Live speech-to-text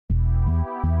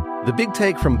The Big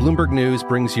Take from Bloomberg News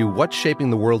brings you what's shaping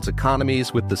the world's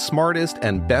economies with the smartest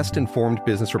and best-informed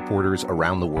business reporters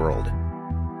around the world.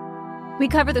 We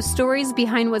cover the stories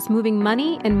behind what's moving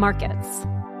money and markets.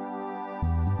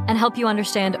 And help you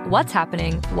understand what's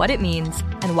happening, what it means,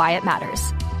 and why it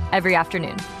matters. Every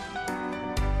afternoon.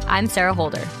 I'm Sarah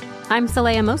Holder. I'm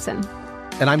Saleha Mohsin.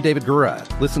 And I'm David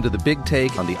Gura. Listen to The Big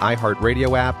Take on the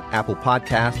iHeartRadio app, Apple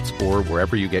Podcasts, or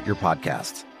wherever you get your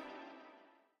podcasts.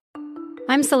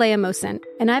 I'm Saleha Mohsin,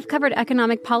 and I've covered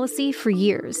economic policy for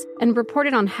years and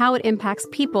reported on how it impacts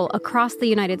people across the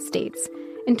United States.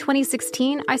 In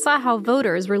 2016, I saw how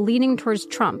voters were leaning towards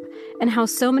Trump and how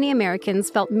so many Americans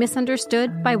felt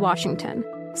misunderstood by Washington.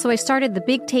 So I started The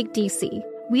Big Take DC.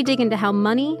 We dig into how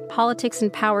money, politics,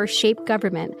 and power shape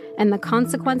government and the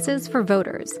consequences for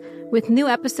voters. With new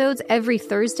episodes every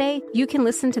Thursday, you can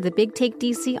listen to The Big Take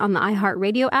DC on the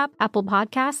iHeartRadio app, Apple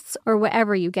Podcasts, or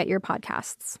wherever you get your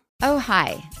podcasts. Oh,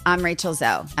 hi, I'm Rachel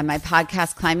Zoe, and my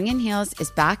podcast, Climbing in Heels,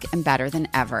 is back and better than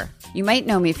ever. You might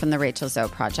know me from the Rachel Zoe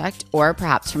Project, or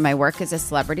perhaps from my work as a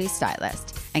celebrity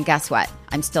stylist. And guess what?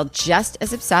 I'm still just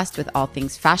as obsessed with all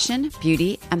things fashion,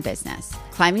 beauty, and business.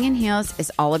 Climbing in Heels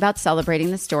is all about celebrating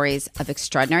the stories of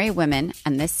extraordinary women,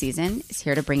 and this season is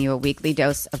here to bring you a weekly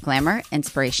dose of glamour,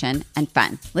 inspiration, and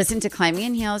fun. Listen to Climbing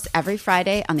in Heels every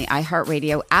Friday on the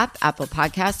iHeartRadio app, Apple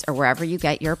Podcasts, or wherever you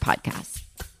get your podcasts.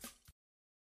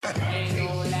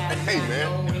 Hey,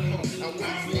 man.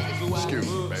 Excuse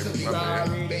me, baby. My bad.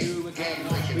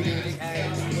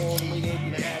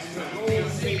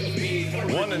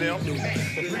 One of them.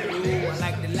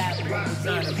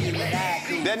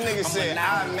 That nigga said,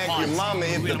 I'd make your mama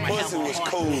if the pussy was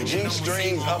cool.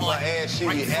 G-strings up her ass, she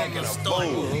be acting a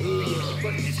fool.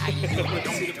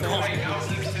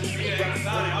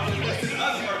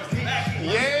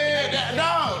 Yeah,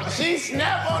 no, she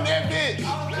snap on that bitch.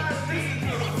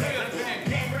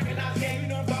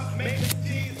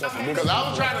 Because I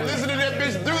was trying to listen to that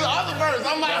bitch through the other verse.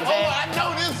 I'm like, oh, I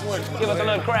know this one. Give us a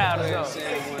little crowd or something.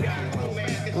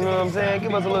 You know what I'm saying?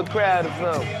 Give us a little crowd or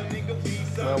something.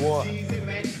 My boy.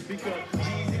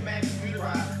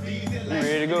 You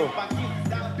ready to go?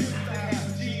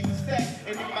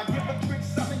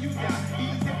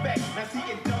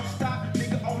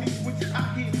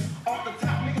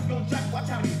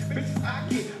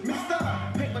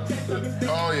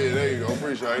 Oh, yeah, there you go.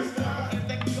 Appreciate it.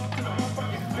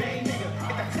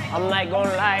 I'm not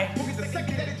gonna lie.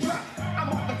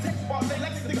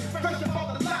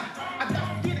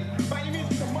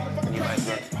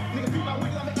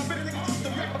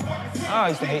 I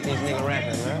used to hate these nigga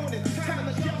rapping, man.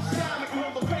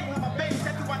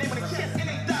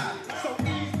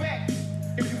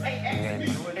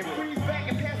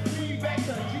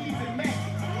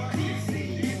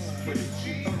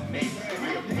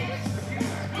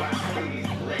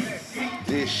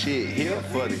 This shit here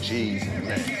for the G's and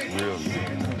Max, real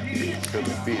nigga. Cause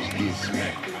the bitch get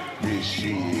smacked. This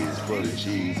shit is for the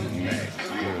G's and Max,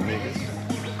 real niggas.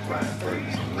 Ryan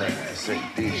Ferguson rap. Say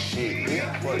this shit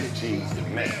here for the G's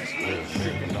and Max, real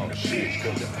nigga. No shit,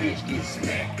 cause the bitch get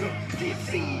smacked.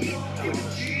 This is for the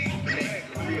G's and Max,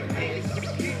 real niggas.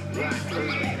 Ryan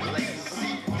Ferguson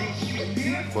this shit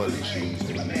here for the G's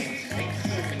and Max.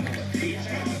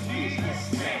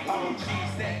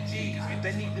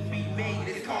 That need to be made.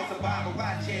 It's called survival.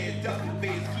 Watch ass ducking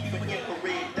beds, keep an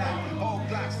infrared dot. All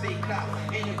Glocks stay clocked.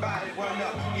 Anybody run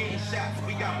up, getting shot.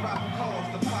 We got proper calls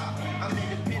to pop. I'm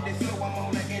independent, so I'm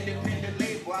on an independent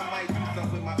label. I might do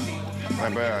something with my people. My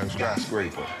bad, I'm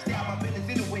skyscraper.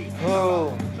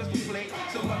 Oh.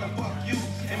 So motherfuck you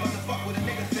and motherfuck what a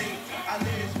nigga say. I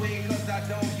live this way cause I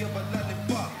don't give a nothing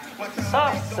fuck. One time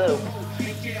Sauce soup.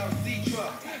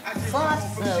 Sauce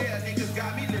soup.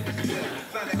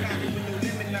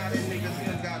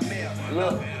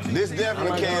 Look. This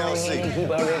definitely KLC.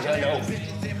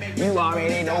 You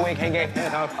already know we can get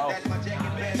physical.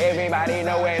 Everybody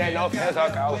know it ain't no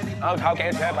physical. I'm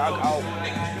talking typical.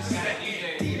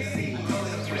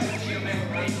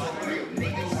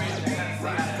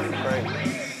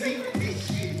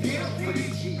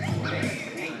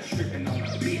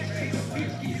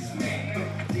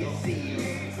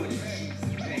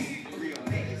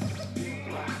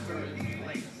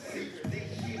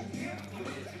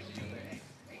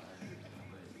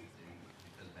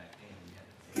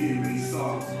 Give me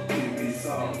some,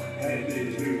 and then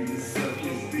hear you suck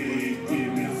this big.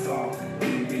 Give me some,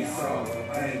 and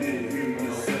then hear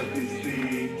you suck this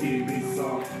big. Give me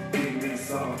some, and then hear you suck this big. Give me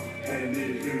some, and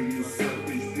then hear you suck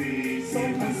this big.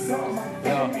 Give me some.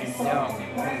 Yeah,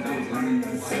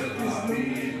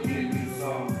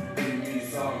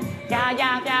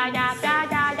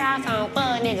 some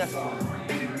fun niggas.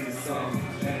 Give me some,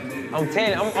 and then I'm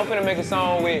telling you, I'm finna make a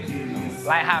song with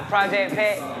like how Project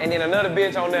Pat and then another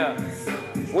bitch on there.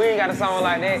 We ain't got a song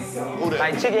like that. Who that?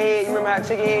 Like Chicken Head, you remember how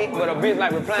Chicken Head? But a bitch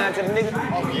like replying to the nigga.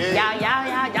 Oh,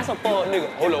 yeah. Y'all some fuck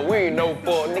nigga. Hold on, we ain't no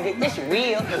fuck nigga. Yes, you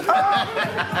will.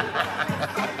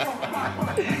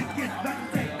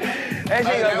 That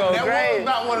shit gonna go that crazy. was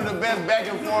about one of the best back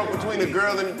and forth between the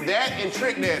girl and that and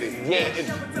Trick Daddy. Yeah.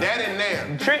 That and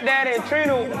there. Trick Daddy and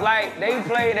Trina, like, they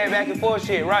played that back and forth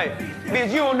shit, right?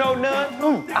 Bitch, you don't know none?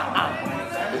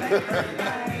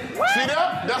 See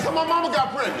that? That's how my mama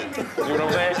got pregnant. See what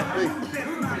I'm saying?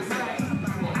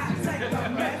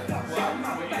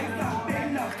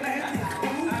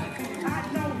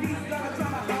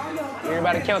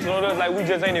 Everybody counsel on us like we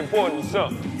just ain't important or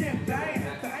something.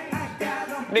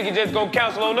 Nigga just gonna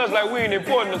counsel on us like we ain't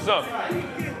important or something.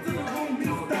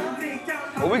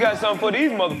 But we got something for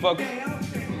these motherfuckers.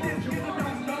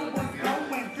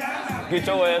 Get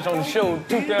your ass on the show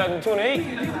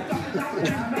 2028.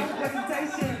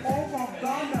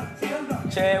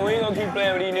 Chad, we ain't gonna keep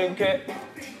playing with these niggas, cat.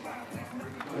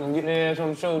 We gonna get their ass on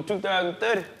the show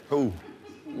 2030. Who?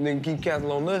 Nigga keep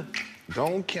canceling on us.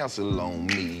 Don't cancel on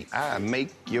me. I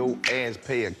make your ass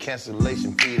pay a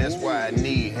cancellation fee. That's why I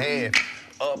need half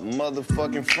up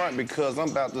motherfucking front because I'm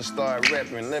about to start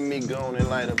rapping. Let me go on and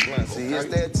light a blunt. See, it's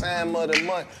that time of the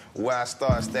month where I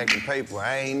start stacking paper.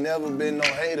 I ain't never been no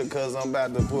hater because I'm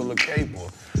about to pull a caper.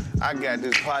 I got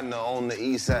this partner on the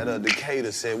east side of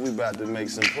Decatur, said we about to make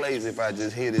some plays if I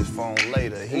just hit his phone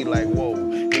later. He like, whoa,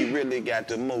 he really got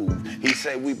to move. He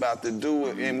said we about to do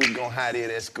it and we gon' hide it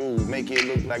at school. Make it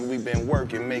look like we been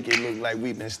working, make it look like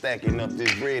we been stacking up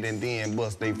this bread and then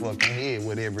bust they fucking head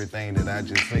with everything that I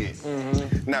just said.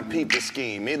 Now peep the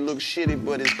scheme, it looks shitty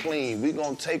but it's clean. We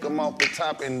gon' take them off the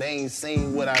top and they ain't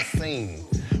seen what I seen.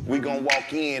 We gon'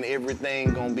 walk in,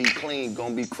 everything gon' be clean,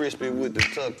 gon' be crispy with the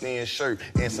tucked in shirt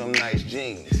and some nice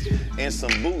jeans. And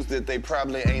some boots that they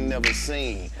probably ain't never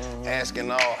seen. Asking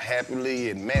all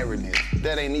happily and marriedness,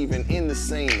 that ain't even in the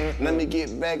scene. Let me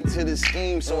get back to the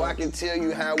scheme so I can tell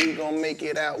you how we gon' make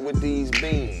it out with these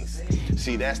beans.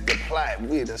 See, that's the plot.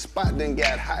 We the spot done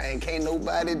got hot and can't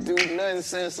nobody do nothing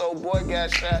since old boy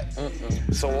got shot.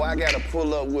 So I gotta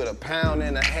pull up with 1.5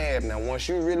 pounds. Now once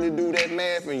you really do that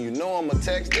math and you know I'ma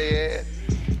text their ass,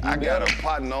 I got a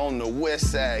partner on the west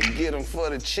side, get him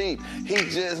for the cheap. He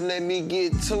just let me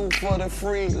get 2 for the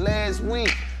free last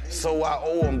week. So I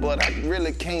owe him, but I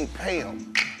really can't pay him.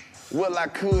 Well, I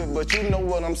could, but you know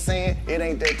what I'm saying? It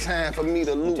ain't that time for me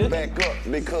to loop back up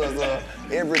because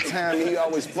every time he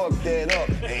always fuck that up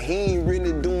and he ain't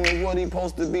really doing what he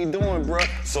supposed to be doing, bruh.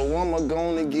 So I'ma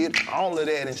gonna get all of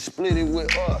that and split it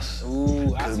with us.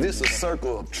 Cause this a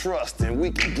circle of trust and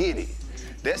we can get it.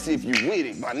 That's if you with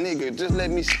it, my nigga, just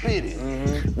let me spit it.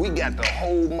 We got the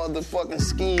whole motherfucking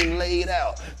scheme laid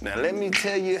out. Now let me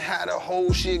tell you how the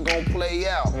whole shit gon' play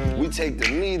out. We take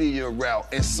the media route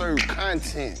and serve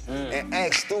content and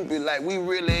act stupid like we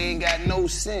really ain't got no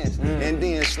sense. And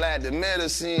then slide the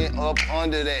medicine up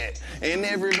under that. And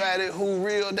everybody who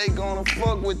real, they gonna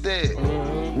fuck with that.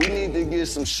 We need to get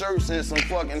some shirts and some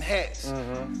fucking hats.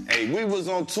 Hey, we was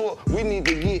on tour, we need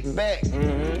to get back.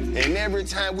 And every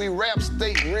time we rap,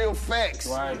 state real facts.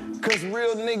 Right. Cause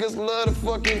real niggas love to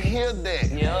fucking hear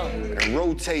that. Yeah. And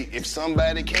rotate if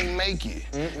somebody can't make it.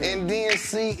 And then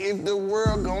see if the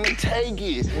world gonna take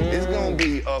it. It's gonna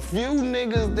be a few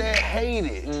niggas that hate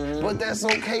it. But that's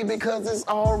okay because it's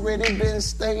already been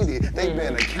stated. They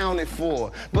been accounted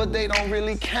for, but they don't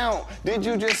really count. Did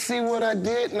you just see what I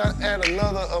did? Not add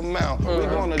another amount. We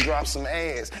gonna drop some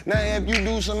ass. Now if you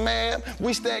do some math,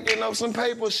 we stacking up some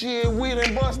paper, shit, we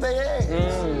done bust they ass.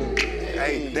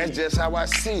 Hey, that's just how I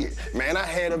see it. Man, I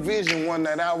had a vision one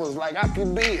night, I was like, I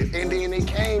could be it. And then it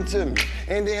came to me.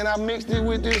 And then I mixed it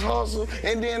with this hustle.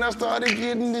 And then I started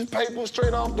getting this paper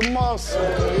straight off the muscle.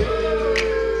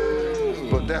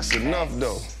 But that's enough,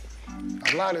 though.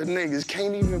 A lot of niggas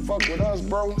can't even fuck with us,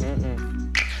 bro.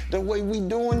 The way we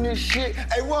doing this shit.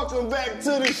 Hey, welcome back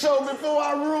to the show before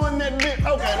I ruin that bit.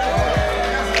 Okay,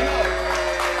 that's enough.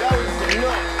 That was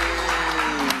enough.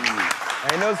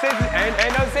 Ain't no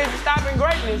sense stopping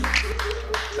greatness.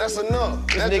 That's enough.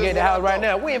 This nigga at the house right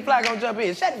now. We ain't fly gonna jump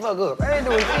in. Shut the fuck up. I ain't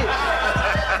doing shit.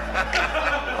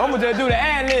 I'ma just do the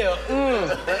ad-lib.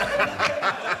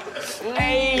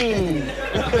 Hey.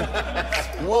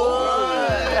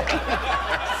 What?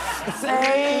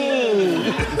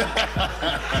 Say.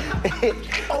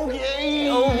 Okay.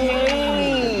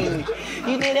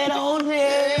 You did that whole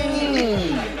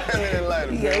thing. Hand me that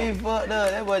lighter, Yeah, bro. you fucked up.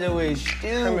 That boy just went stupid.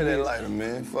 Hand me that lighter,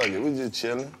 man. Fuck it, we just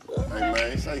chilling. Hey,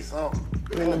 man, say something.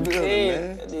 We in the building,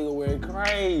 man. That nigga went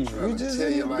crazy. We just tell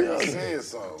you like you said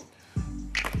something.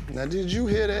 Now, did you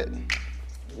hear that?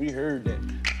 We heard that.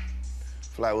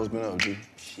 Fly, what's been up, G?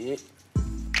 Shit.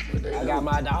 I got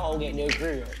my dog at the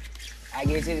crib. I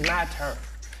guess it's my turn.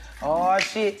 Oh,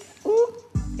 shit. Ooh,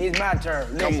 it's my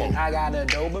turn. Listen, I got a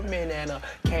Doberman and a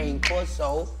cane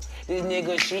Corso. This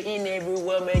nigga shitting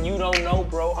everywhere, man. You don't know,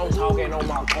 bro. I'm talking on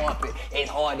my carpet. It's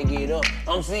hard to get up.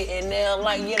 I'm sitting there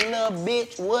like, you little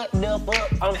bitch, what the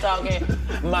fuck? I'm talking,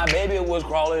 my baby was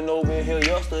crawling over here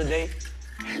yesterday.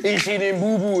 And she done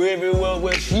boo-boo everywhere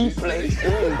where she plays.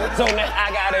 So now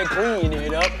I gotta clean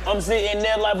it up. I'm sitting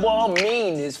there like, boy, I'm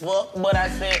mean as fuck. But I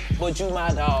said, but you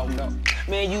my dog, though.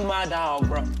 Man, you my dog,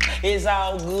 bro. It's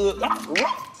all good.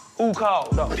 Who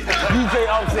called, though? You say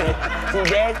I'm saying, see,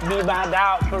 that be my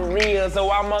dog for real.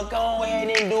 So I'ma go ahead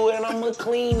and do it. I'ma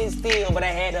clean it still. But I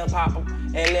had to pop him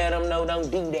and let him know don't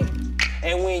do that.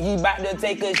 And when you about to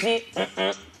take a shit,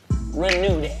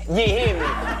 renew that. You hear me?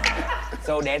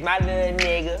 So that's my little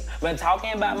nigga. But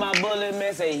talking about my bullet,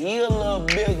 man, say he a little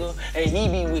bigger. And he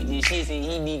be with the shits and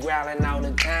he be growling all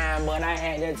the time. But I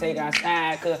had to take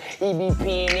outside cause he be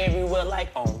peeing everywhere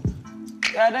like, oh.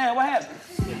 Goddamn, what happened?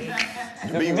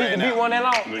 The beat wasn't that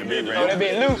long? Oh, that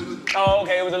bit loop? Oh,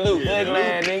 okay, it was a loop. Ugly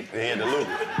man, nigga. He had the loop.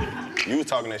 You was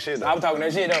talking that shit, though. I was talking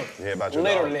that shit, though. Yeah, about your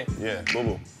literally. dog. Yeah,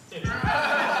 boo-boo.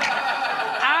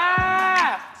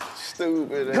 Ah!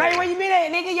 Stupid. Clay, where you been at,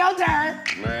 nigga? Your turn.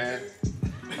 Man.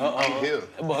 I'm here.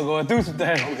 That boy going through some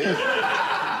things. I'm here.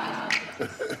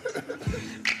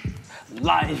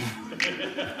 Life.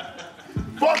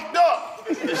 Fucked up.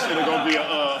 This shit is gonna be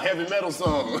a heavy metal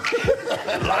song.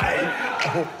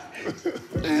 Life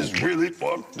is really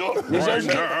fucked up This right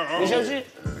your now. shit? This your shit?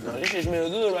 No, this shit smell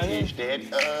good right here. It's that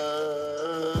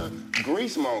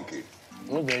grease monkey.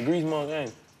 What's that grease monkey, ain't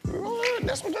it? What?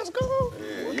 That's what that's called?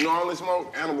 Yeah, you know I only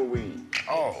smoke animal weed.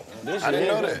 Oh, I didn't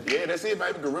know that. Yeah, that's it,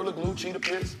 baby. Gorilla glue, cheetah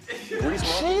piss, grease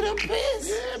monkey. Cheetah piss?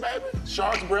 Yeah, baby.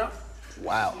 Shark's breath.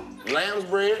 Wow. Lamb's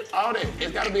bread, all that.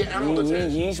 It's gotta be an animal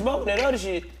attached. You ain't smoke that other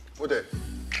shit. What that?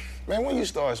 Man, when you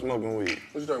start smoking weed?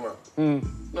 What you talking about?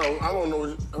 No, I don't know what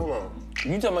you... Hold on.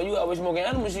 You talking about you always smoking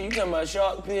animal shit. You talking about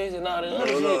shark piss and all that other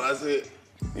shit. No, I said...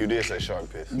 You did say shark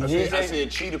piss. I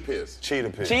said cheetah piss. Cheetah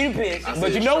piss. Cheetah piss.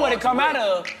 But you know what it come out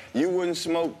of. You wouldn't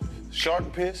smoke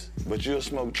shark piss, but you'll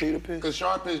smoke cheetah piss? Because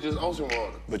shark piss is just ocean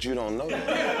water. But you don't know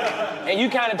that. And you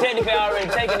kind of technically already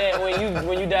taking that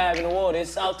when you dive in the water. It's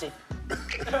salty.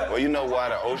 Well, you know why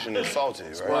the ocean is salty,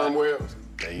 right? Sperm whales.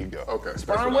 There you go. Okay.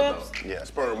 Sperm whales? Yeah,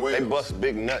 sperm whales. They bust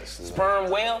big nuts. Sperm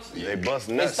whales? They bust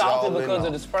nuts. It's salty because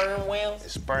of the sperm whales?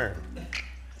 It's sperm.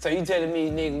 So you telling me,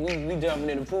 nigga, we jumping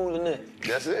in the pool or nothing?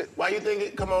 That's it. Why you think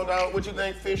it? Come on, dog. What you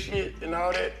think? Fish shit and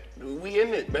all that? We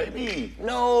in it, baby.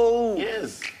 No.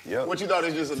 Yes. Yep. What you thought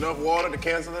is just enough water to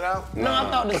cancel it out? No, I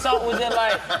thought the salt was just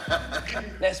like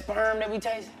that sperm that we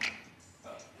taste.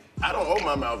 I don't open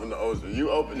my mouth in the ocean.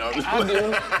 You open it. I do.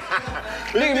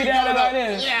 Nigga be down there like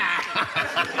this.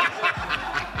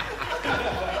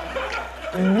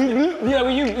 Yeah,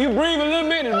 when you breathe a little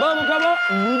bit and the bubble come up.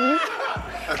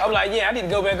 I'm like, yeah, I need to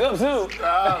go back up soon.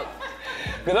 Cause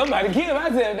I'm about to kill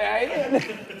myself now.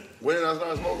 When did I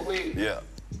start smoking weed? Yeah.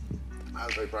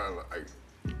 I'd say probably like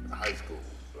high school,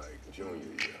 like junior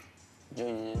year.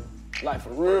 Junior year. Like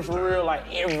for real, like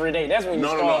every day. That's when you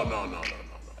start. No.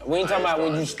 We ain't talking about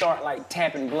when you start like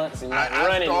tapping blunts and like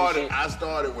running and shit. I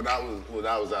started when I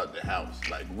was out the house,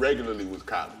 like regularly was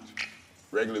college.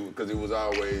 Regularly, because it was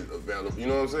always available. You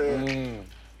know what I'm saying?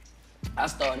 I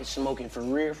started smoking for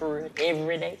real,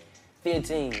 every day,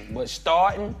 15. But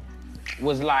starting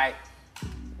was like,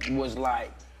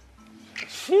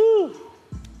 phew,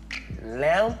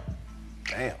 lamb.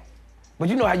 Damn. But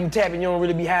you know how you tap and you don't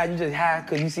really be high, you just high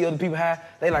because you see other people high.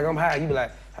 They like, I'm high. You be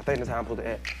like, I think that's how I'm supposed to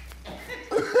act.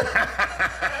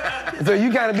 So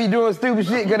you kind of be doing stupid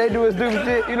shit because they doing stupid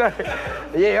shit. You like,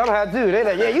 yeah, I'm high too. They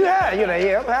like, yeah, you high. You like,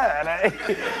 yeah, I'm high. Like,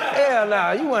 hell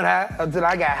no, you weren't high until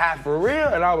I got high for real.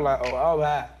 And I was like, oh, I'm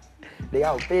high. They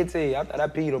I was 15. I thought I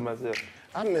peed on myself.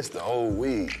 I miss the old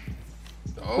weed.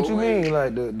 What you mean,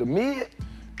 like the mid?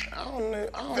 I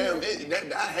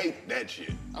hate that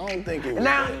shit. I don't think it was.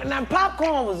 Now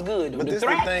popcorn was good. But this is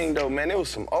the thing though, man. It was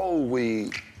some old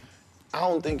weed. I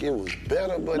don't think it was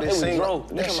better, but it seemed like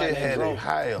that shit had it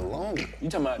higher longer. You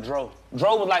talking about Dro?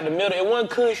 Dro was like the middle. It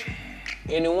wasn't Kush,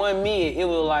 and it wasn't mid. It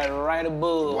was like right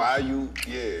above.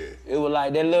 It was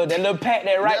like that little pack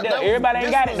that right there. Everybody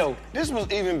ain't got it though. This was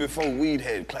even before weed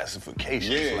had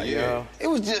classifications. It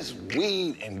was just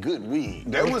weed and good weed.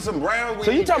 There was some brown weed.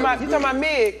 So you talking about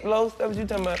mid, Los? That's what you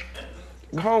talking about?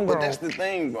 Homegrown. But that's the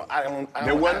thing, bro.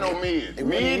 There wasn't no mid.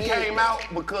 Mid came out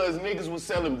because niggas was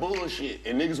selling bullshit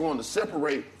and niggas wanted to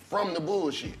separate from the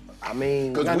bullshit. I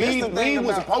mean, because weed was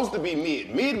about- supposed to be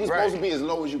mid. Mid was Right. supposed to be as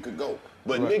low as you could go.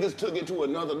 But niggas took it to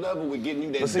another level with getting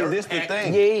you that But see, dirt this the act.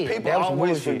 thing. Yeah, People that was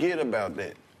always bullshit. forget about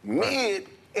that. Mid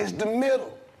is the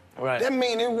middle. Right. That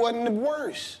means it wasn't the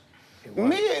worst.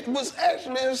 Mid was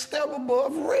actually a step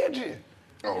above Reggie.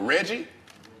 Oh, Reggie?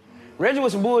 Reggie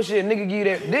was some bullshit. Nigga give you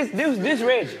that. This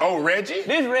Reggie. Oh, Reggie?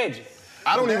 This Reggie.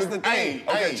 I don't That's even the thing.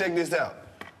 Okay, check this out.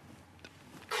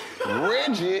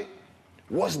 Reggie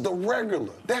was the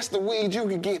regular. That's the weed you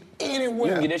could get anywhere.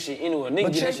 You can get that shit anywhere. Nigga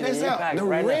But get check that shit in this your out. pocket The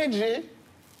right now. Reggie,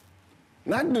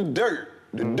 not the dirt.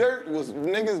 The dirt was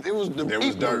niggas. It was the There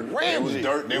was dirt. Reggie. There was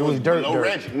dirt. There It was was dirt, below dirt.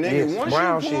 Reggie. Nigga, Yes, once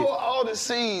brown you shit. pull all the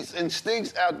seeds and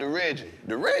sticks out the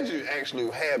Reggie actually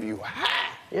will have you high.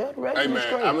 Yeah, the Reggie Hey, was man,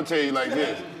 crazy. I'm going to tell you like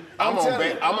this. I'm telling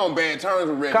you. I'm on bad terms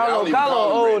with Reggie. I don't Carlo even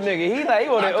call him old Reggie. nigga. He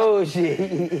want that old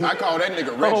shit. I call that nigga I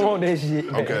don't Reginald. want that shit.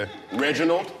 man. Okay.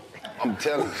 Reginald. I'm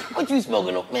telling you. What you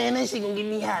smoking on? Man, that shit gonna get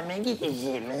me high, man. Get that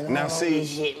shit, man. I Now don't see, want this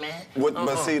shit, man.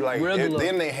 But see, like, Regular.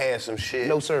 then they had some shit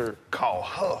No, sir. called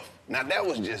Huff. Now that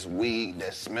was just weed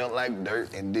that smelled like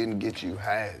dirt and didn't get you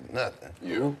high, nothing.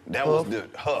 Yeah. That was the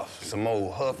Huff, some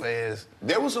old Huff ass.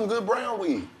 There was some good brown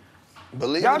weed.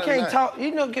 Believe Y'all it or can't not. talk.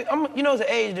 You know, you know, it's an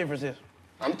age difference. Here.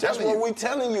 I'm That's telling what you. we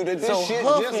telling you, that this So shit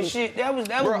Huff just... and shit. That was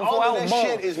Bro, before all I of was that born.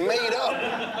 shit is made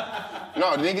up.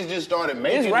 No, niggas just started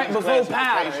making It's right these before powder.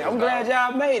 classifications, I'm glad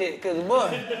dog. y'all made it, cause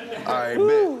boy, All right,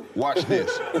 bet. Watch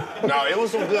this. No, it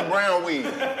was some good brown weed.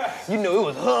 you know it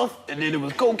was Huff and then it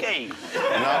was cocaine.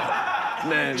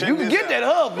 Man, Check you can this get out. that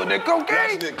Huff, but that cocaine,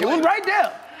 Watch this, it was Clayton. right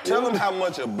there. Tell them how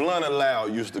much a blunt of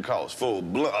loud used to cost for a,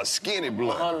 blunt, a skinny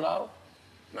blunt. $100.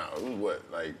 No, it was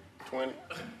what, like 20?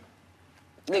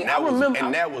 Nigga, That I remember.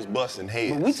 and that was busting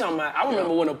heads. we talking about. I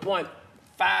remember when a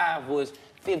 .5 was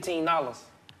 $15.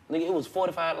 Nigga, it was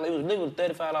 $45. It was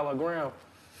 $35 a gram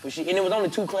for shit, and it was only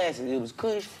two classes. It was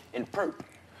Kush and Perp.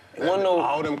 It wasn't no.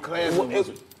 All them classes It was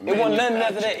wasn't nothing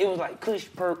after that. It was like Kush,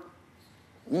 Perp,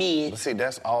 Mid. But see,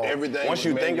 that's all. Everything Once was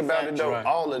you think about it, though, manufactured.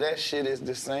 all of that shit is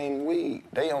the same weed.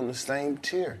 They on the same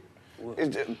tier.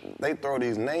 It's just, they throw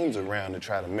these names around to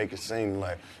try to make it seem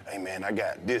like, hey man, I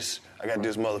got this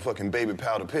motherfucking baby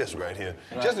powder piss right here,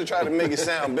 just to try to make it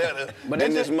sound better But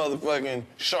than that's this motherfucking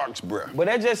shark's breath. But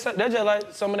that's just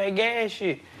like some of that gas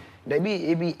shit. It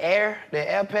be air, that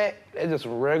air pack. That's just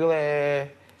regular ass,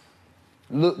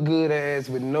 look good ass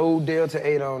with no Delta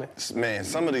 8 on it. Man,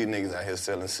 some of these niggas out here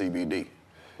selling CBD.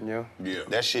 Yeah. Yeah.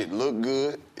 That shit look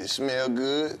good, it smell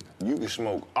good. You can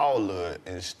smoke all of it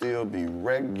and still be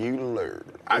regular.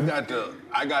 I got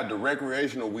the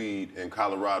recreational weed in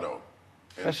Colorado.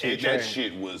 And That shit that trash.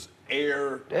 shit was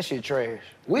air. That shit trash.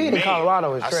 Weed in Man,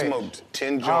 Colorado is I trash. smoked 10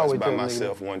 I joints always by tell niggas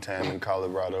myself one time in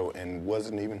Colorado and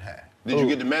wasn't even high. Did you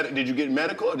get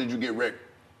medical or did you get rec?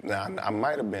 Now, I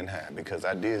might have been high because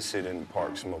I did sit in the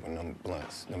park smoking them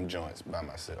blunts, them joints by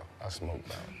myself. I smoked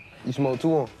them. You smoked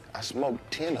 2 on I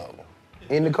smoked 10 of them.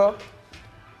 in the car?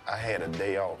 I had a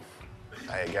day off.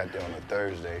 I had got there on a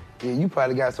Thursday. Yeah, you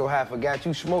probably got so high, forgot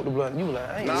you smoked the blunt. You was like,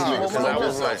 I ain't Nah, smoking because my I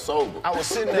was blunt. like, sober. I was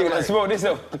sitting there Nigga, like, smoke this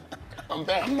up.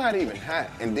 I'm not even high.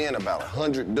 And then about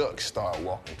 100 ducks started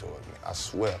walking towards me. I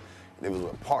swear. There was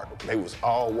a park. They was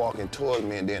all walking towards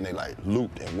me and then they like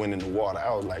looped and went in the water.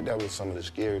 I was like, that was some of the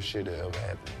scariest shit that ever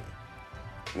happened to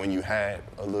me. When you had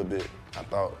a little bit, I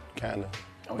thought kinda.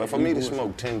 But for me to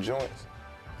smoke 10 joints,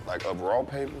 like of raw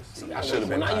papers, I should have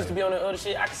been When I high. used to be on that other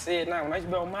shit, I can say it now. When I used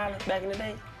to be on Miley back in the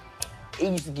day,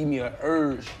 it used to give me an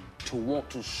urge to want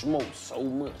to smoke so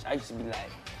much. I used to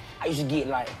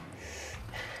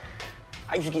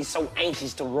get so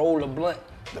anxious to roll a blunt.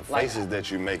 The Like, faces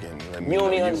that you making, let You me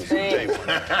don't know even you was a J understand.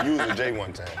 one time. You was a J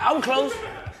one time. I'm close.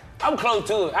 I'm close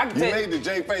to it. I can You tell made the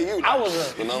J face, you I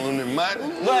was you know, the money.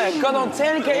 But cause I'm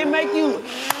telling you, it make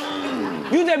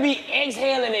you just be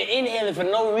exhaling and inhaling for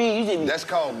no reason. You just be, That's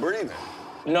called breathing.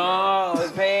 no,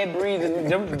 it's bad breathing.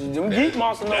 Them geek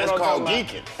monsters know That's what I'm called talking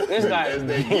geeking. about. It's like, That's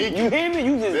that geeking. you hear me?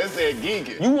 You just, That's that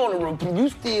geeking. you want to, you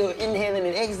still inhaling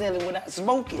and exhaling without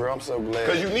smoking. Bro, I'm so glad.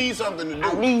 Because you need something to do.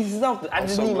 I need something. I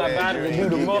just so need my glad body you to do ain't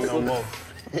the geeking muscle. no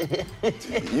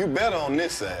more. You better on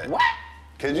this side. What?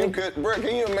 Cause you could, bro,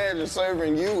 can you imagine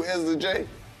serving you as the J?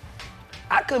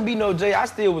 I couldn't be no J. I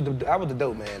was the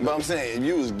dope man. But I'm saying, if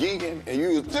you was geeking, and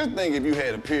you was, just think if you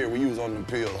had a period where you was on the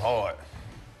pills hard,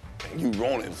 and you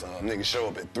wanted some, nigga show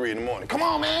up at 3 in the morning. Come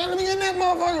on, man, let me get that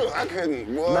motherfucker. I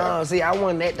couldn't, boy. No, see, I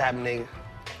wasn't that type of nigga.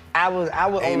 I would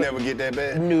Ain't only, never get that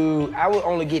bad? No, I would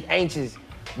only get anxious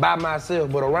by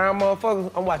myself, but around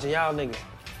motherfuckers, I'm watching y'all niggas.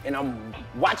 And I'm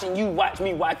watching you watch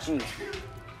me watch you.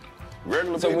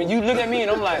 Regular So people. when you look at me and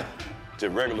I'm like,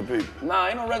 Just regular people. Nah,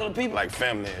 ain't no regular people. Like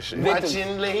family and shit. Victims.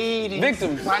 Watching ladies.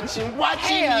 Victims. Watching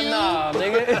Hell you. nah,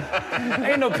 nigga.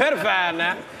 Ain't no pedophile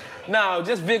now. No,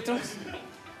 just victims.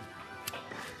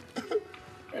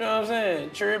 You know what I'm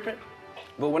saying? Chirping.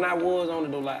 But when I was on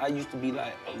it though, like I used to be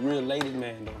like a real ladies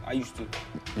man though. I used to.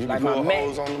 You like can my pull man.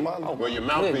 hoes on the mouth. Oh, Well, your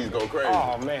mouthpiece go crazy.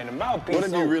 Oh man, the mouthpiece. What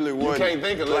if you really would? You can't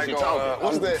think unless you're talking.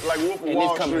 What's that? Like Wolf of And Wall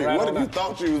it's coming Street. right What if on you up.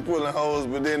 thought you was pulling hoes,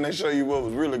 but then they show you what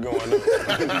was really going on?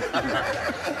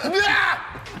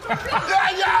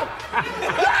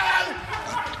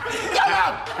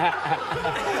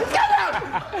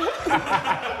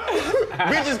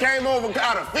 Bitches came over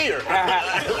out of fear.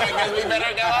 I guess we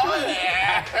better go over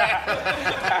there.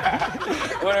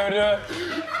 Whatever do.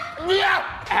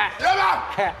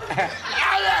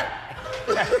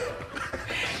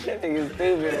 That nigga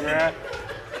stupid, man.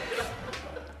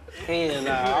 Hell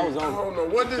nah, I was I on. don't know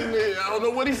what this means. I don't know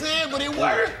what he said, but it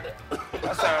worked.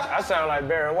 I sound like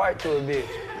Barry White to a bitch.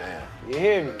 Damn. You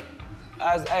hear me?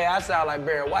 I sound like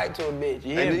Barry White to a bitch.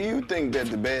 You hear And do me? you think that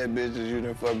the bad bitches you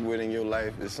done fuck with in your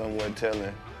life is somewhat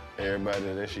telling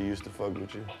everybody that she used to fuck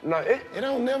with you? No, It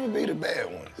don't never be the bad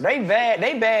ones. they bad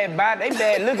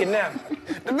looking now.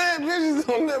 The bad bitches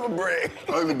don't never brag.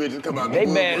 Ugly bitches come out. They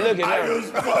bad looking I now.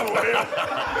 used to fuck with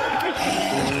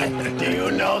him. Do you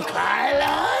know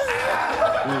Karlous?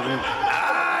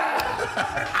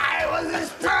 I was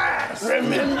his first.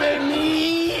 Remember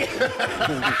me? I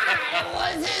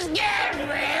was his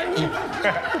girlfriend.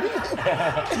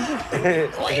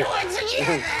 We were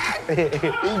together.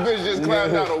 These bitches just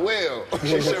climbed out a well.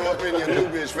 She show up in your new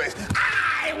bitch face.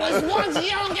 I was once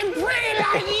young and pretty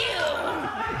like you.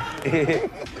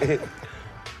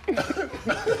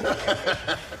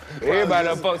 Everybody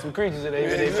done fuck some creatures and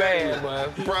they fast, man.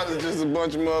 Probably just a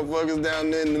bunch of motherfuckers down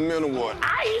there in the middle water.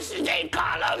 I used to date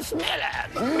Karlous Miller.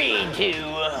 Me too.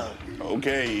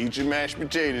 Okay, eat your mashed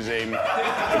potatoes, Amy.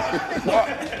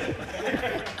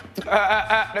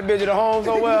 That bitch at the home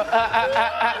so well.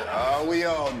 Oh, we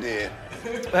all did. She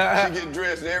get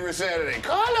dressed every Saturday.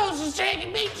 Karlous is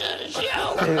taking me to the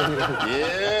show.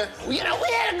 Yeah? You know,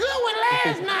 we had a good one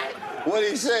last night. What'd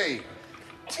he say?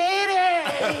 Titty.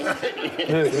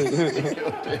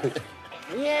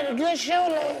 We had a good show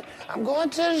last. I'm going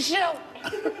to the show.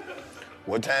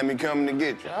 What time he coming to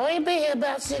get you? Oh, he'll be here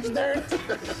about 6:30.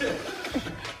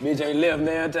 Bitch ain't left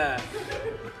now time.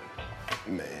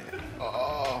 Man,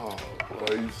 Oh,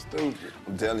 boy, you stupid.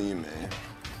 I'm telling you, man.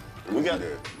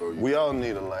 Bro, We all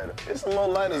need a lighter. There's some more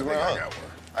lighters I think around. I got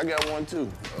one. I got one too.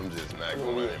 I'm just not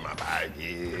going in my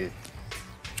pocket.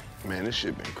 Man, this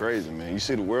shit been crazy, man. You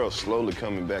see the world slowly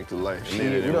coming back to life. And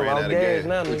then Shit, it you know, ran I'm out of gas gas.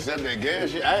 now, nigga. Except that gas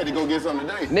shit. I had to go get something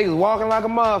today. Niggas walking like a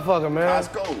motherfucker, man.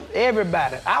 Costco.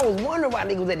 Everybody. I was wondering why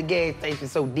niggas was at the gas station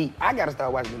so deep. I gotta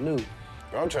start watching the news.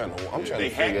 I'm trying They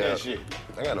to hacked figure that out. shit.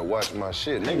 I gotta watch my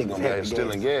shit. Niggas niggas gonna be hack out the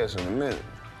stealing gas in a minute.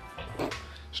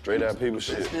 Straight out people They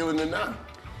shit. stealing it now.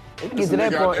 If it get to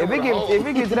that point, if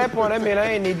it get to that point, that mean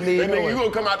I ain't need to leave. Hey, nigga, no you way.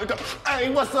 gonna come out the car. Hey,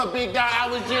 what's up, big guy? I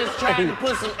was just trying to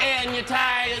put some air in your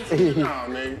tires. Nah,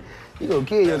 nigga. You gonna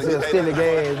kill yourself stealing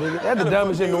gas, nigga. That's the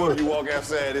dumbest shit in the world. You walk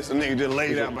outside, it's a nigga just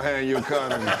laid out behind your car.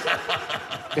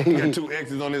 And he got 2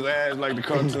 X's on his ass like the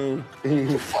cartoon. What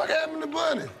the fuck happened to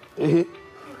Buddy?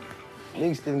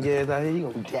 Niggas stealing gas out here, you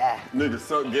gonna die. Nigga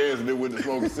suck gas and then went to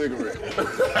smoke a cigarette.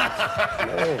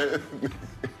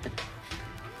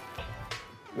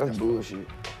 That's bullshit.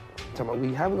 Talking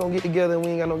about how we gonna get together and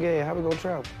we ain't got no gas? How we gonna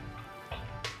travel?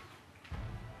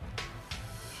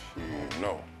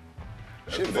 No.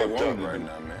 That's Shit what they fucked want up to right do.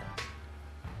 now, man.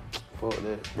 Fuck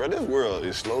that. Bro, this world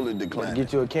is slowly declining.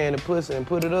 Get you a can of pussy and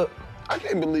put it up. I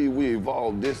can't believe we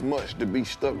evolved this much to be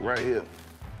stuck right here.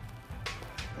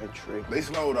 That trick. They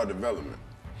slowed our development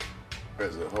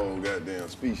as a whole goddamn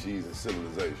species and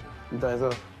civilization. You think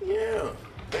so? Yeah.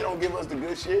 They don't give us the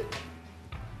good shit.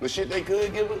 The shit they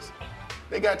could give us.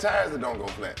 They got tires that don't go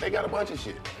flat. They got a bunch of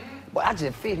shit. Boy, I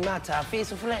just fixed my tire.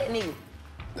 Fix a flat, nigga.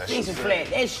 That Fix a shit flat.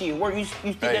 That shit work. You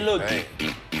stick Hey, that little hey.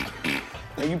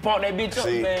 and you pump that bitch up,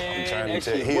 See, man. I'm trying to that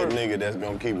tell you, shit he a work. nigga that's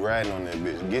gonna keep riding on that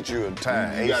bitch. Get you a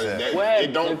tire You gotta- ASAP. that- Well,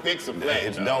 it don't fix a flat.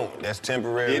 It though. don't. That's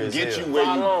temporary It as get hell. you where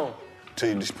How you. long? So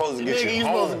you're supposed to get Nigga, you you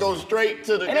home. supposed to go straight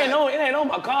to the. It ain't on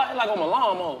my car. It's like on my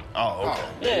lawnmower. Oh, okay.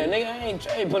 Yeah, nigga, I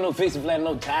ain't putting no fix a flat,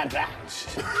 no tire dry.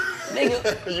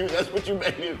 Nigga. That's what you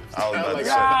made it I was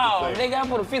sound about like. to No, nigga, I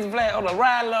put a fix a flat on the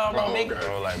ride lawnmower, Oh, nigga. okay.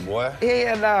 Bro, like, boy,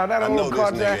 Yeah, no, that I don't know want this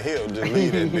car nigga, tire. he'll just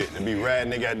leave that bitch to be riding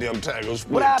that goddamn tire, go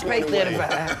split But I pay 20 ways.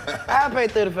 $35. I pay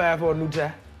 $35 for a new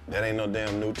tire. That ain't no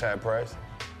damn new tire price.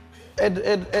 At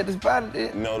the spot,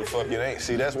 No, the fuck it ain't.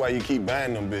 See, that's why you keep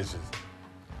buying them bitches.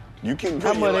 You can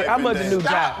How much the new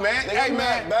Stop, job? man. Hey,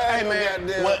 man.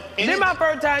 This my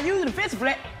first time using the fence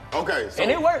flat. Okay, so And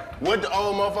it worked. What the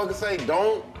old motherfuckers say,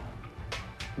 don't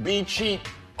be cheap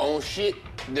on shit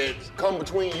that come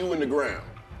between you and the ground.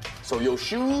 So your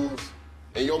shoes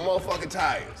and your motherfucking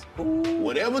tires.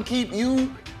 Whatever keep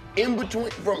you in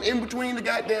between the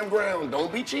goddamn ground,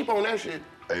 don't be cheap on that shit.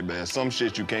 Hey, man, some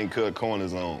shit you can't cut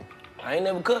corners on. I ain't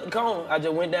never cut the cone. I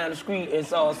just went down the street and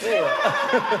saw a sale.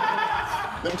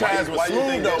 Them tires were why you smooth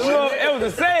think though. that You know, it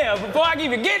was a sale. Before I could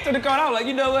even get to the car, I was like,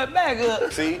 you know what, back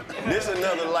up. See, this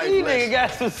another life These lesson. niggas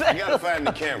got some sales. You gotta find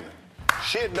the camera.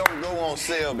 Shit don't go on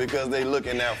sale because they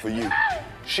looking out for you.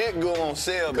 Shit go on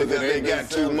sale because they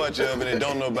got too much of it and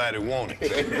don't nobody want it.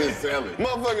 They been selling.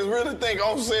 Motherfuckers really think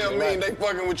on sale mean they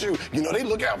fucking with you. You know, they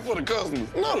look out for the customers.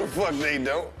 No, the fuck they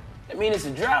don't. I mean, it's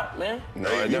a drought, man. No,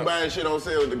 Hey, I if you don't. buying shit on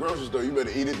sale at the grocery store, you better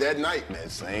eat it that night.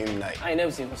 That same night. I ain't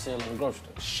never seen no sale in the grocery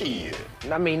store. Shit.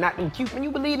 I mean, not them coupons.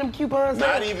 You believe them coupons?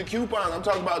 Not even coupons. I'm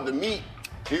talking about the meat.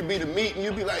 It'd be the meat, and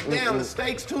you'd be like, damn, the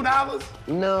steak's $2?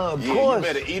 No, of Yeah, course.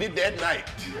 you better eat it that night.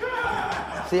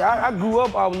 See, I grew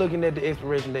up, I was looking at the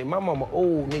expiration date. My mama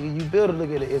old, nigga. You better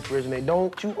look at the expiration date.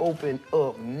 Don't you open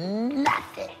up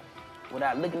nothing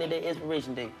without looking at the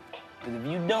expiration date. Because if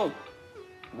you don't,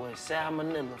 boy,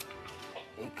 salmonella,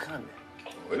 it coming.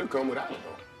 It'll come without it,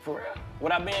 though. For real.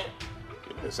 What I been?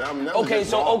 Yeah, salmonella Okay,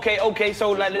 just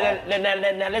so wrong.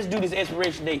 now let's do this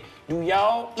expiration date. Do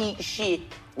y'all eat shit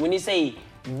when they say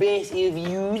best if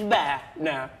used by?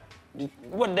 Now,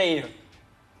 what day is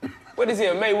it? What is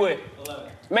it? May what? 11.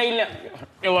 May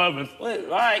 11th. All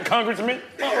right, Congressman.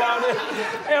 What's wrong with this?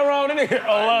 What's wrong with this?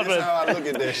 11th. That's how I look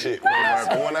at that shit.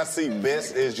 When I see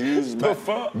best is used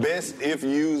by, best if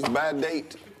used by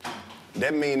date,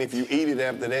 that mean if you eat it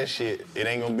after that shit, it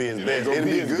ain't gonna be as best. It'll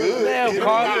be good. Damn, It'll be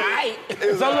Carl. good. Right.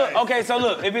 It's So all look, right. okay, so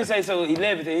look, if it say so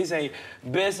 11th, it say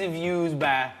best if used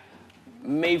by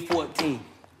May 14th.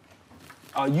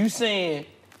 Are you saying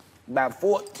by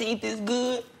 14th is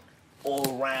good or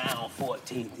around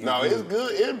 14th? No, it's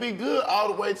good. It'll be good all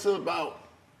the way to about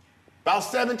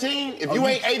 17. If you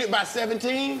ain't ate it by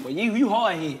 17. Well, you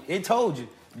hard hit. It told you.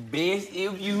 Best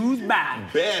if used by.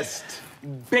 Best.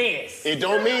 It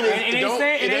don't mean it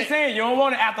ain't saying you don't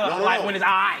want it after when it's all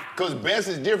right. Because best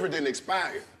is different than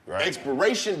expired. Right.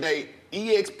 Expiration date,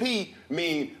 EXP,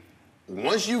 mean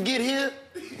once you get here,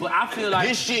 But I feel like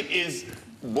this shit is,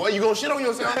 boy, you gonna shit on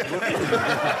yourself.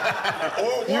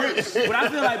 Or worse. But I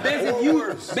feel like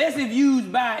best if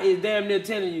used by is damn near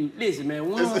telling you, listen, man,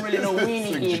 we don't really know when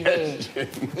it in there. It's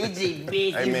just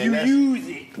best if you use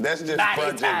it. That's just by the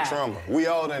project time. trauma. We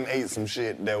all done ate some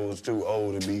shit that was too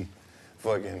old to be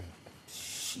fucking.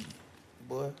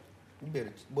 Boy, you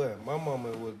better. Boy, my mama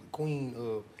was the queen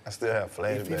of. I still have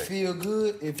flashbacks. If it feel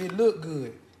good, if it look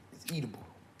good, it's eatable.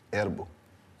 Edible.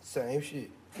 Same shit.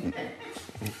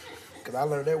 Cause I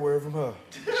learned that word from her.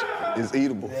 It's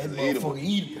eatable. That It's motherfucker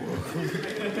eatable.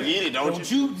 eatable. You eat it,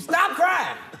 don't you? Stop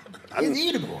crying. It's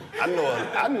eatable.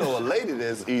 I know a lady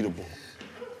that's eatable.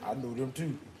 I know them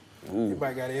too. Ooh. You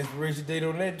might got an expiration date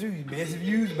on that too. You best if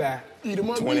used by. Eat them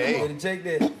up. 28. You better check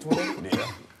that. 28.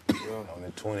 Yeah. On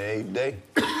the 28th day,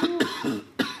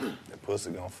 that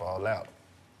pussy gonna fall out.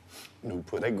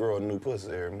 They grow a new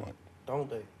pussy every month. Don't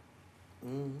they?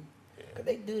 Mm-hmm. Yeah. Cause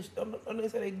they dish. Don't they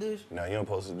say they dish? Now you ain't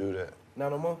supposed to do that. Not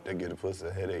no more? They give the pussy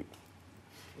a headache.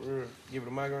 Give it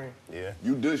a migraine? Yeah.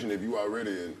 You dishing if you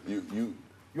already, you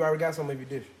already got something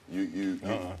if you dish.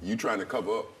 You trying to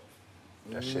cover up.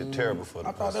 That shit terrible for the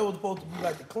I thought that was supposed to be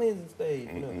like the cleansing stage.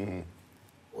 You know?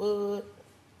 What?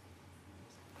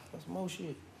 That's more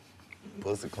shit.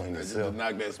 Pussy clean That's just itself. to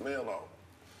knock that smell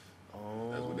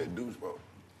off. That's what that douche for.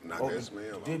 Knock that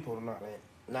smell off. Did supposed to knock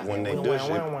that. Knock When that they dish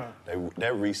wah. it,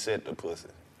 that reset the pussy.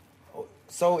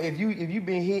 So if you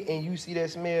been hit and you see that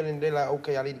smell and they're like,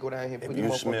 okay, I need to go down here and If put you the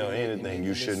motherfucker smell in there anything, and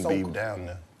you then shouldn't soak be 'em. down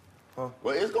there.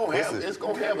 Well, it's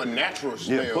gonna have a natural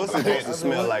smell. Yeah, pussy supposed to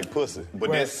smell like pussy.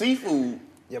 But that seafood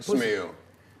pussy. smell.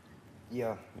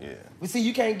 Yeah. Yeah. But see,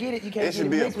 you can't get it. You can't It get should it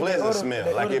be a mixed with that pleasant other- smell.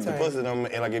 that Like other if the thing. pussy don't,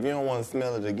 like if you don't want to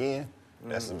smell it again,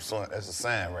 that's a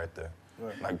sign right there.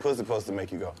 Like pussy supposed to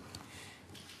make you go.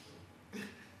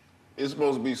 It's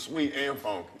supposed to be sweet and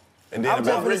funky. And then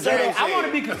about I want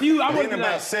to be confused. I want to then be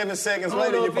about like, 7 seconds I don't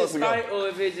later, know you're if it's supposed to go. tight or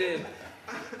if it's just.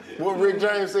 What Rick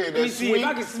James said, Let me that see sweet, if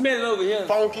I can smell it over here.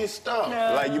 funky stuff.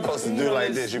 Like you supposed to do like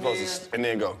this. You're supposed smell. to and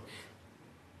then go.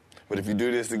 But if you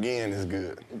do this again, it's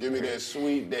good. Give me that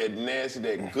sweet, that nasty,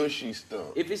 that gushy stuff.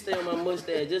 If it stay on my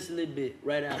mustache just a little bit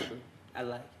right after, I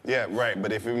like Yeah, right.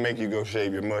 But if it make you go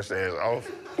shave your mustache off,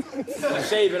 it. I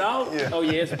shave it off? Yeah. Oh,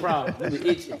 yeah, it's a problem. You be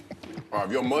itching. Or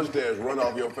if your mustache run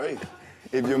off your face.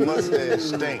 if your mustache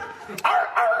stink,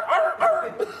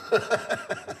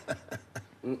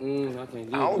 I can't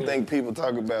do I don't that. think people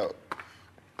talk about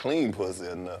clean pussy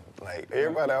enough. Like,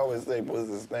 everybody always say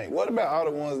pussy stink. What about all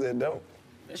the ones that don't?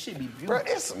 That shit be beautiful. Bro,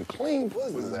 it's some clean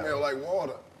pussies It out smell like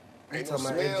water. Ain't no Talking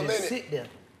about smell it in just it. sit there.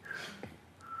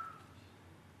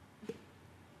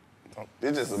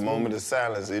 It's just a moment of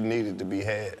silence. It needed to be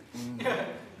had.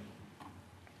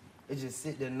 It just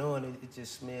sit there knowing it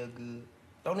just smell good.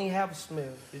 Don't even have a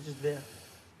smell. It's just there.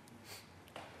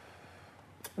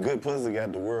 Good pussy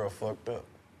got the world fucked up.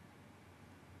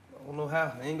 I don't know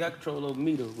how. I ain't got control over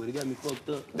me though, but it got me fucked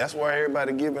up. That's why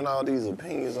everybody giving all these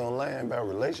opinions online about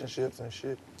relationships and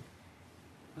shit.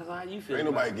 That's how you feel. Ain't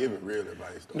nobody giving real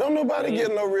advice. Though. Don't nobody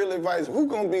get no real advice. Who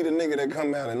gonna be the nigga that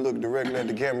come out and look directly at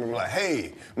the camera and be like,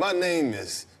 hey, my name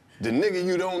is the nigga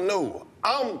you don't know.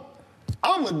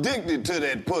 I'm addicted to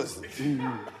that pussy.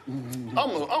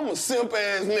 I'm a simp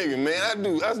ass nigga, man.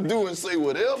 I do and say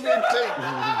whatever it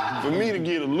takes for me to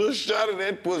get a little shot of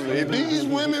that pussy. If these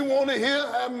women want to hear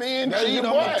how men cheat, I'm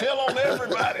gonna tell on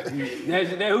everybody. That's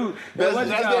who? That's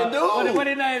that dude. What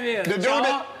his name is? The dude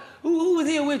that- Who was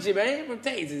here with you, man? From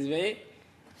Texas, man.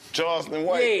 Charleston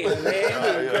White. Yeah, man.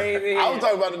 That was crazy. I was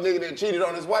talking about the nigga that cheated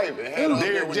on his wife and had her up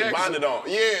there Derek with the Jackson. bonnet on.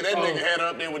 Yeah, that nigga had her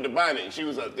up there with the bonnet and she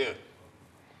was up there.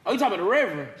 Oh, you talking about the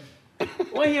Reverend?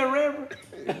 Wasn't he a Reverend?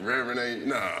 Reverend ain't,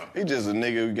 nah. He just a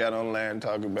nigga who got online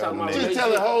talking about about Just niggas.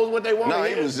 telling hoes what they want No, to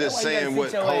he hear. was just That's why you saying gotta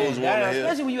what sit your hoes ass want to down, hear.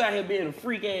 Especially when you out here being a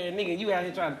freak ass nigga, you out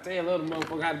here trying to tell other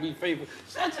motherfuckers how to be faithful.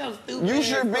 Shut your stupid You ass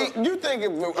should up. be, you think it,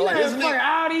 You like out here this fucking nigga,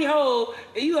 all these hoes,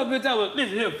 and you up here telling,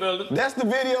 listen here, fellas. that's the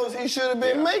videos he should have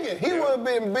been making. He would have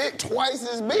been big, twice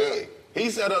as big. He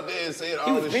sat up there and said He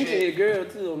all was this pinching shit. his girl,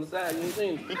 too, on the side. You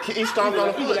seen him? He stomped on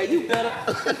the He was like, foot. you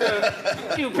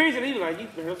better. He was pinching, he was like, you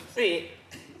better say it.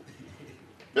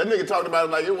 That nigga talked about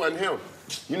it like it wasn't him.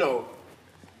 You know,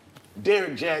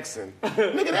 Derek Jackson.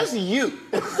 Nigga, that's you.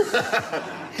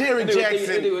 Derek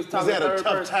Jackson was at a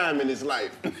tough time in his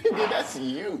life. Nigga, that's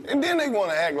you. And then they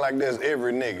want to act like that's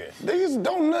every nigga.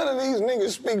 Don't none of these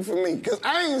niggas speak for me, because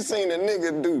I ain't seen a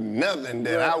nigga do nothing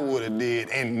that I would have did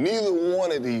in neither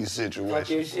one of these Fuck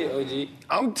your situations. shit, OG.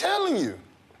 I'm telling you.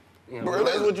 Bro,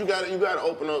 that's what you got. You got to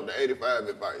open up the 85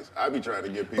 advice. I be trying to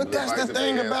give people But that's advice the that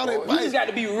thing they about ask it. for. You just got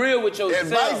to be real with yourself.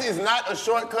 Advice is not a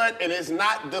shortcut, and it's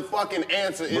not the fucking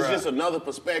answer. It's Bruh. just another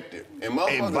perspective. And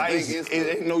motherfuckers Advice, think it's...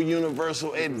 it ain't no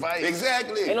universal advice.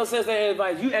 Exactly. Ain't no sense in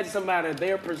advice. You ask somebody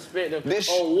their perspective This-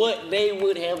 on what they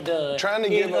would have done. Trying to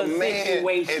in give a man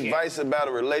situation. advice about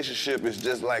a relationship is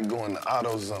just like going to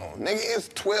AutoZone. Nigga, it's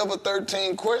 12 or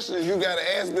 13 questions you gotta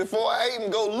ask before I even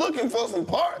go looking for some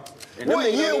parts. And them What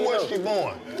niggas year don't was even she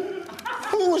born?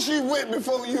 Who was she with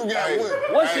before you got Hey, with?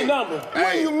 What's your number?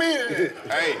 What do you mean?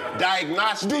 Hey,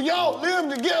 diagnostic. Do y'all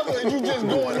live together and you just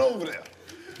going over there?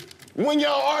 When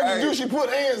y'all argue, do she put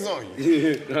hands on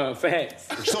you? Facts.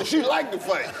 So she liked the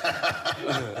fight.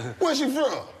 Where's she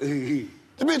from? The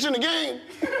bitch in the game?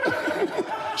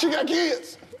 She got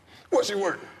kids? Where she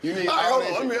work? You need all right, hold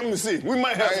all on, that let me see. We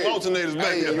might have some alternators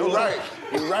back hey, there. You're Hold on. right.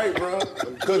 You're right, bro.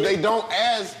 Because they don't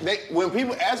ask. When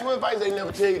people ask for advice, they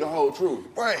never tell you the whole truth.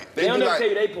 Right. They don't be never like, tell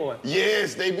you their point.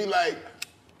 Yes, they be like,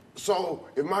 so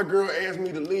if my girl asks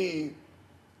me to leave,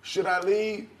 should I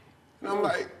leave? And I'm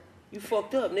like, You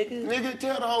fucked up, nigga. nigga,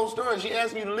 tell the whole story. She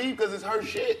asked me to leave because it's her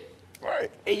shit.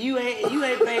 Right. And you ain't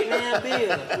paid damn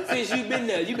bill. Since you been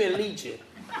there, you been leeching.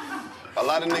 A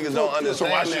lot of niggas don't understand So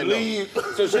I that, should though. leave.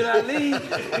 So should I leave?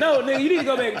 No, nigga, you need to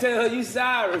go back and tell her you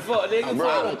sorry. Fuck, nigga.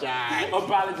 Bro.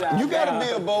 Apologize. You gotta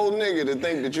be a bold nigga to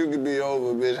think that you can be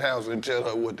over a bitch house and tell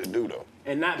her what to do, though.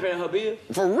 And not paying her bill?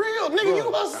 For real, nigga,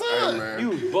 you her Hey, son. man.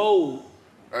 You bold.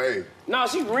 Hey, No,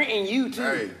 she renting you, too.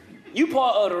 Hey. You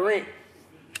part of the rent.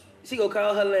 She gonna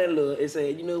call her landlord and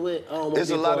say, you know what? I don't want There's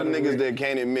to a be lot part of the niggas rent. that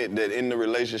can't admit that in the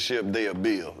relationship they a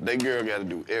bill. They girl gotta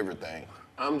do everything.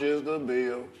 I'm just a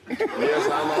bill. Yes,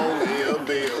 I'm only a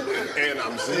bill. And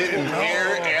I'm sitting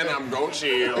here and I'm gonna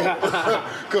chill.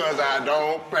 Cause I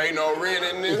don't pay no rent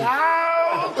in this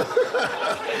house.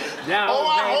 Down, Oh,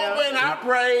 I man, hope and I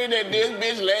pray that this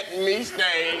bitch letting me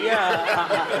stay.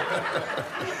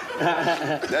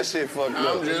 That shit fucked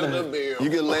up. I'm just a bill. You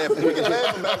can laugh. We can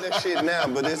laugh about that shit now,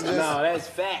 but it's just, No, that's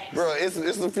facts. bro. It's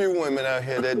a few women out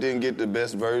here that didn't get the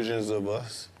best versions of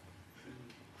us,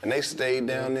 and they stayed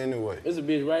down anyway. There's a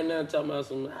bitch right now talking about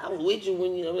some, I was with you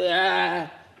when you, I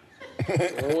don't want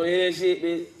to hear that shit,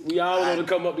 bitch. We all was on the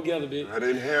come up together, bitch. I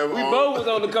didn't have We on. both was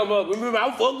on the come up. Remember, I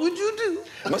fuck with you, too.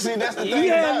 But see, that's the You thing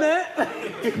had about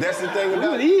that. it. That's the thing You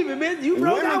about was it. even, bitch. You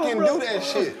broke Women out, can bro. do that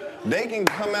shit. They can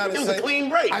come out and It was say, a clean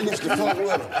break. I used to fuck with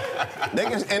them. They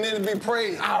can, and then it'd be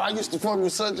praised. Oh, I used to fuck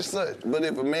with such and such. But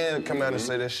if a man come out and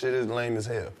say that shit is lame as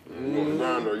hell.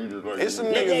 It's some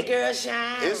Let that niggas. girl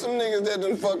shine. It's some niggas that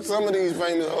done fucked some of these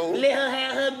famous hoes. Let her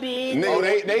have her big.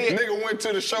 Nigga, nigga went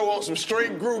to the show on some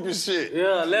straight groupie shit.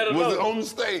 Yeah, let her Was know. on the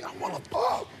stage. I wanna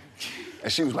fuck.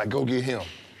 And she was like, go get him.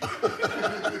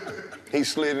 He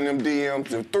slid in them DMs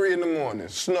till 3 in the morning,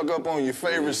 snuck up on your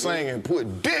favorite singer and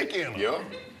put dick in her. Yeah.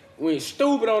 Went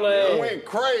stupid on her ass. Went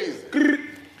crazy.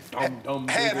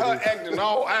 Had her acting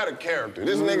all out of character.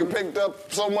 This nigga picked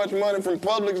up so much money from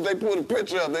Publix, they put a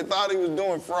picture up. They thought he was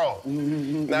doing fraud.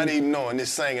 Not even knowing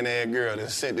this singing ass girl that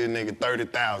sent this nigga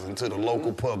 $30,000 to the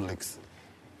local Publix.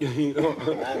 Come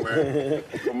on, man.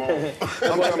 Come on.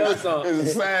 I'm talking about, there's a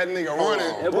side nigga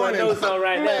running. That boy knows something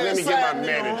right now. Let me get my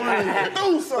manager.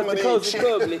 Through some of these shit.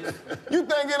 Public. You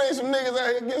think it ain't some niggas out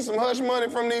here getting some hush money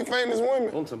from these famous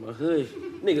women? I'm talking about hush.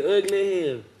 Nigga ugly as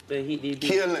hell. They hit this bitch.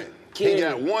 Killing. He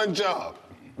got one job.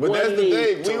 But One that's the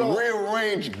leg. thing. To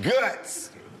rearrange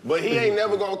guts. But he ain't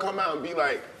never gonna come out and be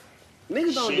like,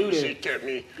 Niggas don't do that. She kept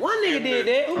me. One nigga did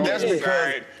that. Who That's did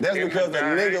because the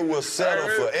nigga will settle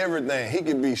for everything. He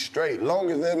can be straight.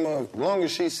 Long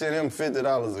as she sent him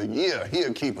 $50 a year,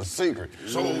 he'll keep a secret.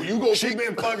 So you go She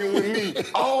been fucking with me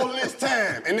all this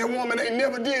time, and that woman ain't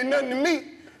never did nothing to me,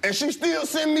 and she still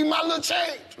send me my little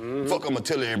change. Fuck, I'ma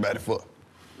tell everybody fuck.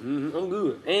 I'm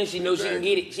good. And she knows she can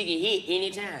get it. She can hit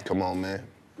anytime. Come on,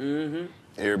 man.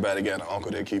 Everybody got an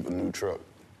uncle that keep a new truck.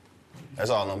 That's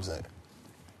all I'm saying.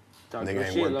 Nigga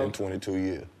ain't worked in 22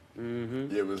 years.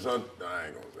 Yeah, but I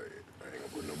ain't gonna say it. I ain't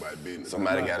gonna put nobody's business.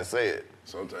 Somebody gotta say it.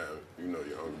 Sometimes, you know,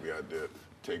 your uncle be out there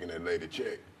taking that lady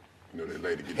check. You know, that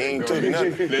lady get He ain't that took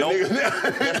nothing. Nope.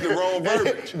 That's the wrong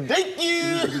verbiage. Thank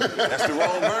you. That's the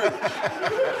wrong verbiage.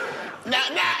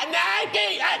 I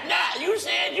can't. You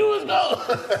said you was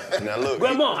going. Now look.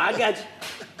 Grandma, I got you.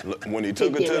 Look, when he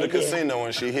took her to the casino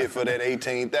and she hit for that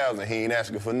 $18,000, he ain't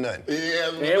asking for nothing. Yeah,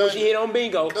 And when she hit on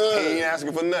bingo. He ain't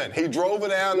asking for nothing. He drove her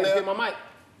down Get there. my mic.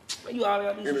 You all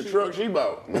got in the truck she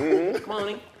bought. Come on,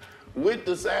 nigga. With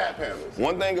the side panels.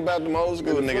 One thing about them old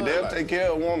school nigga, they'll take care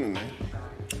of a woman, man.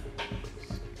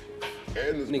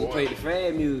 And this Nigga boy. played the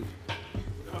fan music.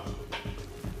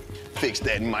 Fix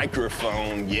that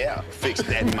microphone, yeah. Fix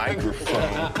that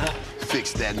microphone.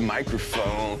 Fix that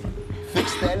microphone.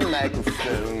 Fix that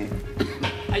microphone.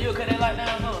 How you cut that light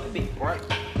down? No, that be bright.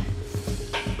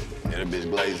 Yeah, that bitch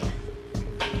glazing.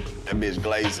 That bitch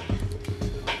glazing.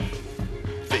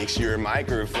 Fix your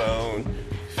microphone.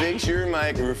 Fix your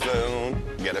microphone.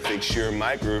 You gotta fix your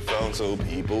microphone so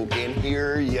people can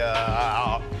hear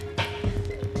ya.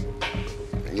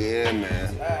 Yeah,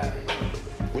 man.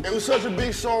 It was such a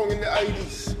big song in the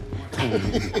 80s.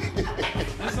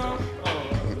 This song?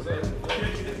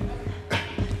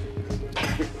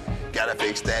 Gotta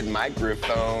fix that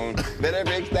microphone. Better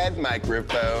fix that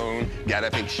microphone.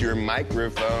 Gotta fix your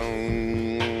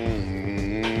microphone.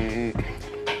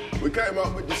 We came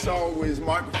up with the song with his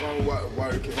microphone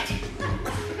working.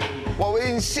 Well, we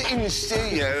didn't sit in the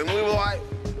studio and we were like,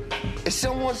 is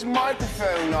someone's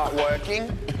microphone not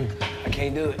working? I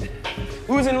can't do it.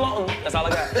 We was in Lawton. That's all I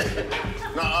got.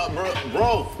 Nah,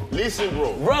 bro, listen,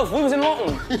 bro. Bro, we was in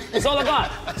Lawton. That's all I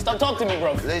got. Stop talking to me,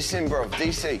 bro. Listen, bro,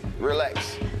 DC,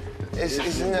 relax. It's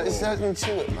nothing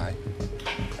to it, mate.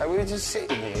 Like, we were just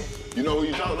sitting here. You know who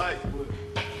you talk like?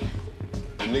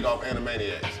 The nigga off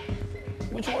Animaniacs.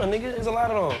 Which one, nigga? There's a lot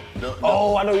of them. No,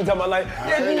 Oh, I know you talking about like,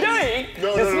 yeah, Dave,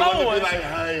 No, the slow no, one. Like,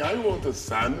 hey, I want the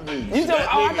sandwich. You talking,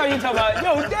 I thought you talking about,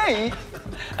 yo, Dave.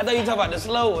 I thought you talking about the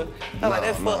slow one. I was like,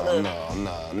 that's fucked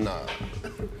up. No.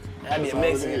 That'd be a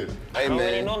Mexican. Hey, I don't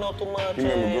really man. know too much. You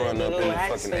remember growing the up in little the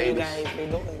accents fucking you 80s? guys be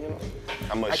doing, you know.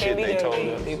 How much I shit can't be they there, told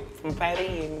they us? from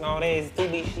Paris and all that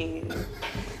stupid shit.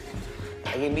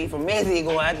 I can be from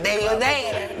Mexico, I tell you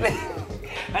that.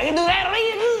 I can do that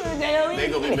really good, tell They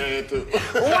me. gonna be mad too.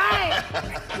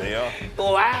 Why? They are.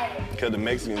 Why? Because the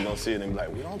Mexicans gonna see it and be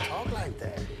like, we don't talk like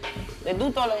that. They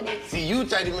do talk like this. See, you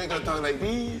try to make us talk like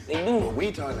these. They do. But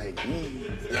we talk like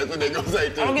these. That's what they gonna say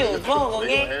too. I don't give a fuck, They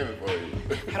okay? gonna have it for you.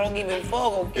 I don't give a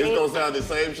fuck, okay? It's gonna sound the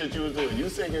same shit you was doing. You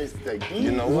saying it's like these.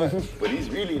 You know what? But he's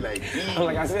really like these.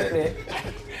 Like I said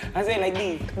that. I said like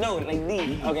these. No, like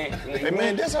these. Okay. Like Hey,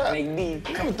 man, that's how... Like these.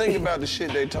 You ever think about the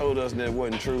shit they told us that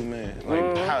wasn't true, man?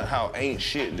 Like how ain't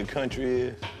shit the country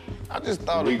is? I just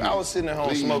thought, I was sitting at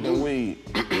home smoking weed,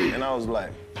 and I was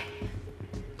like,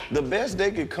 the best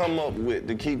they could come up with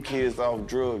to keep kids off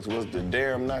drugs was to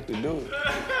dare them not to do it.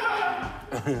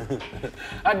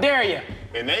 I dare you.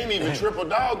 And they ain't even triple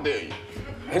dog dare you.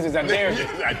 This is I dare you.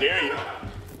 I dare you.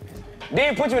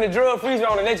 Then put you in the drug free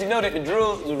zone and let you know that the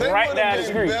drugs was They right down the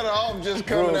been street. better off just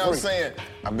coming out Drug-free. saying,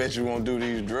 I bet you won't do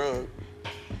these drugs.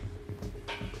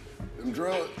 Them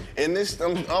drugs. And this,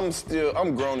 I'm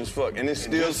grown as fuck, and there's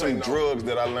still just say some no. drugs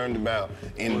that I learned about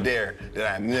in there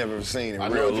that I've never seen in I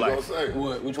know real what you life. gonna say.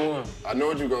 What? Which one? I know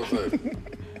what you gonna say.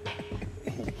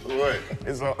 What?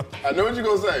 It's all. I know what you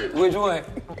gonna say. Which one?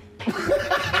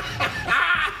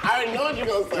 I already know what you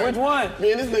gonna say. Which one?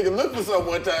 Me and this nigga looked for some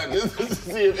one time just to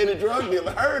see if any drug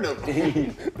dealer heard of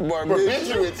him.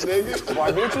 Barbiturates, nigga.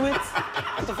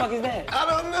 Barbiturates? What the fuck is that? I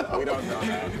don't know. We don't know,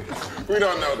 dog. We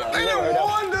don't know, dog. They done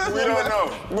warned us. We don't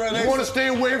know. Bro, You want to stay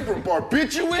away from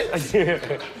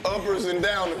barbiturates, uppers and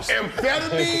downers.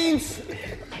 amphetamines,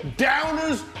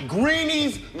 downers,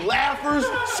 greenies, laughers,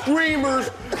 screamers,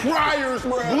 criers,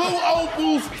 blue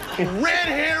opals, red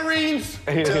herrings,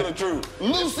 Tell the truth.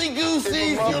 loosey-goosies.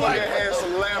 If a You're motherfucker like, had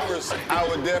some laughers, I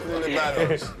would definitely buy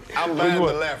those. I'm buying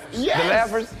the laughers. Yes. The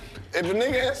laughers? If a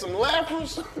nigga had some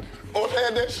laughers, or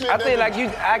had that shit. I feel like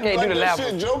I can't like do the that laughers.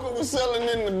 shit Joker was selling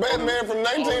in the Batman from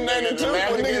 1992. the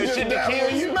laughing when niggas shit just to died kill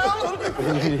from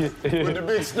you. smelling. with the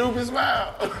big stupid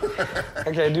smile.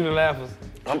 I can't do the laughers.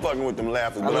 I'm fucking with them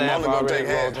laughers, I but I'm laugh only gonna already take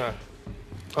a long half. time.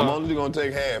 I'm only gonna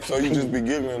take half, so you just be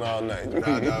giggling all night.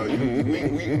 Nah, no, we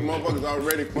motherfuckers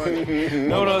already funny.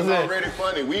 Know what I'm Motherfuckers saying? already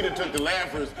funny. We done took the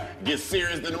laughers, get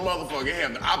serious than the motherfucker,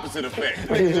 have the opposite effect.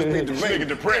 Niggas just be Nigga debating.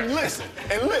 depressed.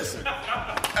 And listen.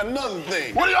 Another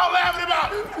thing. What are y'all laughing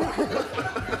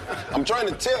about? I'm trying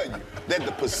to tell you that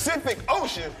the Pacific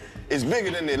Ocean is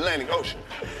bigger than the Atlantic Ocean.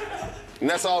 And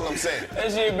that's all I'm saying.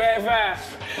 That shit bad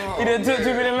fine. He done took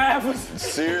too many laughers.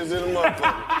 Serious in the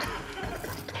motherfucker.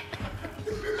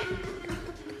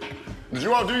 Did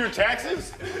you all do your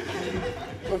taxes?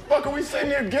 What the fuck are we sitting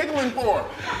here giggling for?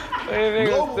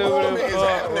 Global warming is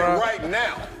happening right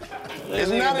now. It's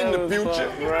not in the future.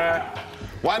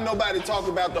 Why nobody talk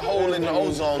about the hole in the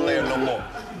ozone layer no more?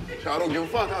 Y'all don't give a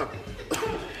fuck, huh?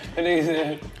 And nigga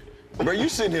said, Bro, you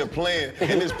sitting here playing,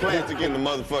 and there's plastic in the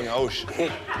motherfucking ocean.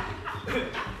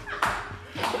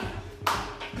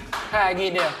 how I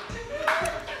get there?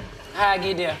 How I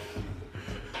get there?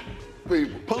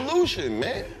 People. Pollution,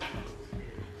 man.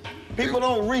 People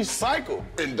don't recycle.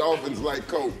 And dolphins like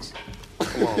cokes.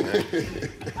 Come on, man.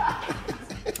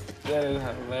 That is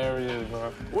hilarious,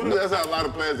 bro. What if that's how a lot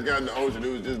of plastic got in the ocean? It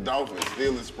was just dolphins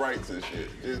stealing Sprites and shit.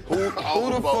 Just Who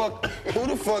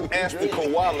the fuck asked the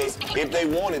koalas if they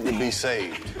wanted to be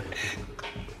saved?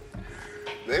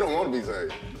 They don't want to be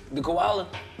saved. The koala.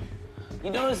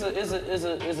 You know, the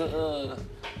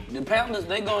pandas,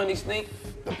 they go in extinct.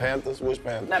 The Panthers? Which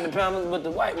Panthers? Not the pandas, but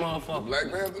the white motherfucker.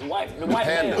 Black Panther? The white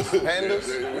Pandas. bears.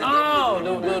 Pandas?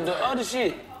 No, the other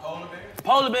shit.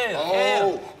 Polar bears.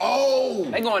 Yeah. Oh!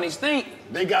 They going extinct.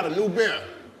 They got a new bear.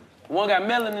 One got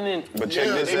melanin in it. But check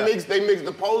Yeah, this they out. they mix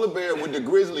the polar bear with the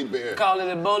grizzly bear. Call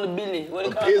it a bola billy. What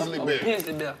it A call pizzly it? bear. A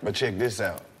pizzly bear. But check this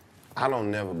out. I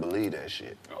don't never believe that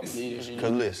shit. Yeah, shit.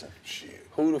 Cause listen,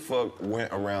 who the fuck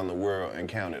went around the world and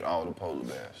counted all the polar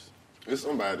bears? It's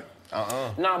somebody.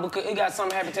 Nah, because it got some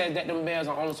habitats that them bears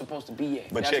are only supposed to be at.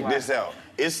 But That's check why. this out.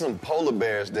 It's some polar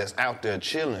bears that's out there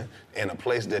chilling in a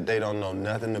place that they don't know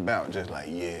nothing about. Just like,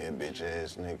 yeah, bitch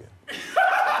ass nigga.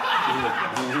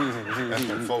 That's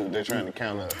them folk they're trying to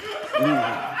count up.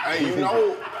 Hey, you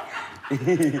know,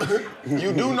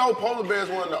 you do know polar bears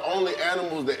one of the only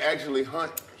animals that actually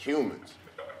hunt humans.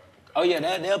 Oh yeah,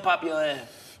 they'll pop your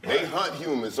ass. They hunt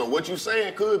humans, so what you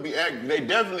saying could be accurate. They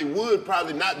definitely would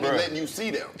probably not be Bruh. letting you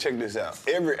see them. Check this out.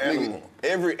 Every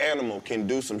animal can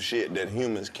do some shit that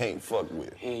humans can't fuck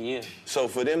with. Yeah. So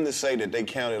for them to say that they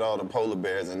counted all the polar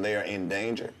bears and they are in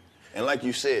danger, and like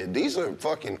you said, these are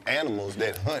fucking animals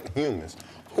that hunt humans.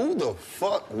 Who the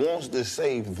fuck wants to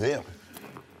save them?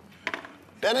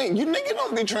 That ain't, you nigga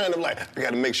don't be trying to like, I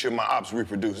gotta make sure my ops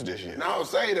reproduce this year. No,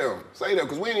 say them,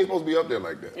 because we ain't even supposed to be up there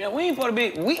like that. Yeah, we ain't supposed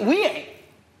to be. We ain't.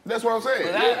 That's what I'm saying.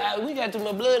 'Cause Yeah. we got too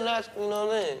much blood loss, you know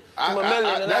what I'm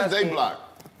saying? That's they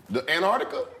block. The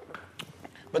Antarctica?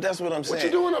 But that's what I'm saying. What you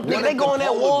doing up there? When they go in that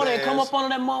polar water and come bears up under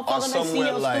that are motherfucker and they see somewhere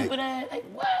your like- stupid ass, like,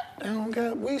 what? They don't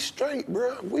got, we straight,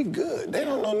 bro. We good. They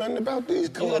don't know nothing about these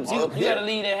clubs You up gotta here.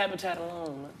 leave that habitat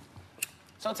alone, man.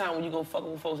 Sometimes when you go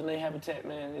fucking with folks in their habitat,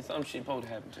 man, it's some shit supposed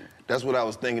to happen to you. That's what I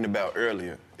was thinking about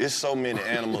earlier. It's so many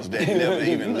animals that never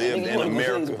even lived in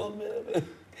America.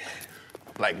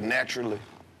 Like naturally.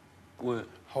 What?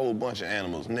 Whole bunch of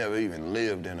animals never even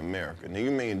lived in America. Now you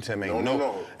mean to tell me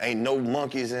No. ain't no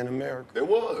monkeys in America? There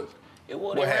was. It was,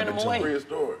 What they ran happened them to away.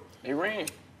 Prehistoric. They ran.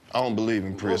 I don't believe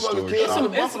in prehistoric kids shit. in the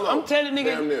buffalo. I'm telling Damn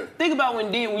nigga, near. think about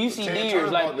when you see Can't deers,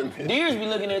 turn like, about them bitches. deers be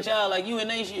looking at y'all like you and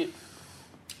they shit.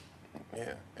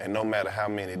 Yeah, and no matter how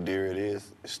many deer it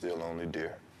is, it's still only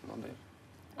deer.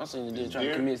 I seen the deer trying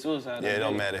to commit suicide. Yeah, it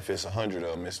don't matter if it's 100 of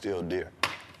them, it's still deer.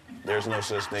 There's no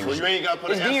such thing as... So you ain't got to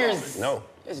put an S on it? No.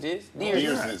 Yes, it is.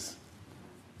 Deers.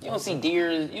 You don't see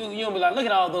deer. You don't be like, look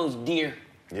at all those deer.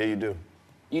 Yeah, you do.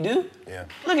 You do? Yeah.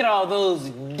 Look at all those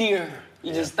deer.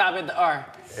 You just stop at the R.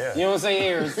 Yeah. You know what I'm saying?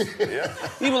 Ears. Yeah.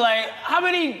 People like, how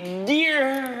many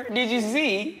deer did you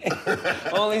see?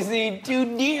 Only seen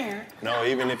 2 deer. No,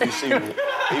 even if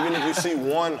you see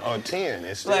 1 or 10,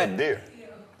 it's still Like- deer.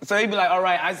 So he'd be like, all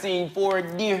right, I seen 4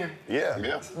 deer. Yeah.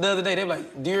 The other day, they be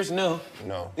like, deers, no.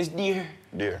 No. It's deer.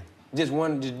 Deer. Just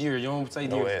one deer. You don't say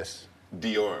deer. No S.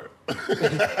 Dior.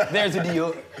 There's a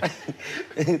Dior.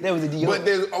 There was a Dior. But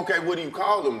there's, okay, what do you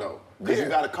call them though? Because you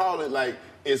got to call it like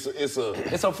it's a.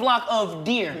 It's a flock of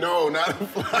deer. No, not a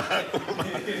flock.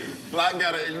 Flock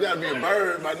you gotta be a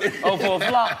bird, my nigga. Oh, for a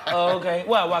flock. Oh, okay.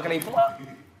 Why can they flock?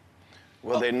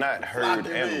 Well, they're not herd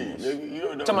animals.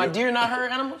 Talking about deer not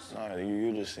herd animals? No,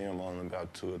 you just see them on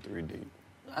about 2 or 3 deep.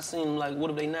 I seen them like,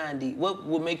 what if they 9 deep? What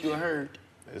would make you a herd?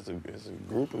 It's a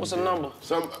group of What's the deer. number?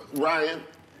 Ryan.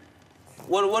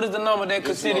 What is the number that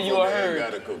consider you a herd?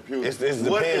 Got a computer. It depends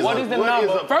What is the what number?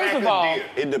 is a First pack of all, deer?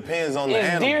 It depends on the is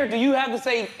animal. deer, do you have to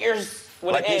say ears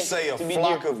with Like an you S say, a to be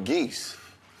flock deer? of geese.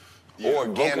 Or a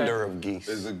gander of geese.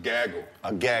 It's a gaggle.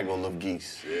 A gaggle of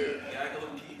geese.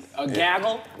 A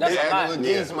gaggle? That's a Gaggle lot. of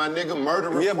geese, my nigga,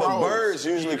 murderous Yeah, but crows. birds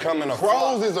usually come in a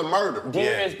Crows flock. is a murder.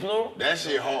 Deer Yeah. is plural? That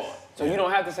shit hard. So you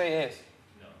don't have to say S.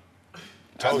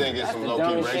 I think it's That's some the low-key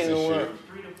dumbest shit in the racist world.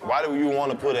 shit. Why do you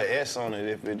want to put an S on it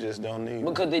if it just don't need?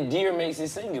 Because the deer makes it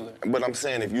singular. But I'm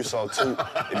saying if you saw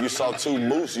 2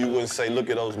 moose, you wouldn't say, look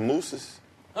at those mooses.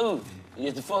 Who? You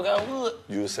get the fuck out wood.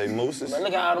 You would say mooses. Man,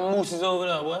 look at all the mooses over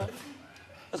there, boy.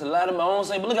 That's a lot of them. I don't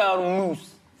say, but look at all the moose.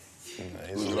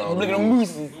 Look at the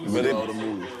mooses.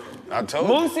 But I told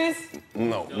you. Mooses?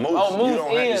 No, moose. Oh, moose you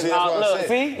don't have, is. see, that's what Look, I said.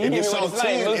 see? You If give you me saw what it's like.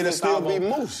 10, Moose it'll is still be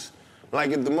almost- moose.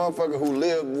 Like if the motherfucker who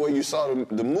lived where you saw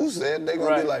the moose at, they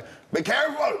gonna be like, be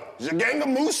careful, there's a gang of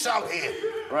moose out here.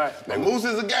 Right. The moose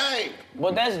is a gang.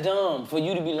 But that's dumb for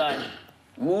you to be like,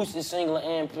 moose is singular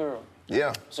and plural.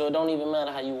 Yeah. So it don't even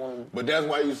matter how you want to. But that's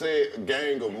why you said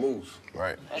gang of moose.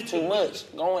 Right. That's too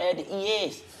much. Go and add the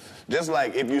ES. Just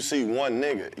like if you see one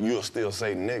nigga, you'll still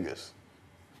say niggas.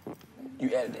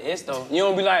 You added the S though. You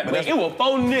don't be like, but it was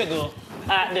 4 niggas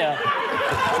out there.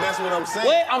 But that's what I'm saying.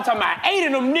 What? I'm talking about 8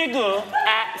 of them niggas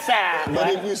outside. But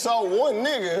boy. if you saw one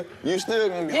nigga, you still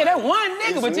gonna be Yeah, like, that one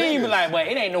nigga, it's but then you be niggas. like, but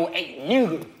it ain't no 8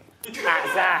 niggas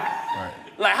outside. Right.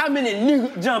 Like, how many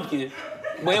niggas jumped you?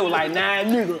 But it was like 9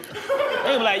 niggas.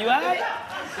 They was like, you all right?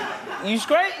 You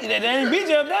straight? They didn't beat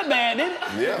you up that bad, did it?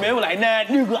 Yeah. Man, it was like 9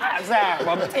 niggas outside. But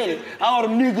I'm telling you, all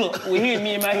them niggas were hitting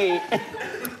me in my head.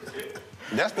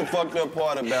 That's the fucked up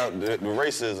part about the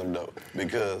racism, though,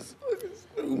 because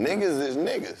niggas is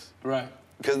niggas. Right.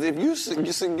 Because if you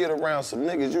get around some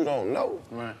niggas you don't know,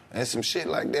 Right. and some shit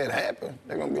like that happen,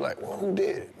 they're gonna be like, well, who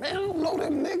did it? Man, I don't know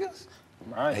them niggas.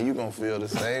 Right. And you gonna feel the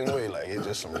same way, like it's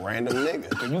just some random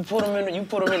nigga. You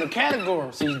put them in a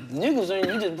category. See, niggas ain't,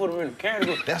 you just put them in a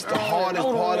category. That's the hardest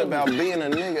part about being a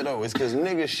nigga, though, is because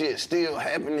nigga shit still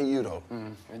happen to you, though.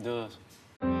 It does.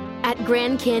 At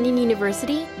Grand Canyon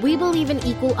University, we believe in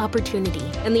equal opportunity,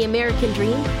 and the American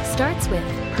dream starts with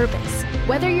purpose.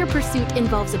 Whether your pursuit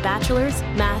involves a bachelor's,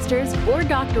 master's, or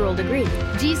doctoral degree,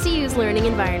 GCU's learning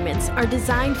environments are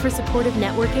designed for supportive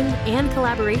networking and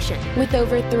collaboration. With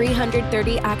over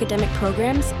 330 academic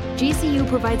programs, GCU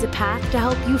provides a path to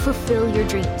help you fulfill your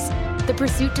dreams. The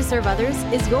pursuit to serve others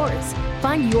is yours.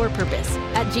 Find your purpose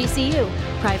at GCU.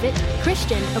 Private,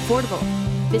 Christian, affordable.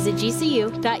 Visit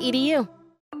gcu.edu.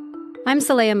 I'm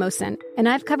Saleha Mohsen, and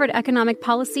I've covered economic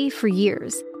policy for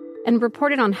years and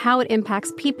reported on how it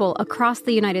impacts people across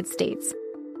the United States.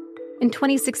 In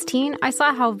 2016, I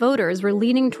saw how voters were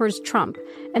leaning towards Trump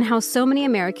and how so many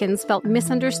Americans felt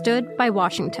misunderstood by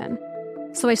Washington.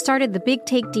 So I started the Big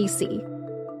Take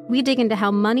DC. We dig into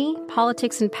how money,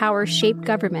 politics, and power shape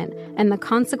government and the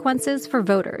consequences for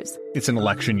voters. It's an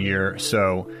election year,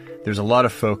 so there's a lot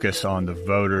of focus on the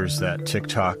voters that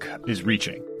TikTok is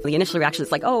reaching. The initial reaction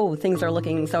is like, oh, things are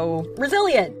looking so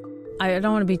resilient. I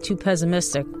don't want to be too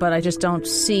pessimistic, but I just don't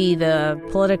see the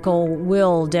political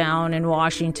will down in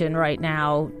Washington right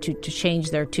now to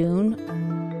change their tune.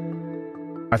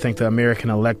 I think the American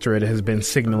electorate has been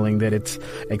signaling that it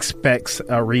expects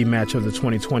a rematch of the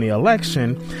 2020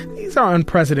 election. These are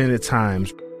unprecedented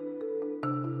times.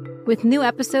 With new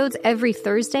episodes every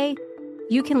Thursday,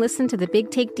 you can listen to the Big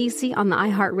Take DC on the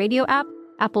iHeartRadio app,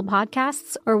 Apple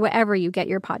Podcasts, or wherever you get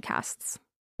your podcasts.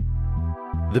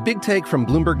 The Big Take from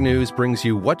Bloomberg News brings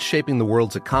you what's shaping the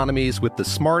world's economies with the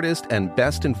smartest and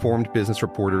best-informed business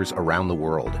reporters around the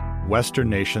world. Western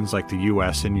nations like the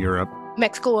U.S. and Europe.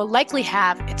 Mexico will likely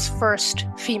have its first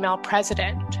female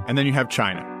president. And then you have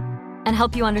China. And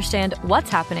help you understand what's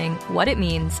happening, what it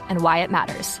means, and why it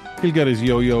matters. He'll get his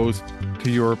yo-yos to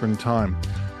Europe in time.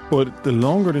 But the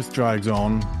longer this drags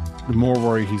on, the more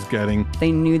worry he's getting.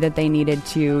 They knew that they needed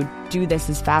to do this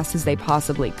as fast as they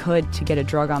possibly could to get a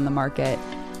drug on the market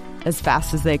as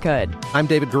fast as they could. I'm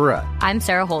David Gura. I'm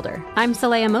Sarah Holder. I'm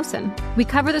Saleha Mohsen. We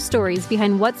cover the stories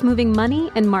behind what's moving money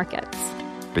and markets.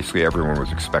 Basically, everyone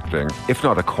was expecting, if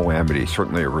not a calamity,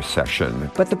 certainly a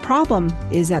recession. But the problem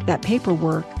is that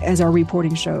paperwork, as our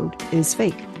reporting showed, is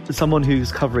fake. As someone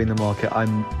who's covering the market,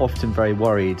 I'm often very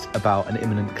worried about an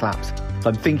imminent collapse.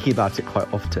 I'm thinking about it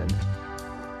quite often.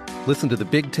 Listen to The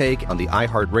Big Take on the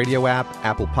iHeartRadio app,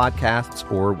 Apple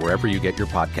Podcasts, or wherever you get your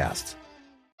podcasts.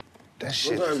 That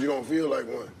shit. Sometimes you don't feel like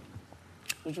one.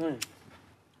 What you mean?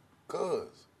 Cause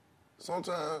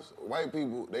sometimes white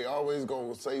people, they always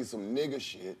gonna say some nigga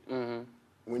shit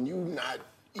when you not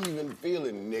even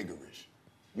feeling niggerish.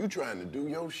 You trying to do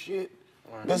your shit.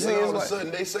 Right. But see, all of a sudden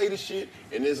they say the shit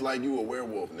and it's like you a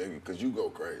werewolf, nigga, cause you go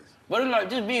crazy. But it's like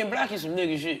just being black is some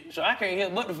nigga shit. So I can't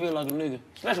help but to feel like a nigga.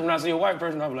 Especially when I see a white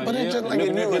person, I be like, But yeah, it's just like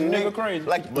nigga crazy.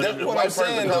 Like, But that's if the what white I'm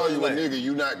saying, person call though. you Like, a nigga,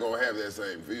 you not gonna have that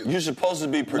same feeling. you're supposed to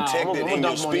be protected in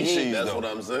your species, That's though. what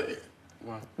I'm saying.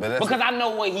 Because I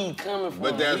know where he coming from.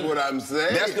 But that's what I'm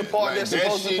saying. That's the part Like, that's that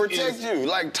supposed to shit protect is- you.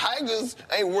 Like, tigers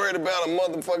ain't worried about a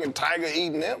motherfucking tiger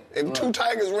eating them. If two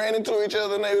tigers ran into each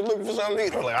other and they was looking for something to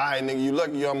eat, they're like, all right, nigga, you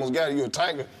lucky you almost got it. You a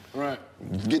tiger. Right.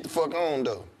 Get the fuck on,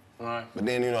 though. Right. But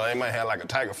then, you know, they might have like a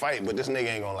tiger fight, but this nigga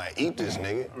ain't gonna like eat this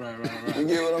nigga. Right. You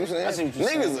get what I'm saying? I see what you're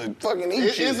Niggas saying. are fucking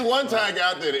eat shit. It's one tiger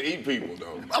out there to eat people,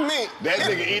 though. I mean, that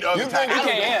nigga eat other you think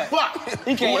tigers. he can't Fuck.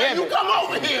 He can't Well, have you it. come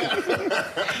over here.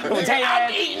 Nigga,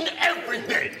 I'm eating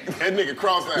everything. That nigga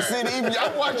cross-eyed. See, even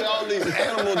I watch all these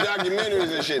animal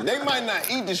documentaries and shit. They might not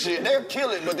eat the shit. They'll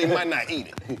kill it, but they might not eat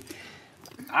it.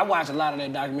 I watch a lot of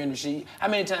that documentary shit. How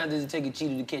many times does it take a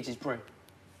cheetah to catch his prey?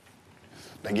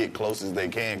 They get close as they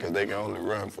can because they can only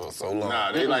run for so long.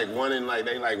 Nah, they like one in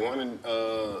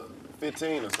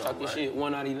 15 or something, Talking right? shit,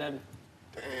 1 out of 11.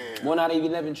 Damn. 1 out of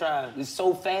 11 tries. It's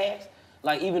so fast.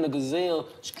 Like even a gazelle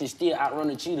can still outrun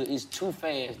a cheetah. It's too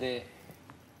fast that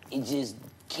it just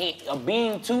can't.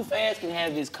 Being too fast can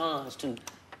have its cons too.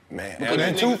 Man, Because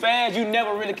you're too fast, you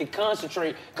never really can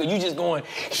concentrate because you just going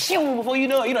shoo before you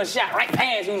know it. You done shot right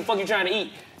past who the fuck you trying to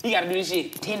eat. You gotta do this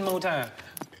shit 10 more times.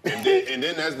 And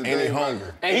then that's the thing. And he hungry.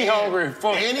 And he hungry. And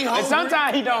he hungry. And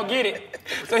sometimes he don't get it.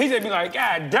 So he just be like,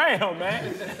 God damn,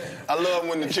 man. I love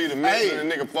when the cheetah misses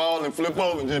and the nigga fall and flip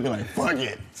over and just be like, fuck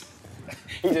it.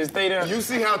 He just stay there. You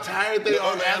see how tired they The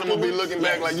are other animal be looking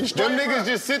back like, you straight, Them niggas bro?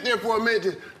 just sit there for a minute.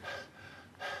 Just,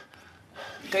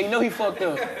 Cause you know he fucked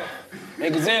up.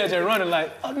 And Gazelle just running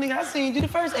like, oh nigga, I seen you the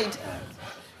first 8 times.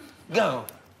 Go.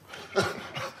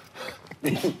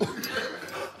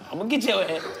 I'm gonna get your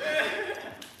ass.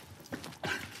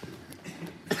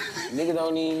 Niggas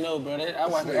don't even know, bro.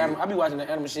 I be watching the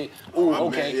animal shit. Ooh,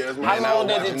 okay. How long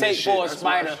does it take for a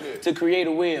spider to create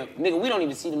a web? Nigga, we don't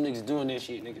even see them niggas doing that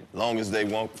shit, nigga. Long as they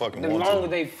won't fucking As want long to. as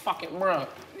they fucking, bro.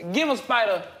 Give a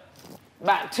spider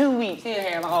about 2 weeks, he'll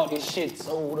have all this shit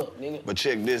sold up, nigga. But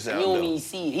check this out, You don't though. even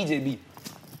see it. He just be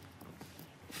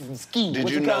ski. Did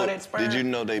What you you call know? that sperm? Did you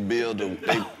know they build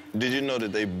Did you know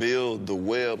that they build the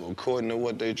web according to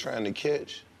what they trying to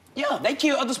catch? Yeah, they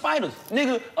kill other spiders.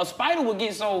 Nigga, a spider will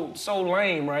get so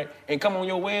lame, right? And come on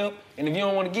your web, and if you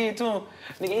don't want to give it to him,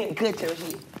 nigga, he'll cut your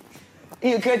shit.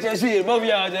 He'll cut your shit, both of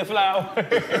y'all just fly away.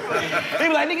 He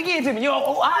be like, nigga, give it to me. Yo,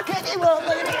 I'll cut this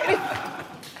motherfucker.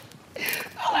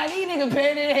 I'm like, these niggas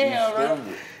petty as hell, bro.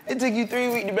 It took you 3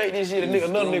 weeks to make this shit,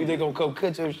 another nigga just gonna come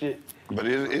cut your shit. But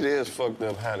it is fucked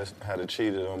up how the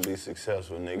cheetah don't be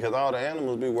successful, nigga. Because all the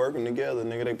animals be working together,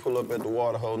 nigga. They pull up at the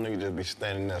water hole, nigga just be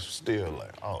standing there still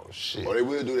like, oh, shit. Or they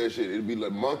will do that shit. It'll be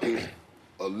like monkeys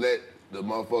will let the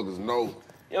motherfuckers know.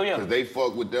 Yo, yeah. Because they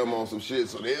fuck with them on some shit,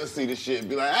 so they'll see the shit and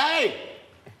be like, hey!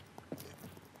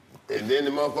 And then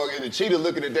the motherfucker, and the cheetah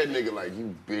looking at that nigga like,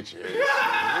 you bitch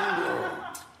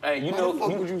ass. Hey, you Why know, the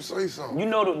fuck would you say something? You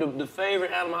know the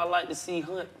favorite animal I like to see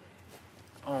hunt?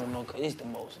 I don't know, cause it's the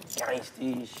most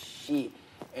gangsta shit.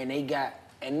 And they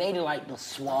like the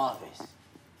suavest.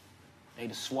 They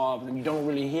the suavest, and you don't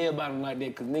really hear about them like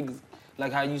that, cause niggas,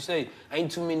 like how you say,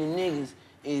 ain't too many niggas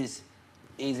is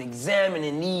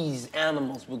examining these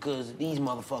animals because these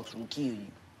motherfuckers will kill you.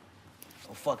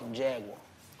 A fucking jaguar.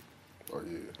 Oh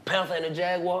yeah. Panther and a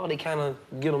jaguar, they kind of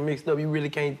get them mixed up. You really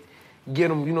can't get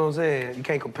them, you know what I'm saying? You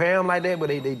can't compare them like that, but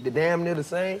they damn near the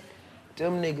same.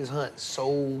 Them niggas hunt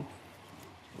so...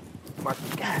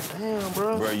 Goddamn,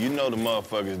 bro. Bro, you know the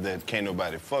motherfuckers that can't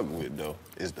nobody fuck with, though,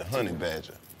 is the honey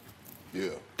badger. Yeah.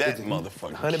 That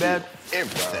motherfucker. Honey badger?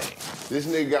 Everything. This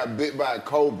nigga got bit by a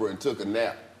cobra and took a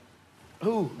nap.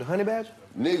 Who? The honey badger?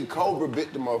 Nigga, cobra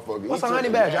bit the motherfucker. What's a honey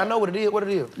badger? I know what it is.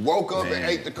 Woke up and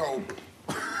ate the cobra.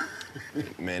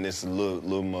 Man, it's a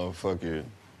little motherfucker.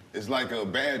 It's like a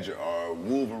badger or a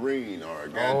wolverine or a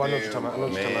goddamn... Oh, I know what you're talking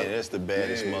about. Man, that's the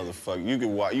baddest motherfucker.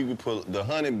 You could pull the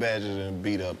honey badgers and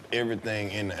beat up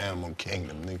everything in the animal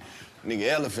kingdom, nigga. Nigga,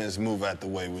 elephants move out the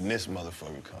way when this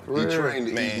motherfucker comes. He trained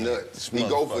to eat nuts. He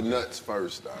go for nuts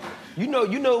first, dog. You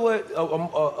know what?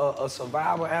 A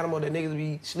survival animal that niggas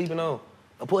be sleeping on?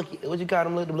 A porky. What you call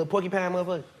them? The little porcupine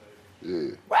motherfucker?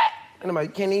 Yeah. What? And I'm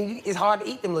like, can't even. It's hard to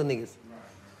eat them little niggas.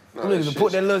 No, Them niggas will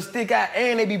put that little stick out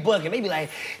and they be bucking. They be like,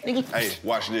 nigga. Hey,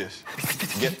 watch this.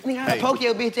 Nigga, I poke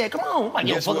your bitch ass. Come on.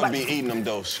 Guess what be eating them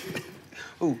those?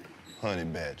 Who? Honey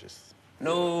badgers.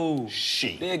 No.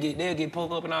 Shit. They'll get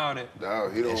poked up and all that.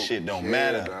 Dog, he don't That shit don't care,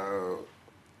 matter. Dog.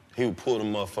 He would pull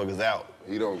them motherfuckers out.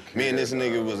 He don't care. Me and this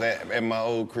nigga was at my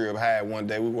old crib high one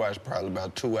day. We watched probably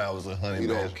about 2 hours of honey He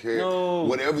badger. don't care. No.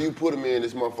 Whatever you put him in,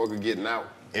 this motherfucker getting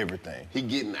out. Everything. He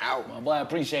getting out. My boy, I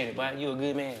appreciate it, boy. You a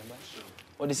good man, boy.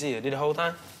 What this is? Did the whole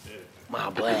time? Yeah. My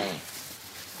boy.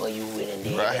 Boy, you went and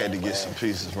did Bro, I had to that, get boy. some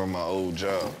pieces from my old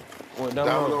job. What,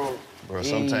 domino? Bro,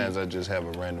 sometimes I just have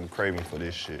a random craving for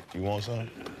this shit. You want some?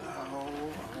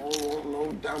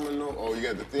 No domino. Oh, you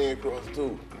got the thin crust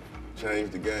too.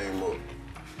 Change the game up.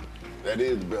 That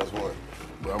is the best one,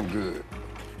 but I'm good.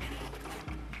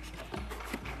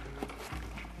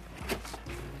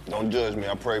 Don't judge me.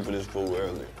 I prayed for this food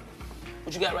earlier.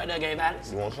 What you got right there, Game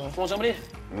Alex? You want some? You want some of this?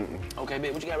 Mm-mm. Okay,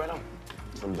 bitch, what you got right on?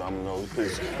 Some Domino's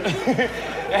pizza.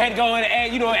 I had to go in and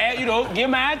add, give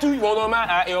mine too. You want on mine?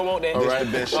 I don't want that. All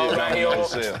right, best shit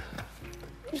Domino's sell.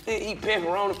 You still eat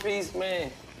pepperoni piece,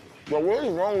 man. But what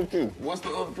is wrong with you? What's the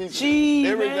other piece? Cheese,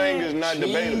 Everything man. is not Cheese,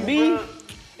 debatable. Beef.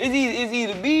 It's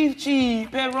either beef, cheese,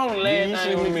 pepperoni, last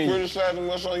thing on Do the you see me menu. criticizing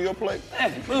what's on your plate?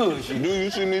 That's bullshit. Do you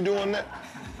see me doing that?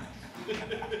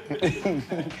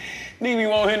 Nigga be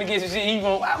want him to get some shit he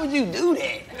want. Why would you do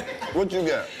that? What you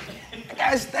got? I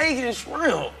got steak and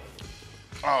shrimp.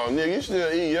 Oh, nigga, you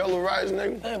still eat yellow rice,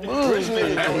 nigga? That Rich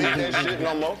bullshit. niggas don't eat that shit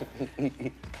no more.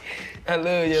 I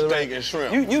love yellow rice. Steak and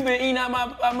shrimp. You been eating out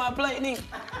my plate, nigga?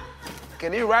 Cause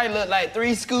this rice look like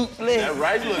 3 scoops left. That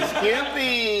rice looks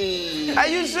skimpy. Are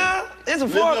you sure? There's a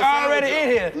Lift fork your already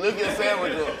sandwich in up. here. Lift your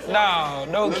sandwich up.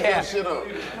 No Lift cap. that shit up.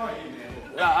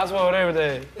 Nah, I swear with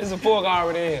everything. There's a fork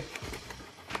already in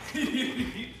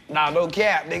here. Nah, no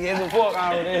cap, nigga. There's a fork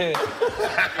already in here.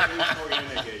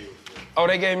 Oh,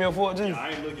 they gave me a fork too? Yeah, I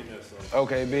ain't looking at something.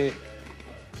 Okay, bitch.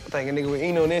 I think a nigga was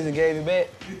eating on this and gave it back.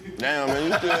 Damn,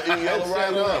 man, you still eat yellow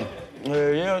rice, huh?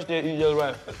 Yeah, I still eat yellow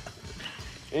rice.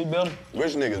 Eat better.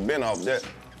 Rich niggas been off that.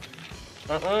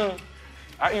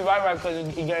 I eat white rice because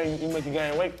it make you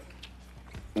gain weight.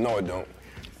 No, it don't.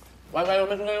 White rice don't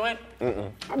make you gain weight?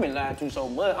 Mm-mm. I've been lied to so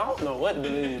much. I don't know what to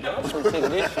believe. I'm so sick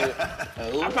of this shit.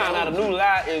 I found out a new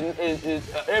lie is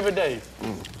every day.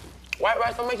 White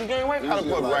rice don't make you gain weight? How the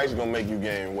fuck rice gonna make you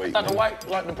gain weight? I thought the white,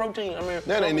 like the protein,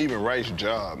 That ain't even rice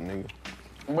job, nigga.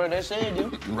 But they said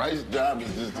you. Rice job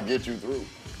is just to get you through.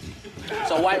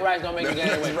 So white rice don't make you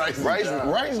gain weight?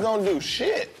 Rice don't do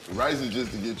shit. Rice is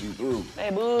just to get you through. Hey,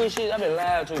 bullshit, I've been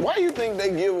lied to. Why you think they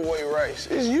give away rice?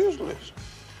 It's useless.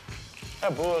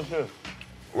 That bullshit.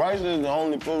 Rice is the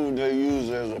only food they use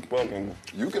as a fucking...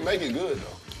 You can make it good,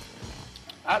 though.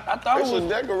 I thought it's it was... a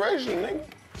decoration, nigga.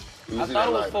 I thought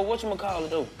it was for whatchamacallit,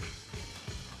 though.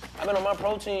 I been on my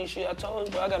protein shit. I told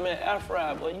you, but I got me an air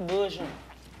fryer, boy. You bullshit.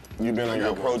 You been on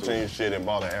your protein shit and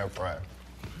bought an air fryer.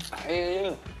 Hell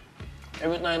yeah.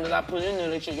 Everything that I put in there,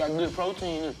 that shit got good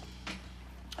protein in it.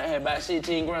 I had about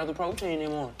 16 grams of protein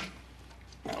in one.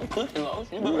 I'm cooking,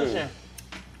 Los. You been listening?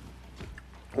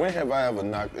 When have I ever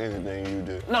knocked anything you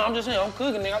did? No, I'm just saying, I'm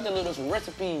cooking, nigga. I just looked at some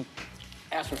recipes.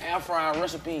 Add some air fryer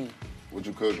recipes. What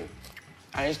you cooking?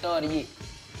 I ain't started yet.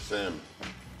 Salmon.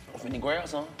 I'm finna grab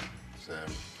some. Salmon.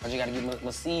 I just gotta get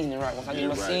my seasoning right. Once I get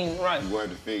my right. seasoning right. You going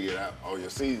to figure it out. Oh, your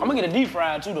seasoning. I'm gonna get a deep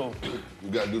fryer too, though. You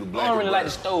gotta do the black I don't really and like brown.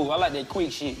 the stove. I like that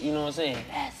quick shit, you know what I'm saying?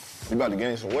 You about to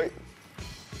gain some weight?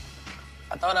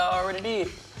 I thought I already did.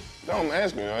 No, I'm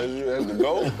asking you. That's the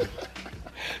goal?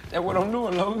 That's what I'm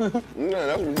doing, Logan. Yeah,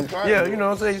 that's what you're trying Yeah, to do. you know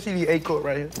what I'm saying? You see the 8 court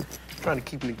right here? I'm trying to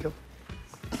keep it together.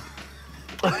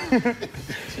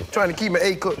 Trying to keep my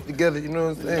A cup together, you know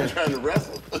what I'm saying? Trying to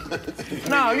wrestle.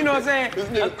 No, you know what I'm saying? A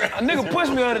nigga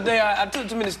pushed me the other day. I took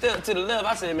too many steps to the left.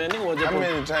 I said, man, nigga want to How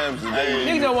many times a day?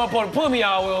 Niggas don't want to pull me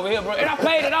all the way over here, bro. And I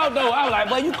paid it out, though. I was like,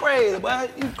 boy, you crazy, boy.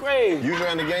 You crazy. You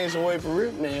trying to gain some weight for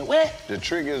real? Man, what? The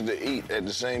trick is to eat at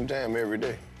the same time every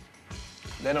day.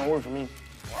 That don't work for me.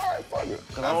 All right, fuck it.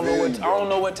 Because I don't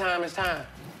know what time is time.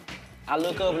 I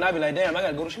look up and I be like, damn, I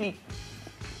got to go to sleep.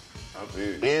 I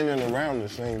feel you. In and around the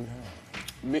same time.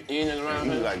 In and around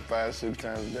You me? like 5-6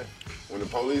 times a day. When the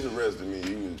police arrested me,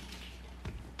 he was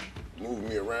moving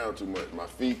me around too much. My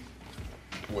feet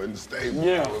wasn't stable.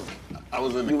 Yeah. I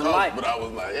was in the You cuffs, light. but I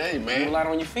was like, hey, man. You light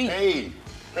on your feet. Hey.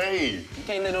 You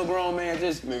can't let no grown man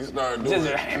just start doing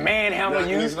just manhandle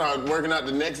you. He started working out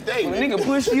the next day. When a nigga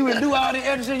push you and do all that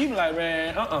extra shit, you be like,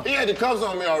 man, He had the cuffs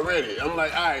on me already. I'm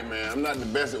like, all right, man, I'm not the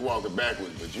best at walking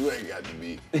backwards, but you ain't got to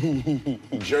be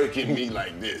jerking me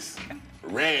like this.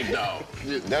 Rag dog.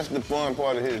 That's the fun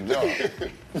part of his job.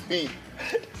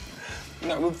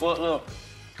 No, we fucked up.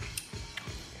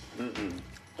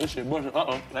 This shit busting.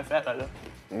 That fat like that.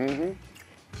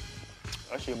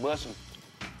 That shit busting.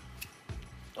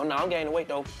 Oh no, I'm gaining weight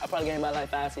though. I probably gained about like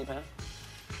 5-6 pounds.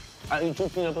 I eat 2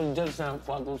 peanut butter and jelly sandwiches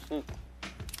before I go to sleep.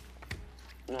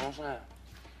 You know what I'm saying?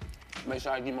 Make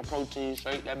sure I get my protein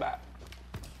straight. That about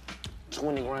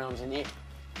 20 grams in it.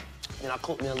 Then I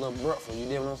cook me a little breakfast. You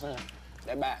dig what I'm saying?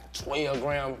 That about 12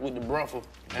 grams with the breakfast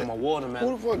and my watermelon.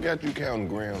 Who the fuck got you counting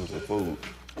grams of food?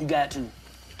 You got to. No,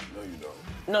 you don't.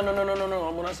 No.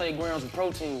 When I say grams of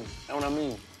protein, that's what I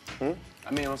mean. I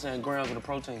mean, I'm saying grams of the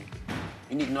protein.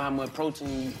 You need to know how much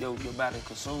protein your body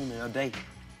consumes in a day.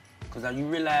 Because you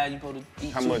realize you're supposed to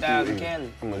eat 2,000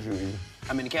 calories. How much you eat?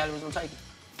 How many calories I'm taking?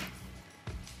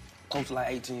 Close to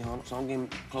like 1,800. So I'm getting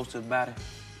close to the body,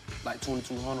 like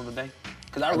 2,200 a day.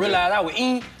 Because I realized I would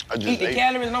eat the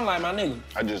calories, and I'm like, my nigga.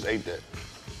 I just ate that.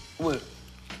 What?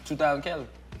 2,000 calories?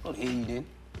 What the hell you did?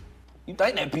 You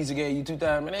think that pizza gave you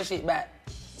 2,000, man? That shit about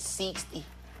 60.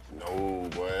 No,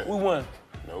 boy. We won.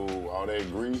 No, all that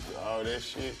grease, all that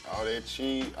shit, all that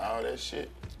cheese, all that shit.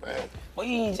 Man. Well,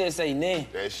 you ain't just say nothing.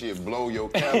 That shit blow your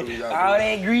calories out. All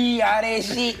that grease, all that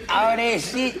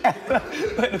shit.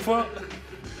 What the fuck?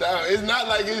 No, it's not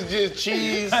like it's just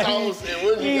cheese, sauce, and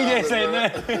what you just say bro.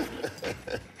 nothing.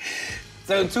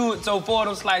 So 4 of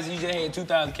them slices, you just had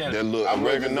 2,000 calories. That look, I'm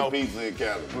oregano. no pizza and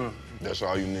calories. That's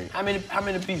all you need. How many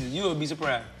pieces? You would be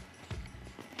surprised.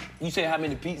 You said how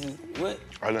many pizzas? What?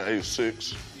 I done ate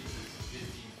 6.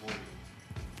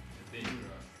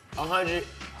 100.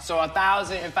 So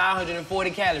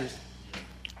 1,540 calories.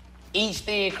 Each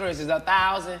thin crust is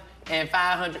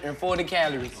 1,540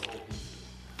 calories.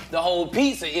 The whole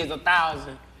pizza is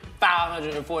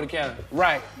 1,540 calories.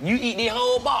 Right. You eat the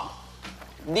whole box,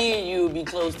 then you'll be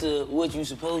close to what you're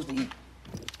supposed to eat.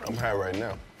 I'm high right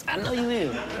now. I know you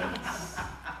will.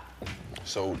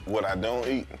 So what I don't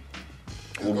eat,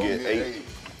 we'll get 8.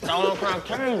 Don't crown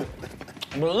calories.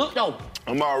 But look though.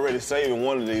 I'm already saving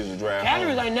one of these to drive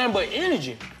Calories home. ain't nothing but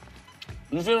energy.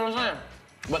 You feel what I'm saying?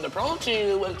 But the protein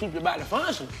is what keeps your body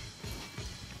functioning.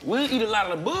 We'll eat a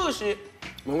lot of the bullshit,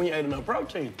 but when you ate enough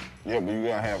protein. Yeah, but you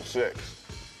gotta have sex.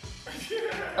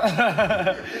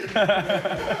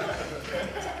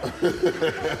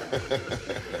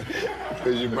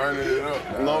 Cause you're burning it up.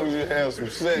 As long as you have some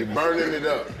sex. You're burning it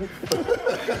up.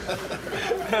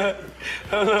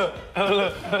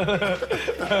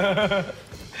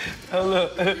 Hold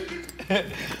up.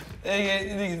 Hey,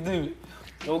 you niggas stupid.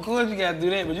 Of course you gotta do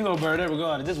that, but you gonna burn that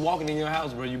regardless. Just walking in your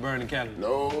house, bro, you burning calories.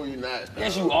 No, you're not.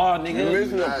 Yes, you are, nigga. You're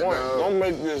missing the point. no. Don't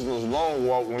make this a long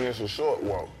walk when it's a short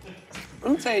walk.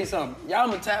 Let me tell you something. Y'all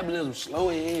metabolism slow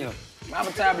as hell. My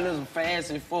metabolism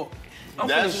fast as fuck. I'm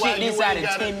finna shit this out in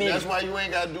 10 minutes. That's why you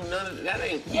ain't gotta do none of that. That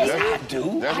ain't. Yes, I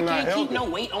do. That's I not can't keep healthy. no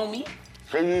weight on me.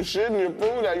 Cause you shitting your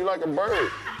food out, you like a bird.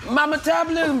 My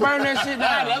metabolism burn that shit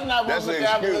down. That's not what That's the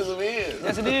metabolism is.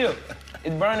 That's the deal.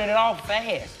 It's burning it off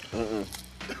fast.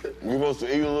 You're supposed to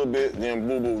eat a little bit, then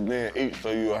boo-boo, then eat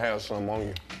so you'll have some on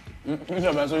you. You know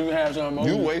about so you can have something on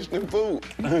You wasting food.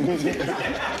 That's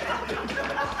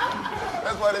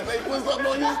why they say put something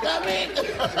on your stomach.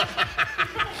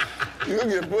 You'll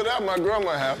get put out my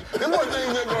grandma's house. This one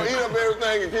thing just gonna eat up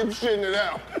everything and keep shitting it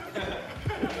out.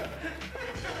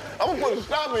 I'm gonna put a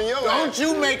stop in your Don't ass.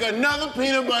 you make another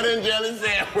peanut butter and jelly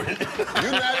sandwich.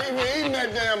 You're not even eating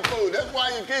that damn food. That's why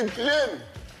you keep shitting.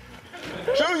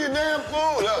 Chew your damn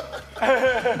food up.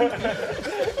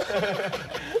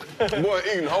 Boy,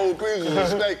 eating whole pieces of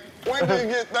steak. When do you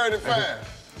get 35?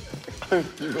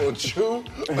 You gonna chew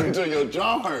until your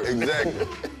jaw hurts. Exactly.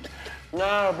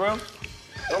 Nah, bro.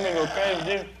 I'm gonna go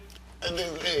crazy.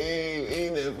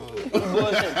 Ain't that food.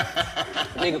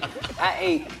 Nigga, I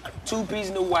ate 2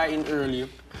 pieces of whiting earlier.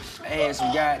 I had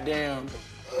some goddamn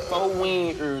 4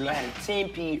 wings earlier. I had a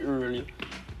 10p earlier.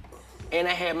 And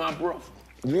I had my broth.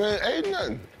 You ain't ate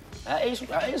nothing. I ate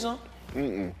some.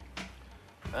 Mm-mm.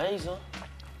 I ate some.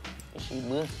 That shit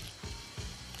good.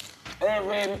 That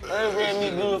red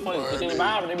meat good for you. Because in the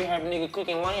Bible, they be having niggas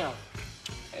cooking lamb.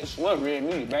 They swear red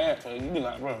meat is bad for you. You be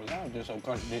like, bro, y'all just so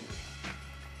contradictory.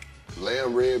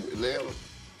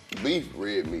 Beef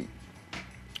red meat.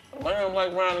 Lamb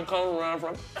like round and come around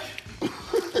from.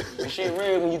 That shit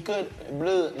red when you cut it.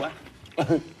 Blood, boy.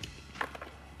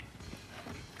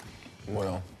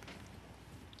 Well.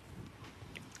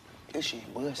 This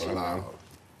shit busted. Well,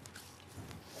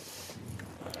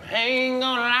 Ain't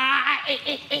gonna lie.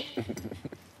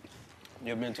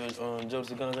 You ever been to a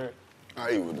Jodeci concert?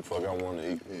 I eat what the fuck I want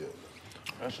to eat. Yeah.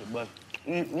 That shit busted.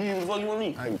 You eat what the fuck you want to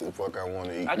eat? I eat what the fuck I want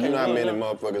to eat. I You know how can't many do it.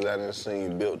 motherfuckers I done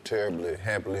seen built terribly,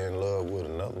 happily in love with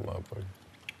another motherfucker?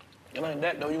 It ain't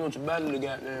that though. You want your body to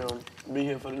goddamn be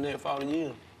here for the next 40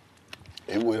 years.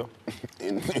 It will.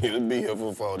 It'll be here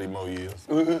for 40 more years.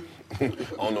 I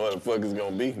don't know what the fuck it's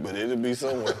gonna be, but it'll be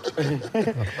somewhere.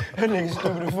 That nigga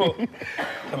stupid as fuck.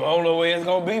 I don't know where it's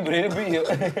gonna be, but it'll be here.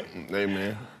 Hey,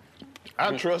 man.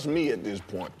 I trust me at this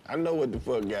point. I know what the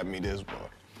fuck got me this far.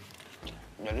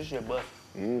 Yeah, this shit bust.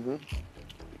 Mm-hmm.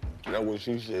 That's what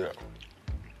she said.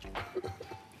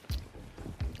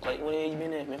 Clayton, where you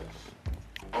been at, man?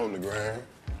 On the ground.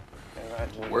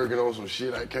 Right, working on some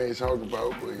shit I can't talk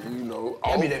about, but you know.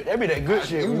 That be that good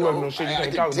shit. You working on shit you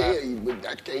can't talk about. I can tell you, but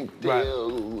I can't tell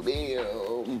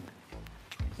them.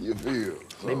 You feel?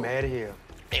 So. They mad at hell.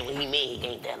 Hey, what he mean? He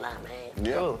ain't that lie, man.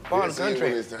 Yeah. Oh, part of the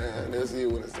country. They'll see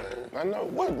it when it's time. I know.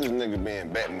 What this nigga being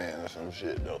Batman or some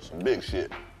shit, though? Some big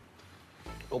shit.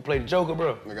 Go play the Joker,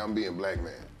 bro. Nigga, I'm being Black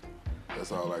Man.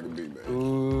 That's all I can be, man.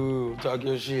 Ooh, talk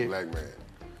your shit. Black Man.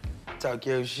 Talk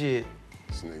your shit.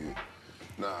 This nigga.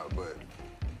 Nah, but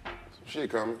some shit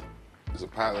coming. There's a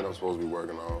pilot I'm supposed to be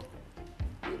working on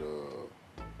with a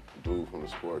dude from the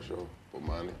sports show,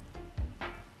 Omani.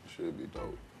 Should be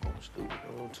dope. Oh, stupid.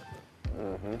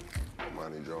 Mm-hmm.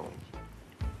 Omani Jones.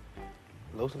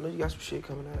 Los, you got some shit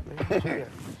coming out, man.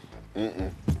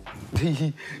 Mm-mm.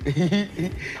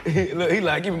 Look, he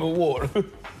like, give him a water.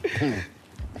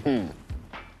 I'm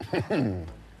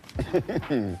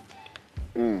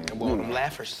on them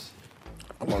laughers.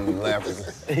 I'm on them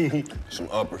laughers. Some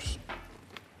uppers.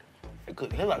 They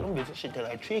cook hell like them bitches. Shit taste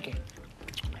like chicken.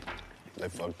 They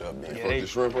fucked up, man. Yeah, Fucked the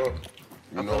shrimp up.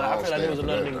 I feel like there was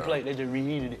another nigga plate. They just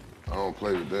reheated it. I don't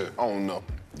play with that. I don't know.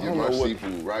 Get my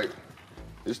seafood right.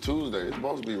 It's Tuesday. It's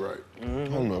supposed to be right.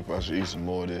 Mm-hmm. I don't know if I should eat some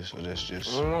more of this or that's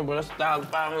just. I don't know, but that's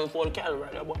 1,540 calories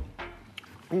right there, boy.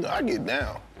 No, I get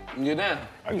down. You get down?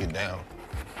 I get down.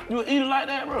 You eat it like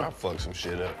that, bro? I fuck some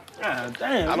shit up. God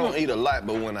damn. I don't eat a lot,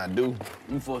 but when I do,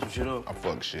 you fuck some shit up. I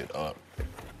fuck shit up.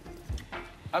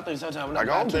 I think sometimes Like,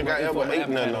 I don't think I ever ate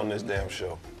nothing on this damn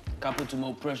show. I put too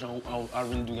much pressure on I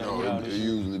really do gotta eat all No, this it shit.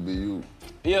 usually be you.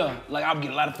 Yeah, like I'll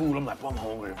get a lot of food. I'm like, I'm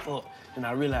hungry, fuck. And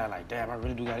I realize, like, damn, I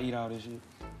really do gotta eat all this shit.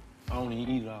 I don't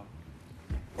even eat it all.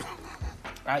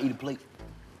 I eat a plate.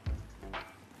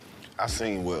 I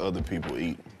seen what other people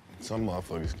eat. Some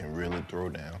motherfuckers can really throw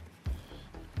down.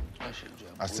 That shit, Joe.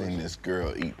 I seen this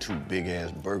girl eat 2 big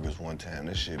ass burgers one time.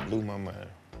 That shit blew my mind.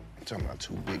 I'm talking about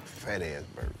 2 big fat ass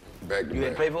burgers. Back to You back.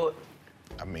 had to pay for it?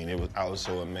 I mean, I was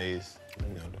so amazed.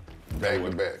 You know, Back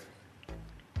to back.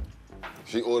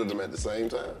 She ordered them at the same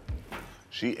time?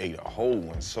 She ate a whole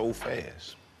one so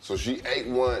fast. So she ate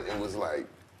one and was like,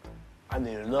 I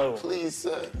need another one. Please,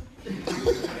 sir.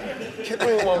 Can I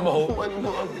have one more? One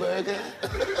more burger.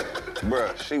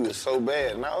 Bruh, she was so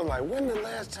bad. And I was like, when the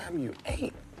last time you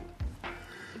ate?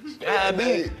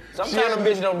 Sometimes them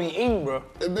bitches don't be eating, bro.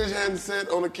 That bitch hadn't sat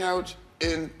on the couch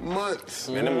in months.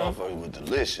 Man, them motherfuckers were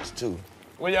delicious, too.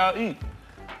 Where y'all eat?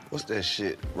 What's that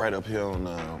shit right up here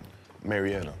on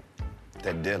Marietta?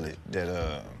 That deli,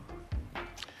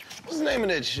 what's the name of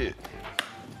that shit?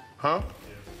 Huh?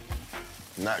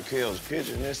 Not Kale's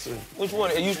Kitchen, it's the... Which one?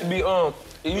 It used to be,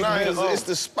 it's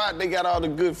the spot they got all the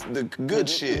good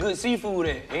shit. Good seafood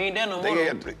at. It ain't that no more. It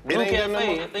ain't that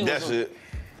no more? That's it.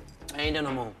 Ain't that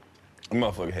no more. The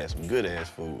motherfucker had some good ass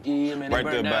food. Yeah, man, right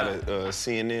there by down. the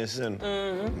CNN Center.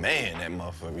 Mm-hmm. Man, that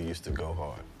motherfucker used to go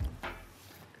hard.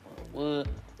 Well,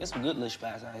 there's some good little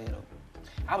spots out here, though.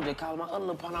 I was just calling my other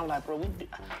little partner. I'm like, bro,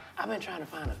 I've been trying to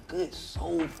find a good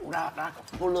soul food out that I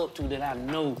can pull up to that I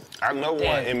know. I know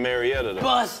one in Marietta, though.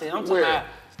 Bustin'. I'm talking about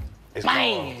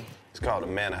banging. It's called the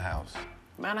Manor House.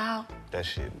 Manor House? That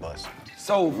shit bustin'.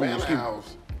 Soul food. Manor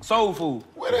House. Soul food.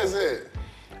 What is it?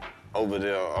 Over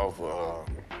there off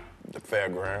the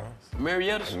fairgrounds.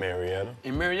 Marietta? Marietta.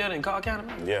 In Marietta in Carl County?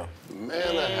 Yeah.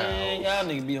 Man, y'all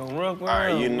niggas be on rough ground.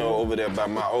 All right, you know, over there by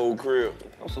my old crib.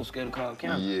 I'm so scared of Carl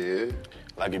County. Yeah.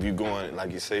 Like if you going,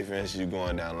 like you say, for instance, you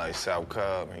going down like South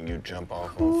Cobb and you jump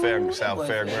off on South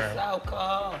Fairground. South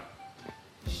Cobb.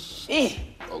 Shit.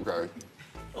 Okay.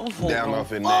 Down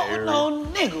off in that area. No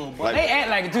nigga, boy. Like- They act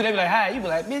like it too. They be like, hi. You be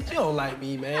like, bitch, you don't like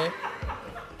me, man.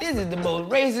 This is the most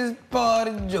racist part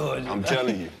of Georgia. I'm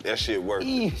telling you, that shit works.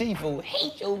 These people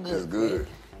hate your good. It's good.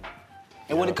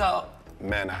 And what it called?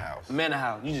 Manor House. Manor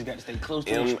House. You just got to stay close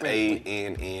to the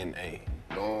MANNA.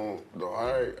 Don't,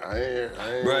 I ain't.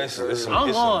 Bruh, it's some, I'm it's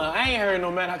going. some, I ain't heard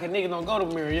no matter how niggas don't go to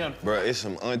Marietta. bruh, it's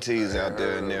some aunties out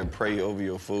there and they'll pray over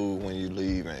your food when you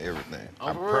leave and everything. I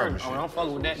I'm for real. promise Oh, you. I'm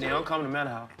fucking with that. Then I'm coming to Manor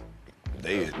House.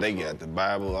 They got the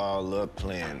Bible all up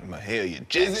playing Mahalia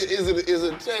Is Jackson.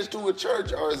 it attached to a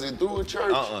church or is it through a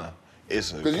church?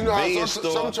 It's a 'Cause you know how convenience some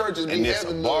store, churches be and it's a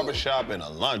having barbershop and a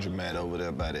laundromat over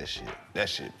there by that shit. That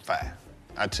shit fire.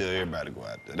 I tell everybody to go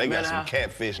out there. They got Man, some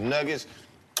catfish nuggets.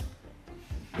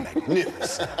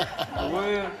 Magnificent.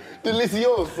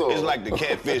 Delicioso. It's like the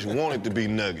catfish wanted to be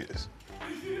nuggets.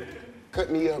 Cut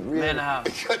me up real. Man, how?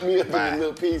 Cut me up into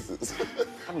little pieces.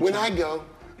 When I go,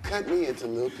 cut me into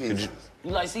little pieces.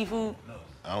 You like seafood?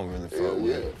 I don't really fuck with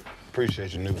it.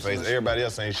 Appreciate your new face. Everybody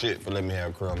else ain't shit for letting me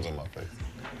have crumbs on my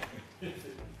face.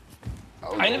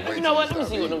 Hey, you know what? Let me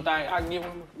see what them things I can give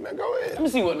them. Man, go ahead. Let me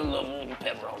see what them little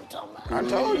pepperoni talking about. I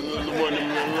told you.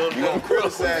 You gonna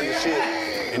criticize the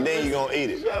shit, and then you gonna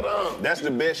eat it. Shut up. That's the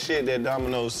best shit that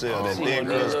Domino's sell, that thin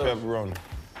crust pepperoni.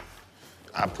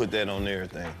 I put that on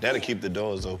everything. That'll keep the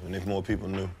doors open if more people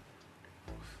knew.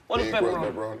 What is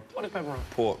pepperoni? What is pepperoni?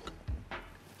 Pork.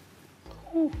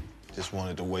 Just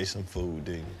wanted to waste some food,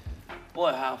 didn't you?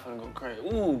 Boy, how I'm finna go crazy.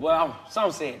 Ooh, boy,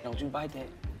 some said, don't you bite that.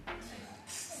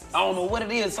 I don't know what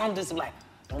it is. Some just like,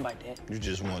 don't bite that. You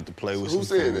just wanted to play with Who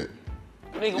some said food.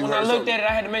 that? Nigga, when I looked at it,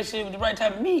 I had to make sure it was the right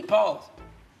type of meat. Pause.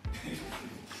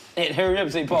 And hurry up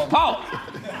and say pause. Pause.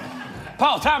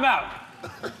 Pause, time out.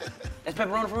 That's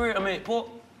pepperoni for real? I mean, pork?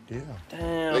 Yeah.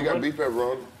 Damn. They got bro. beef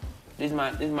pepperoni. This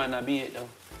might not be it, though.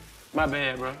 My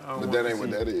bad, bro. But that ain't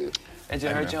what that is. That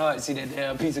just hurt your heart to see that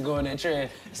damn pizza go in that trash.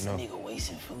 This No. nigga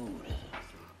wasting food.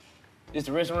 This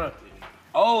the restaurant?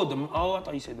 Oh, I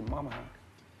thought you said the mama house.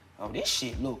 Oh, this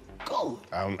shit look good.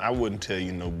 I wouldn't tell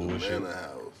you no bullshit. Manor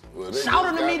House. Well, Shout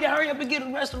out to me to hurry up and get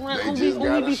a restaurant. They Who just we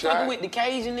got a be shot. fucking with? The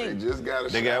Cajun They nigga. just got a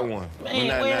They got one.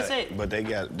 Man, where is it? But they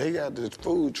got this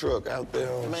food truck out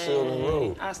there on Sylvan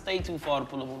Road. I stay too far to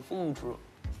pull up on a food truck.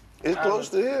 It's close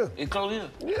to here. It's close here?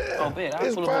 Yeah. Oh, bet. I'll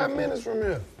It's pull up on 5 a food minutes truck. from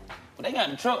here. But they got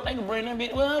the truck. They can bring that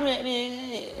bitch. Well, I'm at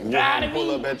this. You Drive want to to pull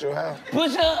me. up at your house?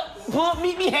 Push up,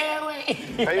 meet me halfway.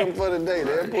 Pay them for the day.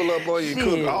 They'll pull up on you,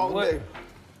 cook Shit, all what? day.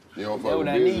 You don't That fuck what with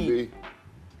I busy need. B.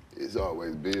 It's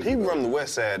always busy. He from the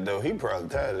west side, though. He probably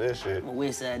tired of that shit. I'm a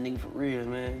west side nigga for real,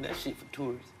 man. That shit for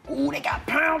tourists. Ooh, they got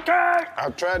pound cake. I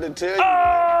tried to tell you.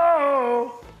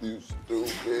 Oh! You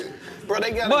stupid. Bro,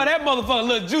 they got Boy, that motherfucker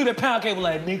Lil Jew, that pound cake was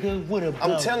like, nigga, what about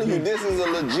I'm telling you, this is a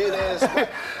legit ass spot.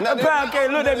 That pound cake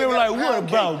looked at me like, what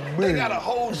about me? They got a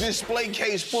whole display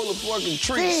case full of fucking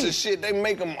treats and shit. They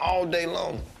make them all day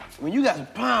long. When you got some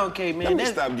pound cake, man, Let me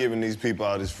that's... stop giving these people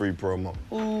all this free promo.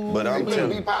 Ooh, But I'm They telling finna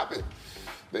be you, popping.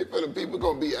 People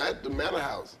gonna be at the Manor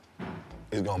House.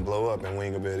 it's gonna blow up and we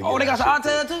ain't gonna be able to get Oh, they got some that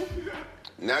shit oxtail too?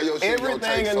 Now your shit gonna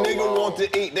Everything take a so nigga long. want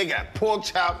to eat, they got pork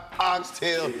chop,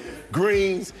 oxtail,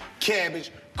 greens,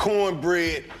 cabbage,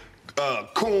 cornbread,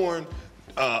 corn,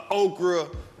 okra.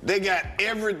 They got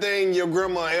everything your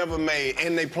grandma ever made,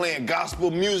 and they playing gospel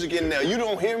music in there. You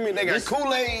don't hear me? They got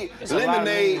Kool-Aid,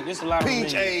 lemonade,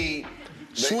 peach-aid,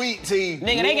 sweet tea,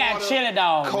 Nigga, they got water, chili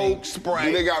dog. Coke, Do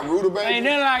Sprite. they got rutabaga? Ain't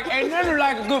nothing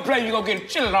like a good place you gonna get a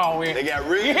chili dog in. They got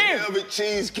You red hear me? velvet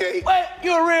cheesecake. What?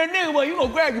 You a real nigga, boy. You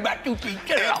gonna grab you about 2 feet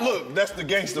chili And dog. look, that's the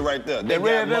gangster right there. They That got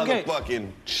red velvet cake.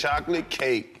 motherfucking chocolate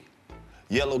cake,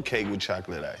 yellow cake with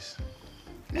chocolate ice.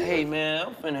 Hey, man,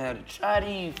 I'm finna have to try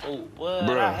these folks, boy.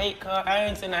 Bruh. I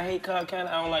ain't saying I hate Carl County.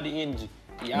 I don't like the energy.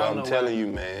 Y'all But I'm know telling why. you,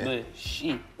 man. But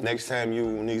shit. Next time you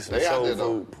need some They out soul there, though.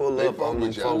 food, pull They up fuck on them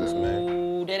with y'all folks, there. man.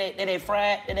 Ooh,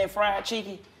 that fried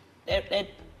chicken. That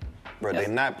Bro, they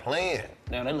not playing.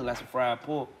 now that look like some fried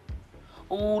pork.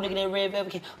 Ooh, look at that red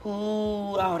velvet cake. Ooh,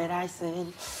 all that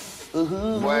icing.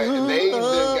 Ooh. Boy, they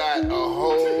just got a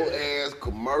whole ass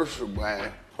commercial,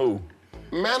 boy. Who?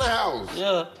 Manor House.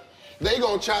 Yeah. They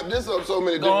gonna chop this up so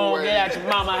many Go different on, ways. get out your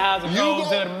mama house and You go go-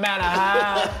 to the manor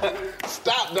house.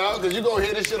 Stop, dog, cause you gonna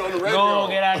hear this shit on the radio. Go on,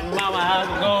 get out your mama house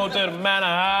and go to the manor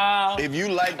house. If you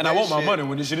like And I that want my shit- money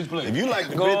when this shit is played. If you like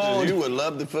the Go bitches, on. you would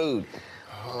love the food.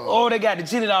 Oh, they got the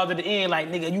chili dogs at the end, like,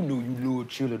 nigga, you know you love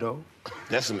chili dog.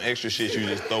 That's some extra shit you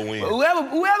just throw in. Whoever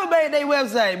made their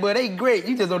website, but they great.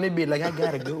 You just on that bitch like, I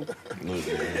gotta go. Look,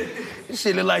 man. This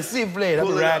shit look like Six Flags. I'm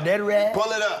Pull gonna it ride up. that ride.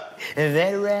 Pull it up. And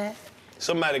that ride.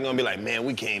 Somebody gonna be like, man,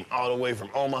 we came all the way from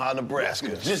Omaha,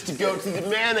 Nebraska. Just to go to the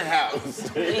Manor House.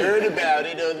 Heard about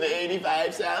it on the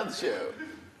 85 South show.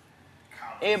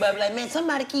 Everybody be like, man,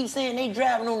 somebody keeps saying they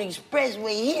driving on the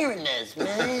expressway hearing us,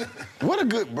 man. What a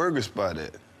good burger spot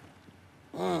at?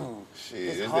 Shit,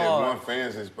 It's it's that hard. one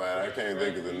fancy spot. I can't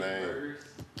think of the name.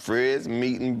 Fred's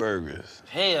Meat and Burgers.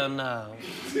 Hell no.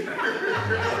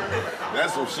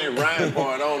 That's some shit Ryan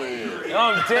poured on in.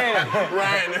 I'm telling you.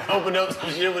 Ryan opened up some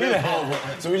shit with his phone.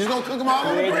 So we just gonna cook them all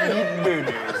on the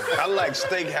grill. I like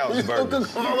steakhouse burgers.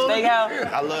 Steakhouse?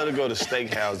 I love to go to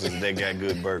steakhouses that got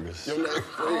good burgers.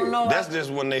 don't know. That's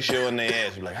just when they showing their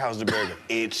ass. You're like, how's the burger?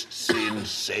 It's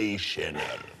sensational.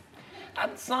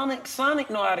 Sonic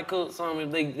know how to cook something.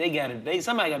 They got it.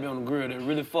 Somebody got to be on the grill that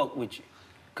really fuck with you.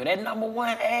 Cause that number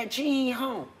one add cheese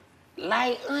home.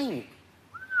 Light onion.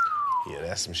 Yeah,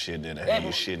 that's some shit that'll have you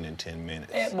shitting in 10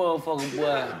 minutes. That motherfucker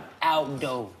boy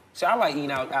outdoor. So I like eating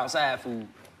outside food.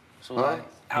 So like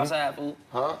outside food.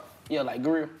 Huh? Yeah, like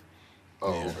grill.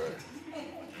 Oh, okay.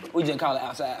 We just call it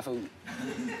outside food.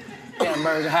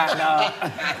 Hamburger, hot dog.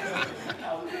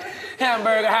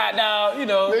 Hamburger, hot dog, you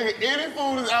know. Nigga, any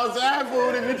food is outside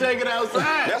food if you take it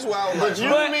outside. That's why I was But you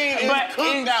mean it's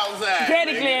cooked outside.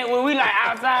 Technically, when we like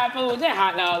outside food, that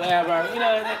hot dog, hamburger, you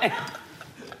know what I'm saying?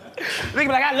 Nigga be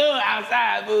like, I love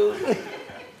outside food.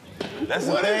 That's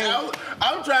the What thing. is,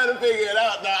 I'm trying to figure it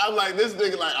out now. I'm like, this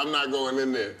nigga like, I'm not going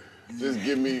in there. Just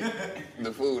give me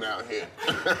the food out here.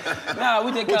 Nah,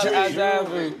 we just call it outside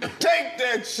food. Take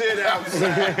that shit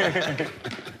outside.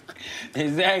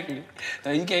 Exactly.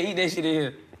 You can't eat that shit in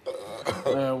here.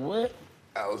 What?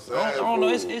 Outside I don't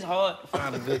know. food. It's hard to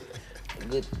find a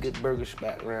good burger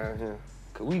spot around here.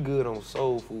 Cause we good on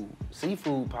soul food.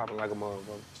 Seafood popping like a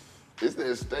motherfucker. It's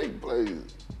that steak place.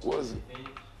 What is it?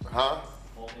 Huh?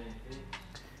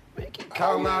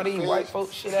 Calling all these white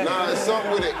folks shit out. Nah, it's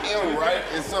something with an M, right?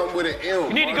 It's something with an M.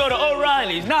 You need to go to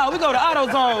O'Reilly's. No, we go to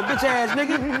AutoZone, bitch ass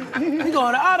nigga. We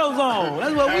going to AutoZone.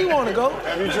 That's where we want to go.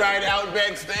 Have you tried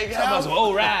Outback Steakhouse? Talking about some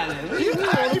O'Reilly's. We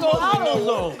want to go to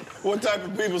AutoZone. What type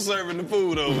of people serving the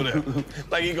food over there?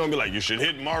 Like, he gonna be like, you should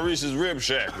hit Maurice's Rib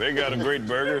Shack. They got a great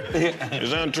burger.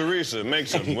 His Aunt Teresa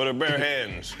makes them with her bare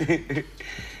hands.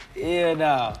 Yeah,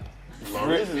 nah.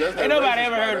 Ain't nobody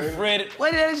ever heard of Fred.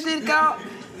 What is that shit called?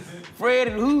 Fred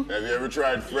and who? Have you ever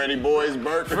tried Freddie Boy's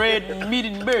Burger? Fred and Meat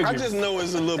and Burger. I just know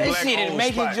it's a little That black shit in old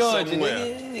Macon, spot Georgia, somewhere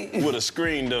nigga. with a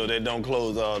screen, though, that don't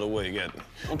close all the way.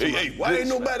 Hey, why ain't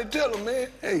nobody tell him, man?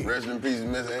 Hey. Rest in peace,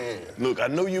 Miss Ann. Look, I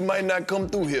know you might not come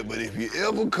through here, but if you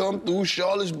ever come through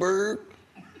Charlottesburg,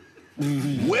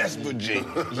 West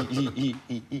Virginia,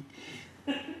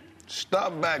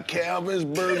 stop by Calvin's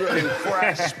Burger and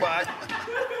Fry Spot.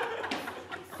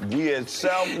 We at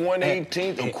South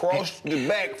 118th across the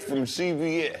back from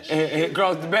CVS.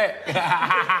 Across the back.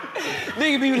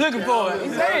 Nigga be looking for it. He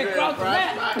said across the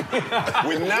back.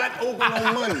 We're not open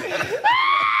on Monday.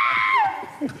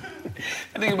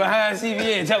 That nigga behind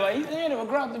CVS talking about, he said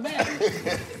across the back.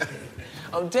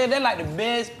 I'm telling you, that's like the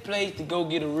best place to go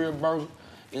get a real burger.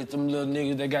 It's them little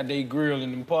niggas that got their grill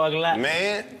in the parking lot.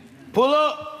 Man. Pull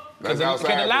up. Cause the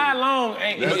outside line long,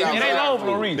 it ain't long for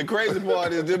no reason. The crazy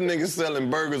part is them niggas selling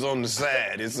burgers on the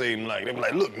side, it seemed like. They be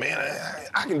like, look, man,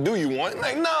 I can do you one.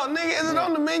 Like, no, nigga, is it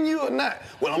on the menu or not?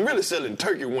 Well, I'm really selling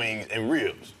turkey wings and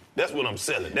ribs. That's what I'm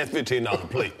selling. That's $15 a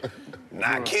plate.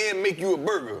 Now, I can make you a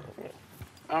burger.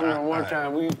 I remember one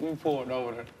time we pulled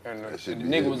over there and the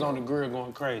nigga was on the grill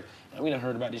going crazy. And we done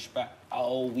heard about this spot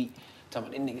all week.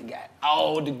 Talking about that nigga got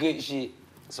all the good shit.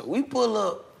 So we pull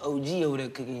up, OG over there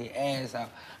cooking his ass out.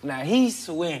 Now he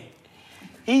sweating.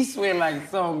 He sweating like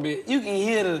some bitch. You can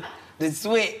hear the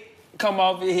sweat come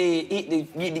off his head,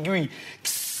 get the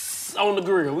grease on the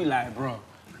grill. We like, bruh.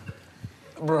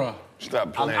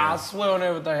 Stop playing. I swear on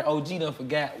everything, OG done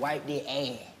forgot, wipe that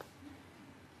ass.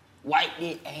 Wipe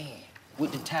that ass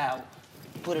with the towel.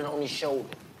 Put it on his shoulder.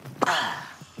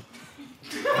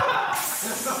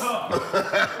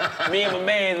 Me and my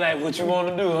man's like, what you want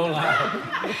to do? I'm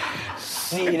like,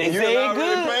 shit, they say it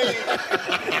good.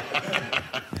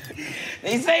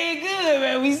 They say it good,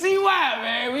 man. We see why,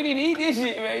 man. We didn't eat this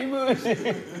shit, man. You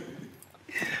bullshit.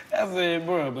 I said,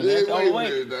 bro, but that's the only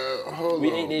way. Hold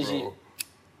we on, ate this bro. shit.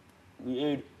 We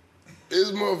ate it.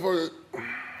 This motherfucker.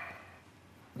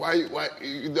 Why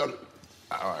you done?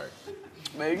 All right.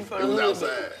 Man, you It from was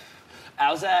outside.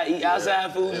 Outside, eat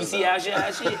outside food. You see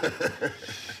outside shit.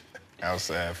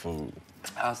 Outside food.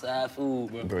 Outside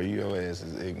food, bro. Bro, your ass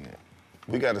is ignorant.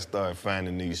 We got to start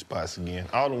finding these spots again.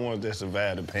 All the ones that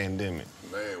survived the pandemic.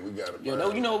 Man, we got to You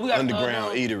know, we got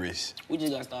underground eateries. We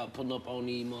just got to start putting up on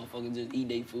these motherfuckers, just eat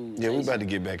their food. Yeah, we about to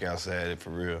get back outside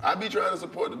for real. I be trying to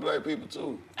support the black people,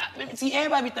 too. See,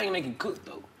 everybody be thinking they can cook,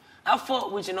 though. I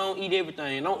fuck with you, don't eat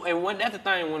everything. That's the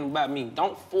thing about me.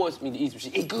 Don't force me to eat some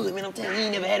shit. It's good, man. I'm telling you, you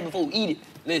ain't never had it before. Eat it.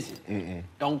 Listen,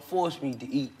 don't force me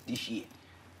to eat this shit.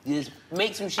 Just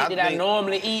make some shit I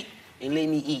normally eat and let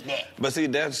me eat that. But see,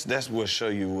 that's what show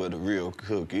you what a real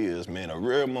cook is, man. A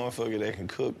real motherfucker that can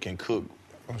cook.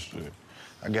 Oh, shit.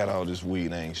 I got all this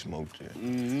weed, I ain't smoked yet.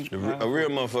 A real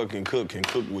motherfucker can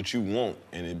cook what you want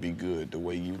and it be good the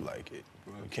way you like it.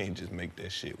 You can't just make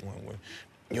that shit one way.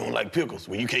 You don't like pickles?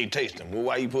 Well, you can't taste them. Well,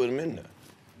 why you put them in there?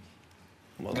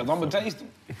 Because I'm going to taste them.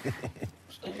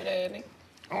 Stupid ass nigga.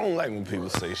 I don't like when people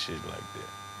say shit like that.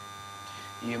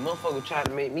 Yeah, motherfucker tried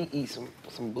to make me eat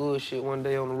some bullshit one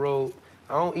day on the road.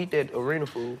 I don't eat that arena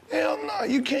food. Hell no,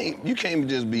 you can't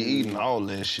just be eating all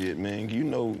that shit, man. You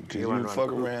know, cause you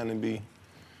fuck around and be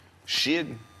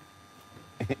shitting.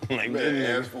 Like man,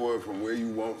 ask for it from where you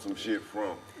want some shit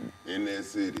from in that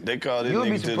city. They call this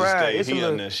nigga to the stage, he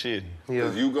on that shit. Yeah.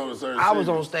 Cause you go to certain I was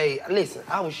on stage, listen,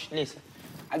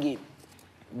 I get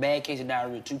bad case of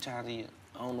diarrhea 2 times a year.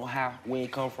 I don't know where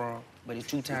it come from, but it's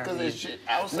 2 times a year. Because it's shit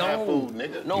outside food,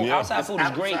 nigga. No, outside food is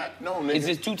great. No, nigga. It's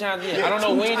just 2 times a year. I don't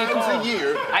know when it comes. 2 times a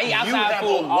year. I eat outside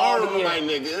food all the year. My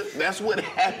nigga. That's what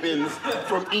happens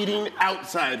from eating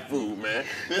outside food, man.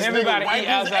 This Everybody nigga wiped eat his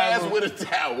outside ass food. with a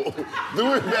towel,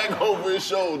 threw it back over his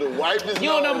shoulder, wiped his You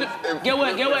don't nose. know. Get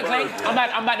what, Clay?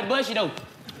 I'm about to bust you though.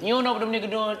 You don't know what them niggas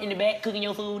doing in the back cooking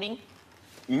your food, nigga?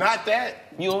 Not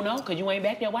that. You don't know, cause you ain't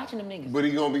back there watching them niggas. But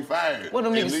he gonna be fired. What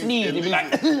them niggas sneeze? They be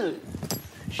like,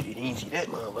 shit, he ain't see that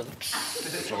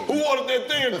motherfucker. Who wanted that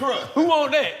thin crust? Who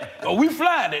want that? Oh, we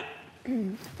flied it.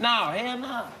 No, hell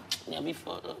no. Y'all be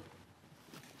fucked up.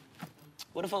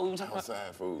 What the fuck we was talking about?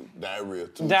 Outside food, diarrhea.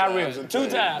 2 Diarrhea, times. 2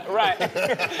 times, right.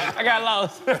 I got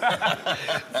lost.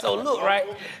 So look, right,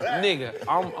 nigga,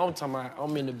 I'm talking about,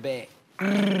 I'm in the back.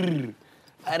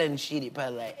 I done shit it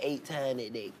probably like 8 times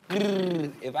that day.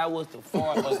 If I was to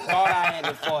fart or thought I had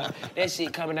to fart, that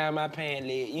shit coming out of my pant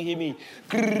leg. You hear me?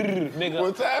 Nigga.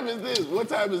 What time is this? What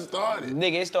time it started?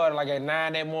 Nigga, it started like at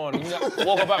 9 that morning. You know,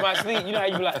 woke up out my sleep. You know how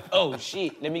you be like, oh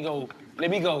shit, let me go.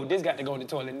 This got to go in the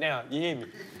toilet now. You hear me?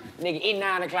 Nigga, it's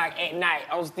 9 o'clock at night.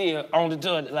 I'm still on the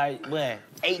toilet like, boy,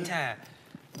 8 times.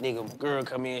 Nigga, girl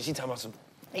come in, she talking about some,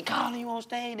 they calling you on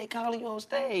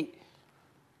stage.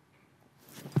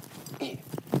 Yeah.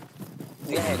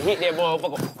 Nigga had to hit that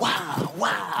motherfucker.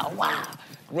 Wow.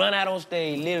 Run out on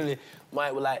stage, literally.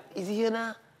 Mike was like, is he here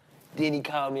now? Then he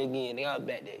called me again. Nigga, I was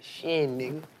back there shitting,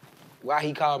 nigga. Why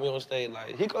he called me on stage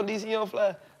like, here come DC on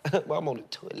fly. Well, I'm on the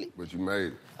toilet. But you made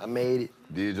it. I made it.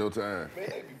 Did your time.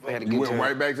 You went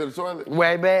right back to the toilet?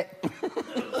 Right back.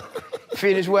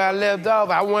 Finished where I left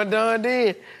off. I wasn't done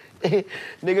then.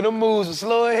 Nigga, them moves were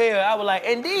slow as hell. I was like,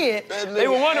 and then they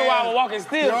were wondering why I was walking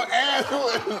still. Your ass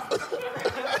was...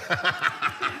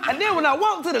 And then when I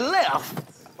walked to the left,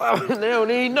 they don't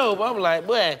even know, but I'm like,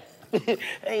 boy, I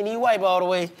ain't even wipe all the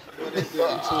way. Well, they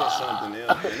something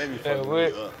else, man. They be fucking me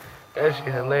up. That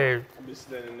shit hilarious. I be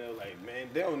standing there like, man,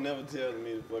 they don't never tell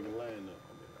me to fucking line up.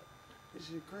 I be like, this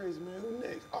shit crazy, man. Who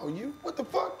next? Oh, you? What the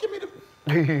fuck? Give me the...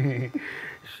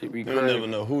 Shit be They'll crazy. never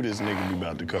know who this nigga be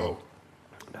about to call.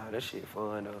 Nah, that shit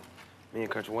fun, though. Me and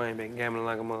Country Wayne been gambling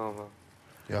like a motherfucker.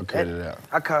 Y'all cut it out.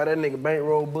 I call that nigga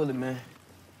bankroll bully, man.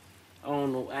 I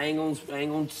don't know. I ain't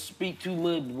gonna speak too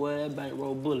much, but boy, that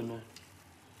bankroll bully, man.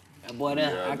 That boy,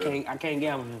 I can't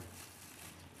gamble him.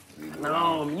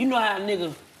 No, you know how a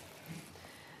nigga.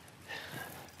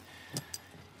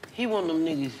 He one of them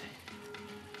niggas.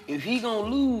 If he gonna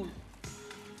lose,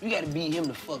 you gotta beat him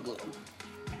the fuck up.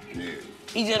 Yeah.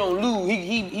 He just don't lose.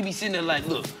 He be sitting there like,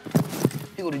 look,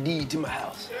 here go the deed to my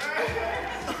house.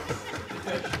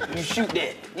 You shoot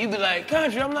that. You be like,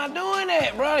 Country, I'm not doing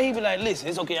that, bro. He be like, listen,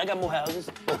 it's okay, I got more houses.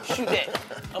 Shoot that.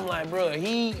 I'm like, bro,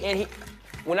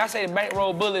 when I say the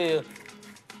bankroll bully,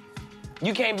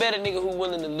 you can't bet a nigga who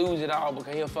willing to lose it all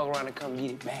because he'll fuck around and come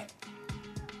get it back.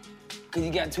 Cause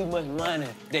you got too much money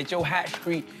that your hot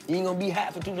streak, you ain't gonna be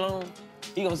hot for too long.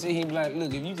 He gonna sit here and be like,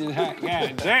 look, if you just hot,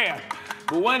 god damn.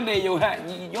 But one day your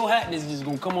hotness just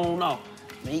gonna come on off.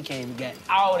 Man, he came and got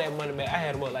all that money back. I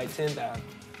had him up like 10,000.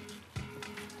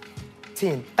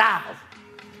 10,000. I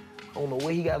don't know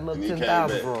where he got another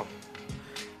 10,000 from.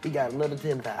 He got another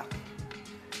 10,000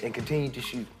 and continued to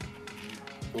shoot.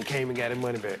 He came and got his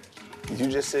money back. You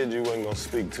just said you wasn't gonna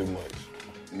speak too much.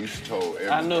 You told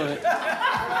everybody. I know it.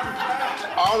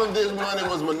 All of this money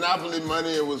was monopoly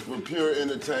money. It was for pure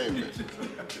entertainment.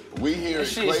 We here at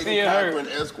Clayton Cochran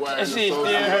Esquire and Associates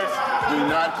do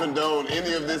not condone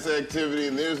any of this activity,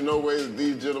 and there's no way that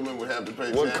these gentlemen would have to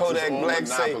pay What taxes Kodak on Black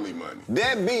say? monopoly money.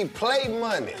 That be play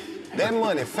money. That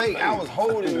money fake. I was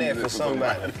holding that for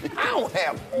somebody. I don't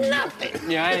have nothing.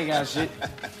 Yeah, I ain't got shit.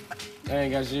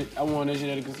 I won that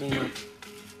shit at the casino.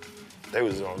 They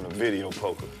was on the video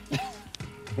poker.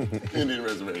 Indian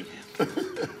reservation.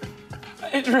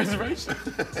 Indian reservation.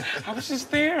 I was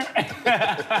just there.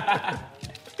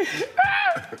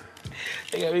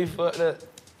 They got me fucked up.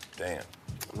 Damn.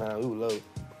 Nah, we were low.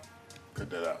 Cut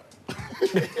that out.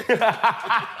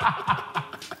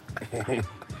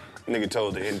 Nigga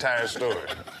told the entire story.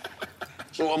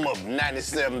 So I'm up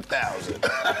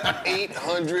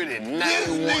 $97,891.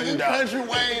 Nigga, Country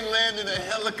Wayne landed a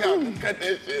helicopter. Cut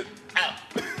that shit out.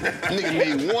 Nigga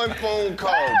made one phone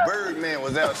call. Birdman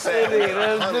was outside.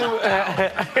 Then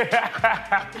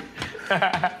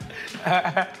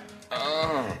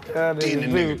the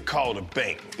nigga called the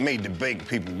bank, made the bank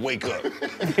people wake up.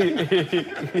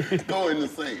 Go in the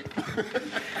safe.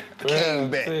 Came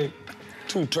back.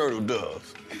 2 turtle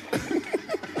doves.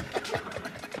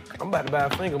 I'm about to buy a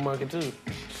finger monkey too.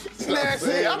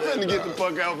 Nasty, I'm finna get the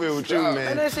fuck out here with you, man.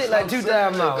 Man, that shit like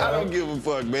 $2,000. I don't give a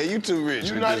fuck, man. You too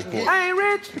rich at this point. I ain't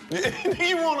rich.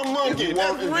 You want a monkey?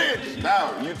 That's rich.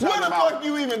 Now, you talking Where the about fuck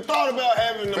you even thought about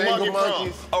having the monkey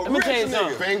monkeys? from? Let me tell you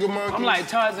something. Finger monkeys? I'm like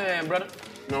Tarzan, brother.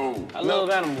 No. I love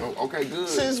animals. Oh, okay, good.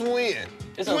 Since when?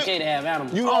 It's okay to have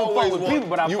animals. You I don't always fuck with people,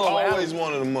 but I fuck with always animals.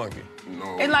 wanted a monkey.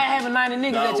 No. It's like having 90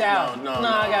 niggas at your house. No,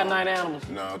 I got 90 animals.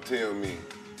 No, tell me.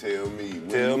 When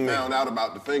Tell you me. found out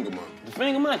about the finger monkey. The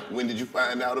finger monkey? When did you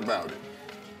find out about it?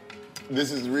 This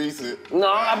is recent.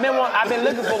 No, I've been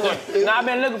looking for one.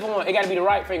 It gotta be the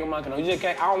right finger monkey. No, you just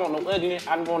can't. I don't want no ugliness.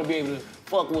 I just want to be able to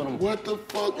fuck with them. What the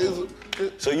fuck is it?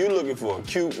 So you looking for a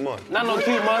cute monkey? Not no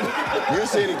cute monkey. You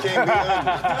said it can't be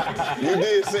ugly. You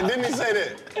did say, didn't he say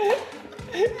that?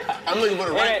 I'm looking for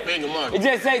the right finger monkey. It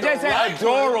just say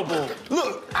adorable.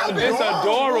 Look, it's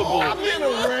adorable. I've been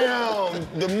around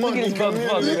the monkey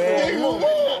community. Oh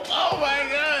my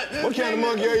God. What kind of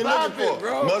monkey are you looking for?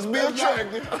 Bro. Must be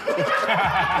attractive.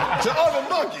 To other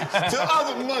monkeys.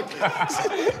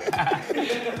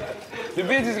 The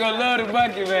bitches gonna love the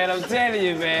monkey, man. I'm telling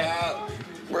you, man.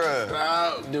 Bruh.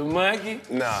 Stop. The monkey?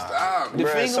 Nah. Stop. The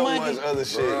Bruh, finger so monkey? much other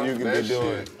shit you can be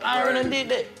doing. I already did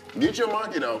that. Get your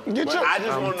monkey though. I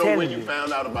just want to know when you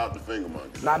found out about the finger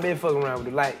monkey. I've been fucking around with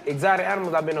it. Like exotic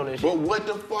animals, I've been on that shit. But what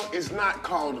the fuck? It's not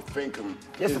called a finger.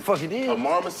 Yes, the fuck it is. A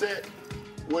marmoset?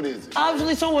 What is it?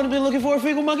 Obviously, someone has been looking for a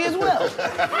finger monkey as well. Niggas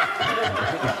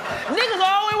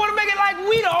always want to make it like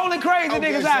we the only crazy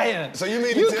niggas out here. So you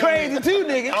mean you to tell crazy me too,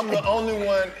 nigga? I'm the only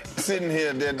one sitting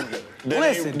here that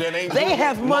Listen, ain't they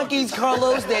have monkeys,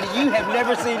 Karlous, that you have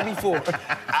never seen before.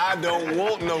 I don't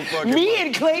want no fucking Me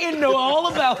and Clayton know all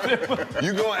about them.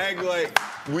 You gonna act like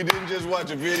we didn't just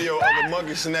watch a video of a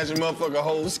monkey snatching motherfucker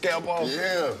whole scalp off?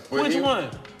 Yeah. Which one?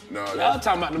 No, y'all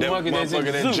talking about the monkey that's in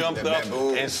the zoo. That jumped up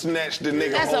and snatched the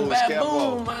nigga That's whole a scalp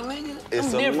baboon, off. my nigga. It's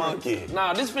I'm a different. monkey.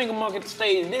 Nah, this finger monkey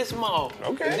stays this small.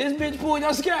 Okay. If this bitch pull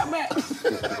your scalp back.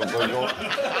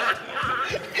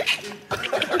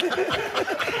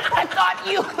 I thought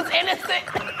you was innocent.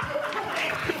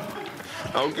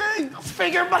 Okay.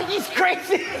 Finger monkey's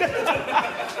crazy.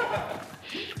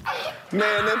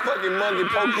 Man, that fucking monkey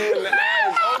poked you in the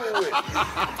eyes over with.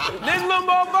 This little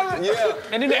motherfucker?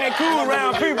 Yeah. And then they act cool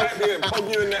around people. Right there, poke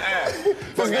you in the eye.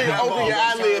 This nigga open your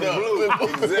eyelid up.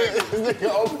 Exactly. This nigga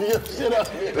open your shit up.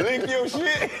 Lick your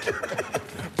shit.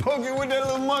 Poke you with that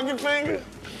little monkey finger.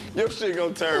 Your shit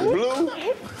gonna turn blue. And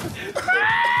it's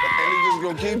just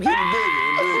gonna keep getting bigger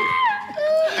and bigger.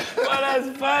 Oh, that's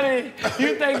funny.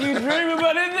 You think you dreaming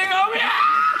about this nigga over here?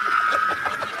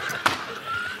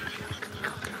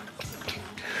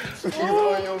 He's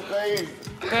on your face.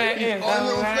 Hey, on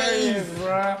your face,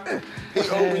 bro. He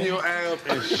open your eye up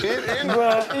and shit in it.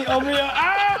 Bro, he open your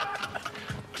eye?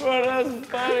 Bro, that's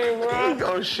funny, bro. He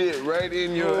gonna shit right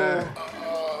in your eye.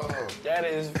 That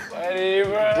is funny,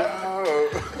 bro.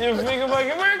 Your finger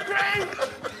monkey, we're crazy.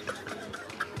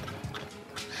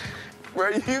 Bro,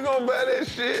 you gonna buy that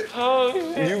shit? Oh,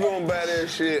 shit. You gonna buy that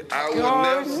shit? I would Oh,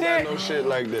 never buy shit. no shit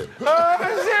like that. Oh,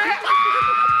 shit.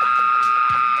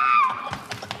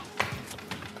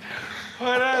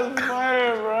 Oh, that's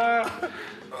funny, bro.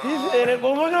 He said it,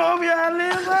 but we're gonna open your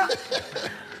eyelids, bro.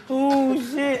 Oh,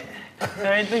 shit.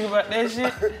 I ain't think about that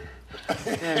shit.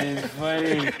 That is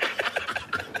funny.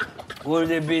 What if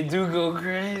that bitch do go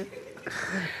crazy?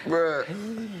 Bruh,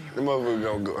 the motherfucker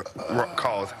gonna go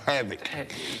cause havoc.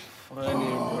 Funny,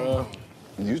 bro.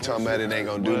 You talking about it ain't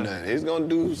gonna do nothing. It's gonna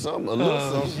do something, a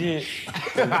little something. Shit.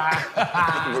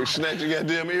 Go snatch your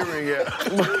goddamn earring out.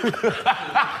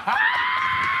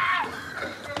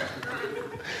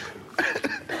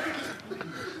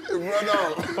 Run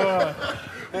on.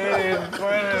 Hey,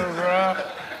 funny, bro.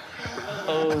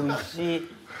 Oh, shit.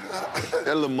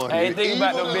 That little monkey. I ain't think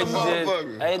about them evil bitches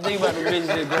motherfucker. just, I ain't think about them bitches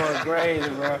just going crazy,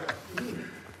 bro.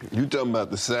 You talking about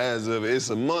the size of it? It's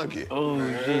a monkey. Oh,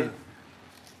 shit.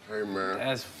 Hey, man.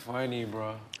 That's funny,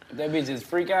 bro. That bitch just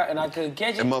freak out and I couldn't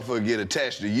catch That it. motherfucker get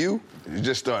attached to you, you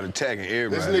just start attacking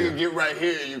everybody. This nigga get right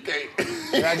here and you can't.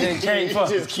 I just can't He fuck.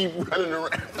 just keep running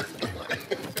around.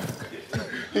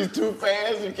 He's too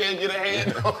fast, you can't get a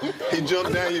hand on him. He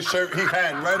jumped down your shirt, he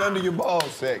hiding right under your ball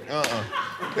sack.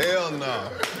 Hell no.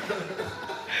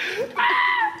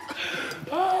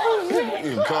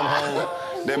 You come home,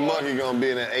 that monkey gonna be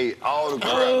in there, ate all the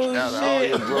crap out of all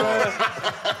your drawers.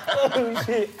 Oh,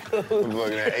 shit. Motherfucker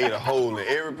that ate a hole in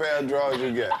every pair of drawers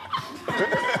you got.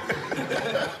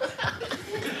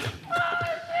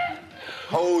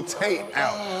 Whole tape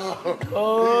out.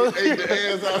 Oh, He ate the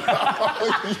hands out.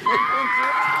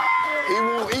 He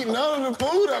won't eat none of the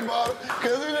food I bought him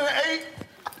because he done ate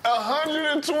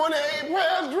 128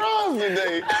 pairs of drawers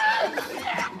today.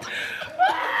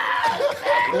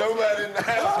 Nobody in the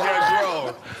house got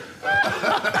drawers.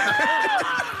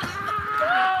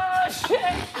 Oh,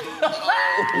 shit.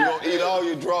 You gonna eat all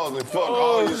your drawers and fuck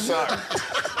all your socks.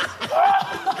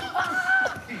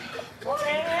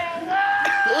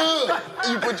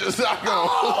 You put your sock on.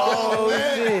 Oh,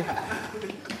 shit.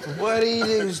 What these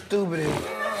niggas stupid as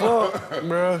fuck,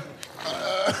 bro.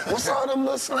 What's all them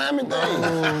little slimy things?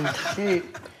 Oh, shit.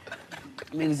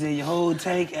 Nigga said your whole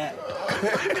tank out.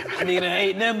 Nigga done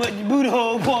ate nothing but your booty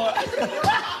hole part.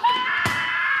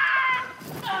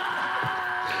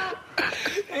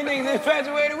 These niggas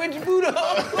infatuated with your booty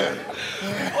hole.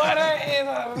 Boy, that is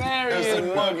hilarious. That's a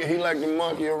monkey. He like to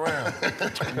monkey around.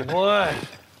 Boy.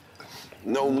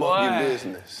 No monkey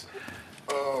business.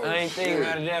 Oh, I ain't thinking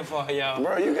about it that far, y'all.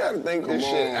 Bro, you gotta think this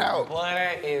shit out. Boy,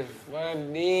 that is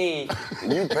funny.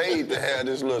 You paid to have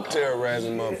this little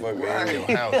terrorizing motherfucker in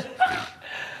your house.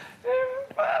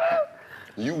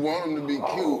 You want him to be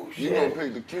cute. You gonna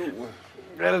pick the cute one.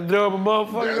 That adorable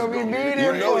motherfucker gonna be needed.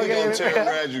 You know he gonna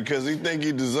terrorize you because he think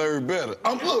he deserve better.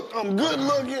 I'm good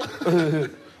looking.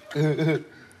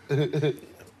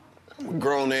 I'm a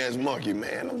grown-ass monkey,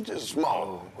 man. I'm just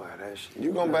small. Oh, boy, that shit.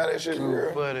 You gonna buy that shit for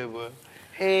real? Funny, boy.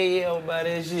 Hell yeah, I'll buy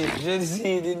that shit. Just to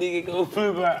see if this nigga go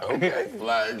flip out. Okay.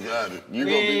 Fly exotic. You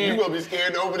gonna be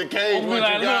scared to open the cage once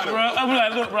like, you got him. I'm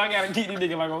like, look, bro, I gotta keep this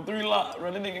nigga like on 3 locks,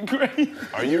 bro. This nigga crazy.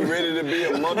 Are you ready to be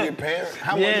a monkey parent?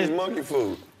 How much is monkey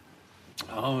food?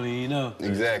 I don't even know.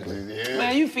 Exactly. Yeah.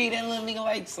 Man, you feed that little nigga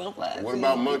like sunflower. What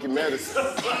about monkey medicine?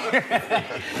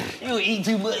 You don't eat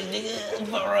too much, nigga.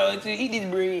 Fuck wrong with you. Eat this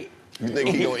bread. You think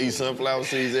he gonna eat sunflower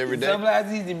seeds every day? Sunflower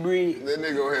seeds and bread. That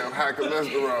nigga gonna have high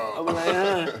cholesterol. I'm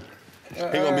like, He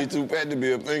gonna be too fat to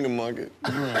be a finger monkey.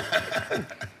 That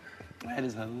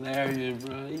is hilarious,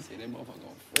 bro. He said that motherfucker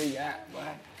gonna freak out,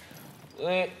 boy.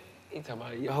 What? He talking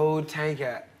about your whole tank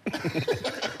out.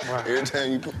 Every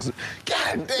time you put some...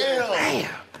 God damn!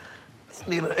 This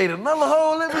nigga ate another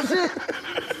hole in the shit.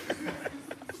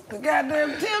 The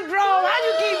goddamn tip draw. How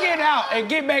you keep getting out and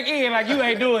get back in like you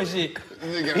ain't doing shit?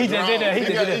 He just did that.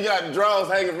 He got the drawers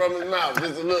hanging from his mouth.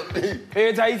 Just a look.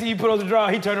 Every time he see you put on the draw,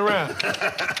 he turn around.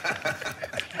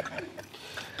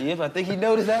 If I think he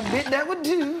noticed that bit, that would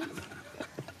do.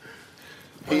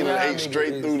 He done ate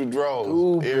straight through the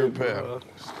drawers. Every pair.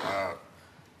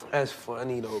 That's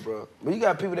funny though, bro. But you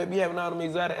got people that be having all them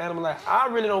exotic animals. Like, I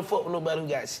really don't fuck with nobody who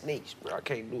got snakes, bro. I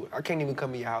can't do it. I can't even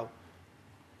come in your house.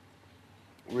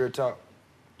 Real talk.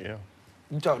 Yeah.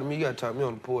 You talk to me, you gotta talk to me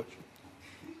on the porch.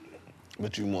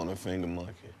 But you want a finger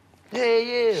monkey.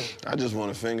 Yeah. I just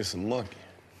want to finger some monkey.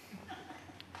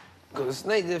 Cause the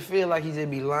snake just feel like he just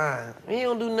be lying. He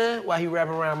don't do nothing while he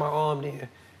wrapping around my arm there,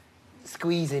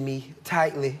 squeezing me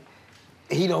tightly.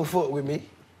 He don't fuck with me.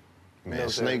 Man, No,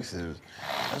 snakes is...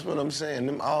 That's what I'm saying.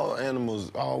 Them all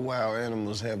wild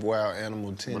animals have wild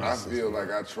animal tendencies. But I feel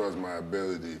like I trust my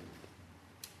ability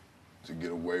to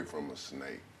get away from a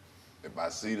snake. If I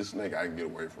see the snake, I can get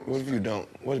away from it. What if you don't?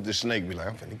 What if the snake be like,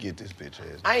 I'm finna get this bitch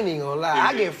ass? I ain't even gonna lie,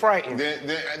 I get frightened. Then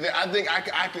I think I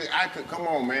could, come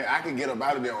on, man, I could get up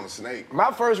out of there on a snake.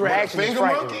 My first reaction But a is finger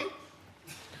frightening. monkey?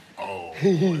 Oh,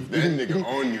 if that nigga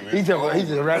on you, He talking about, he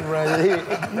just wrapping around your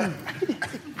head.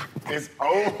 it's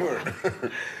over.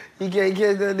 He can't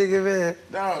catch that nigga, man.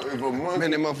 No, if a monkey...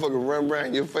 Man, that motherfucker run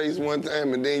around your face one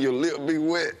time and then your lip be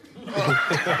wet.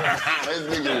 This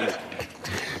nigga...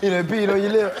 You done peed on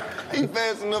your lip. He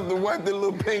fast enough to wipe that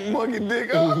little pink monkey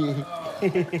dick off.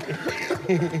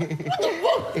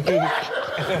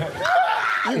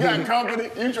 You got company,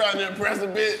 you trying to impress a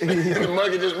bitch, and the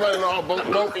monkey just running all both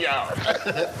of y'all.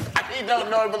 He don't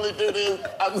normally do this.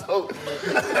 I'm so...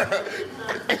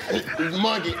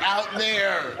 monkey out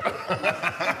there.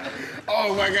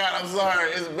 Oh my God, I'm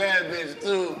sorry. It's a bad bitch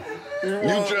too. You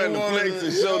trying to flex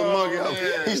and show the monkey how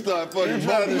he start fucking You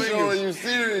trying to show her you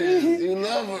serious. You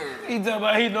love her. He talking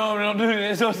about he normally don't do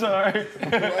this. So sorry.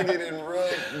 Monkey didn't rub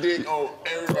dick on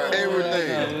everybody.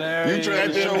 Everything. You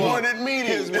trying to show her.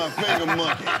 Here's my finger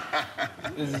monkey.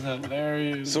 This is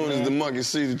hilarious. As soon as the monkey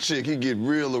see the chick, he get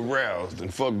real aroused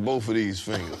and fuck both of these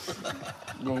fingers.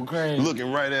 Go crazy.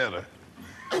 Looking right at her.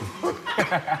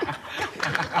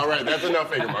 All right, that's enough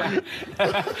finger monkey.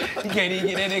 You can't even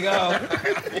get that nigga off.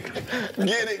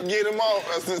 Get him off.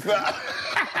 I said, stop.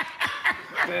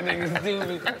 That nigga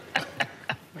stupid.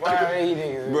 Why are he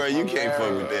niggas? Bro, you can't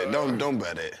fuck with that. Don't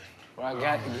buy that. Well, I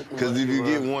got to get Because if you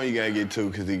get one, you gotta get two,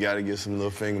 because he gotta get some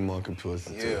little finger monkey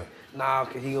pussy too. Nah,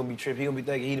 cause he gonna be tripping. He gonna be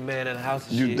thinking he the man in the house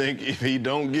and You shit. think if he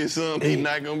don't get some, he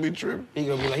not gonna be tripping? He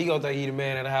gonna be like, he gonna think he the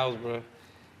man in the house, bro.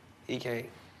 He can't.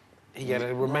 He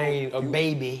gotta remain a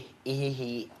baby in his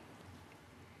head.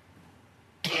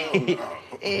 Yeah.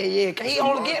 He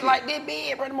only get like that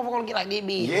big, bro. The motherfucker gonna get like that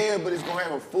big. Yeah, but it's gonna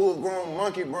have a full-grown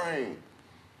monkey brain.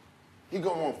 He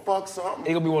gonna want to fuck something.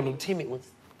 He gonna be one of them timid ones.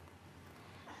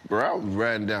 Bro, I was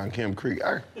riding down Camp Creek.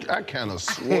 I kind of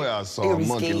swear I saw a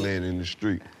monkey laying in the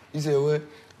street. You said what?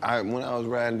 When I was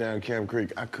riding down Camp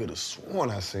Creek, I could have sworn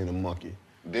I seen a monkey.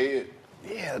 Dead?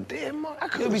 Yeah, dead monkey.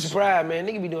 I You'll be surprised, man.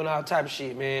 Nigga be doing all type of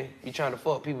shit, man. Be trying to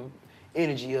fuck people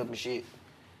energy up and shit.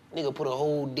 Nigga put a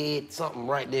whole dead something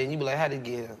right there, and you be like, how'd it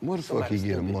get here? Where the fuck he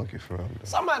get a monkey from? Though?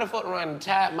 Somebody fucked around and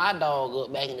tied my dog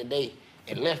up back in the day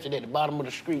and left it at the bottom of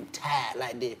the street tied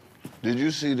like that. Did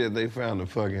you see that they found a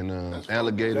fucking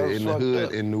alligator in the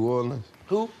hood in New Orleans?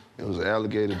 Who? It was an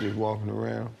alligator just walking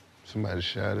around. Somebody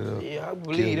shot it up. Yeah, I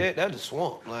believe that. That's a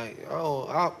swamp. Like, you know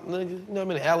how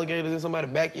many alligators in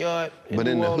somebody's backyard? But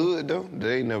in the hood, though,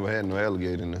 they ain't never had no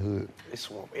alligator in the hood. It's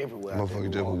swamp everywhere.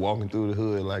 Motherfuckers just was walking through the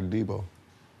hood like Debo.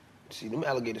 See, them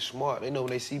alligators smart. They know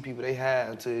when they see people, they hide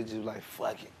until it's just like,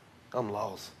 fuck it, I'm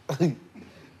lost.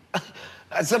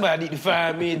 Somebody need to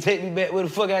find me and take me back where the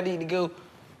fuck I need to go.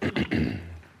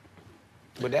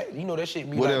 But that, you know, that shit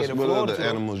be What like else? that in What Florida, other too.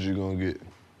 animals you gonna get?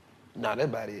 Nah, that's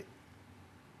about it.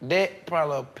 That,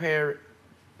 probably a parrot.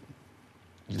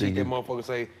 Take that motherfucker and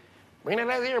say, bring that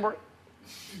ass here, bro.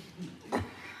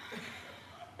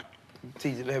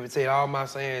 Teach it to have it say all my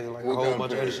sayings and like a whole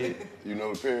bunch of other shit. You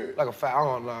know the parrot? Like a I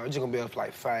don't know. It's just gonna be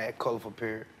like 5 colorful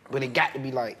parrot. But it got to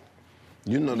be like,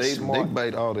 You know, they smart.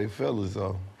 bite all their fellas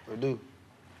off. They do.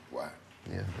 Why?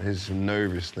 Yeah, it's a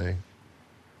nervous thing.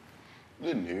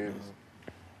 Good news.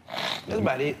 That's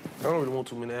about it. I don't really want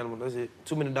too many animals. That's it.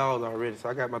 Too many dogs already. So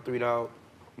I got my 3 dogs.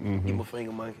 Get my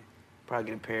finger monkey. Probably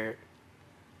get a parrot.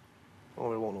 I don't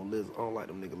really want no lizard. I don't like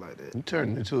them niggas like that. You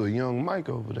turned into a young Mike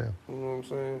over there. You know what I'm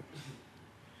saying?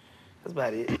 That's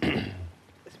about it.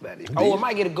 That's about it. Oh, I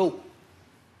might get a goat.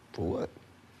 For what?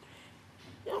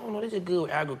 I don't know. They just good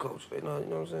with agriculture. You know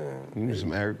what I'm saying? You need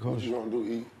some agriculture. What you gonna do,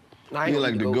 eat? Nah, I ain't You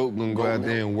gonna like eat the goat gonna go out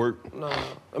there and work? No.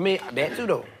 I mean, that too,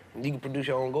 though. You can produce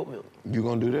your own goat milk. You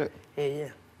gonna do that? Yeah.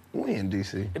 When,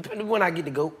 DC? Depending when I get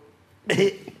the goat.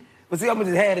 But see, I'm gonna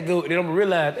just have the goat, and then I'm gonna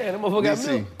realize, damn, that motherfucker got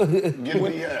milk. Get a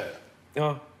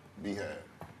beehive. Beehive.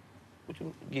 What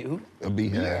you get who? A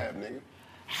beehive. Beehive, nigga.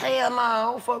 Hell no, I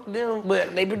don't fuck with them.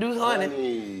 But they produce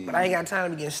honey. But I ain't got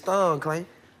time to be getting stung, Clay.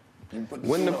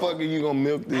 When the fuck are you gonna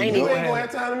milk these I ain't goats? even gonna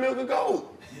have time to milk a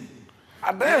goat.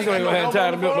 I damn sure ain't gonna have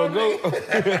time to milk no goat.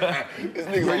 This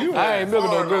nigga, I ain't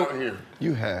milking no goat. here.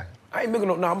 You high. I ain't milking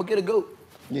no. Nah, I'm gonna get a goat.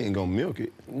 You ain't gonna milk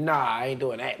it. Nah, I ain't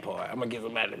doing that part. I'm gonna get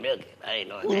somebody to milk it. I ain't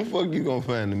doing Who the that. fuck you gonna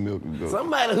find to milk a goat?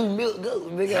 Somebody who milk goats,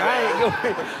 nigga.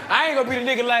 I ain't gonna be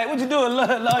the nigga like, what you doing, like,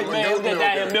 man? Let's get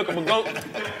down here and milk him a goat.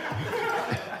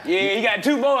 Yeah, he got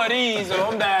 2 more of these, so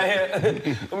I'm down here.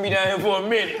 I'm gonna be down here for a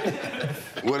minute.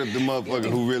 What if the motherfucker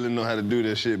who really know how to do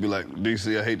that shit be like,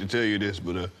 DC, I hate to tell you this,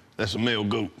 but that's a male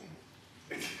goat.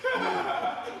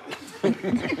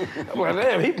 Well,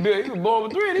 damn, he was born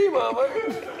with 3 of these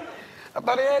motherfuckers. I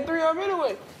thought he had 3 of them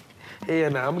anyway. Yeah,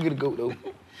 nah, I'm gonna get a goat though.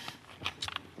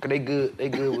 Cause they good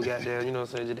with goddamn, you know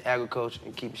what I'm saying, just agriculture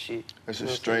and keep shit. That's the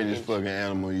strangest fucking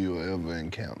animal you will ever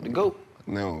encounter. The goat.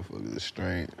 No, motherfuckers is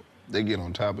strange. They get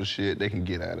on top of shit. They can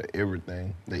get out of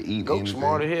everything. They eat Goat anything.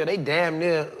 smart as hell. They damn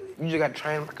near, you just gotta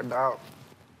train them like a dog.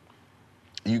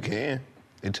 You can.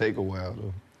 It take a while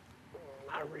though.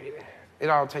 Not really. It's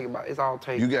all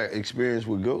take. You got experience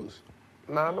with goats?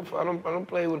 Nah, I don't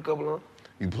play with a couple of them.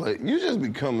 You just be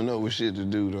coming up with shit to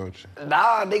do, don't you?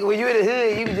 Nah, nigga, when you in the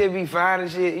hood, you can just be finding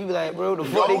shit. You be like, bro, the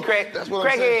fuck they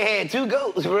crackhead had 2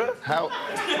 goats, bro. How?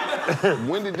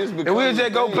 When did this become? And we'll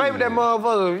just go play with that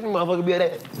motherfucker. You motherfucker be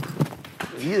like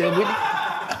that. He there with me.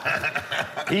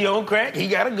 He on crack. He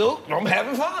got a goat. I'm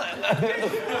having fun.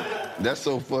 That's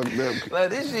so fucked up. Like,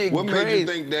 this shit What crazy. made you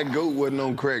think that goat wasn't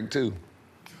on crack too?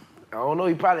 I don't know.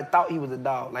 He probably thought he was a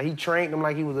dog. Like, he trained him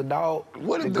like he was a dog.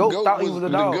 What if the goat thought he was a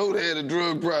dog? The goat had a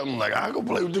drug problem? Like, I go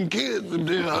play with them kids and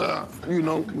then,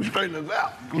 we straighten this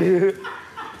out.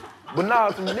 But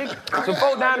nah, some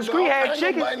folks down the street had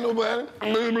chickens. I ain't nobody.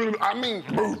 I mean,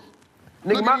 bro.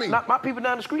 Nigga, my people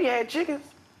down the street had chickens.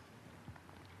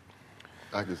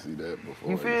 I can see that before.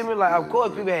 You feel me? Like, of course,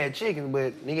 people had chickens,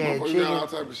 but nigga had chickens all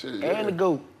type of shit, and the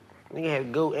goat. Nigga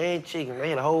had goat and chicken.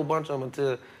 They had a whole bunch of them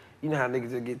until, you know how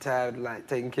niggas just get tired of, like,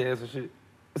 taking care of some shit.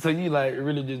 So you, like,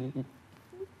 really just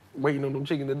waiting on them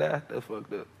chickens to die? That's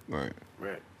fucked up. Right.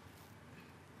 Right.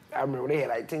 I remember they had,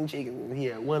 like, 10 chickens, and he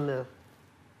had 1 left.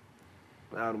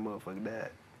 All the motherfuckers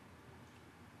died.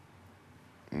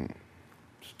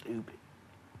 Stupid.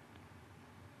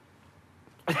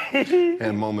 Had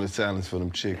a moment of silence for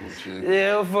them chickens.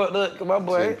 Yeah, I'm fucked up. Cause my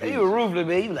boy, he was ruthless,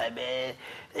 man. He was like, man,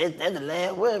 that's the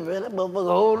last one, man. That motherfucker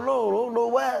holding on. I don't know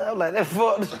why. I'm like, that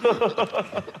fucked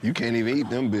up. You can't even eat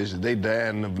them bitches. They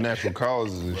dying of natural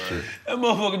causes and shit. That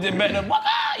motherfucker just back up, buck.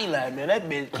 He like, man, that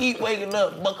bitch keep waking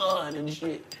up, buck on and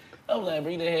shit. I was like,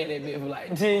 bro, you done had that bitch for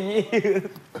like 10 years.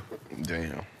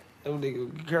 Damn. Them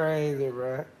niggas crazy,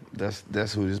 bro.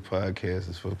 That's who this podcast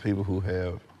is for. People who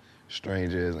have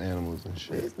strange ass animals and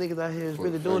shit. These niggas out here is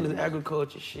really doing this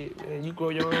agriculture shit, man. You grow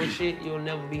your own shit, you'll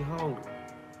never be hungry.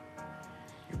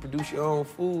 You produce your own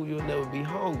food, you'll never be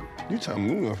hungry. You talking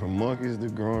me, we went from monkeys to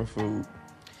growing food.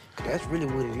 That's really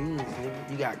what it is,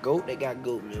 nigga. You got goat, they got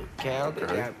goat milk. Cow, they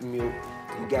got milk.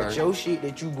 You got your shit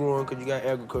that you growing because you got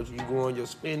agriculture. You growing your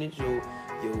spinach, your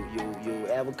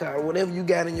avocado, whatever you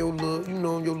got in your little,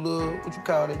 what you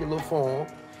call that, your little farm.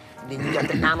 Then you got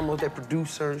the animals that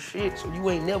produce certain shit, so you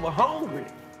ain't never hungry.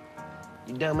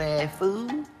 You dumbass fool.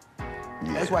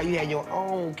 Yeah. That's why you had your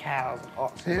own cows and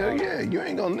oxen. Hell yeah, you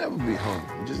ain't gonna never be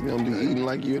hungry. You're just gonna be eating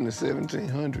like you in the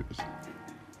 1700s.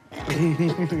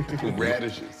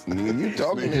 Radishes. Nigga, you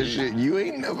talking that shit. You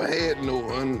ain't never had no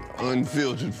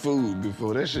unfiltered food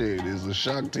before. That shit is a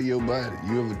shock to your body.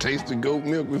 You ever tasted goat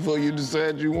milk before you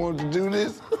decided you wanted to do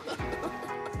this?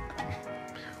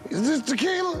 Is this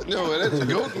tequila? No, that's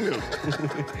goat milk.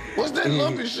 What's that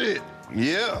lumpy shit?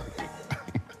 Yeah.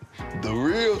 The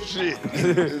real shit.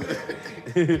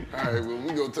 All right, well,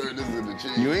 we gonna turn this into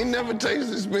cheese. You ain't never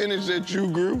tasted spinach that you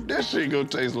grew? That shit gonna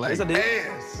taste like ass.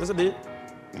 Yes, I did.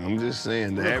 I'm just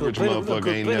saying, the average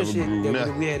motherfucker ain't never grew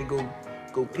nothing. We had to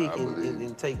go pick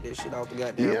and take that shit off the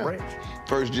goddamn branch.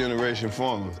 First generation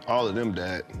farmers, all of them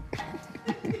died.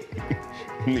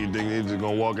 You think they just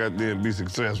gonna walk out there and be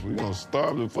successful? You gonna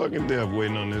starve to fucking death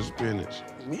waiting on this spinach.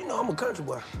 You know I'm a country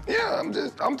boy. Yeah,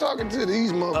 I'm talking to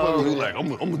these motherfuckers who like,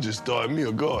 I'm gonna just start me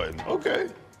a garden. Okay.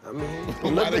 I mean,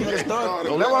 don't let them get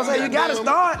started. That's what I'm saying, you gotta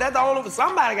start. That's the only,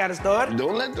 somebody gotta start.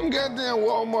 Don't let them goddamn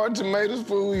Walmart tomatoes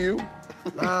fool you.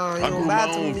 Nah, you don't buy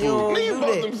them, you don't do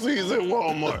bought that. them seeds at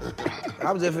Walmart.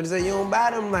 I was just finna say, you don't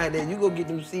buy them like that. You go get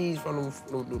them seeds from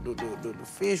the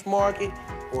fish market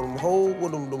or them whole,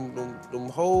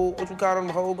 what you call them,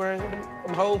 whole grain,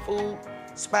 them whole food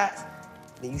spots.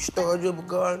 Then you start your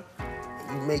garden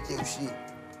and you make your shit.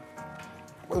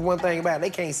 But one thing about it, they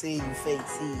can't sell you fake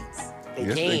seeds.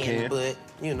 They can, but,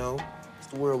 it's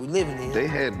the world we living in. They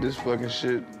had this fucking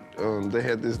shit. They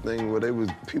had this thing where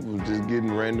people just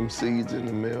getting random seeds in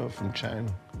the mail from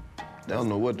China. They don't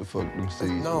know what the fuck them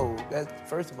seeds. No,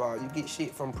 first of all, you get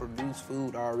shit from produced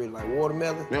food already, like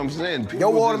watermelon. You know what I'm saying? People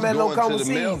your watermelon don't come with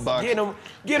seeds.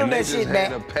 Get them that shit back. They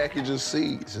just had a package of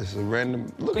seeds. It's a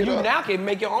random. Look it up. You now can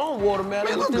make your own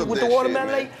watermelon with the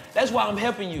watermelon. That's why I'm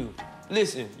helping you.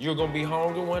 Listen, you're gonna be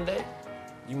hungry one day.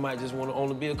 You might just want to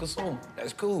only be a consumer.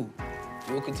 That's cool.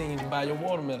 You'll continue to buy your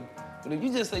watermelon. But if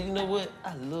you just say, you know what,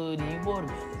 I love these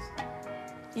watermelons.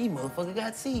 These motherfuckers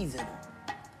got seeds in them.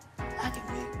 I can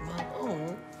make my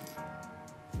own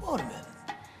watermelons.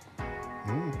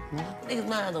 Niggas'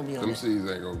 mind don't be on Them that.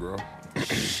 seeds ain't gonna grow.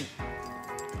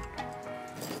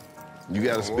 You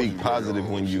gotta speak positive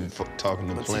when you talking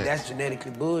to But plants. see, that's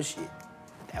genetically bullshit.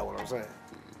 That's what I'm saying.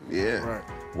 Yeah. Right.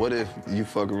 What if you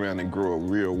fuck around and grow a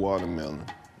real watermelon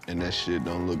and that shit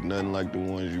don't look nothing like the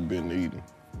ones you've been eating?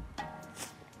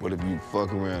 What if you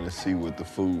fuck around and see what the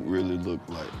food really look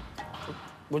like?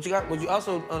 What you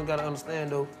also gotta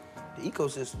understand though, the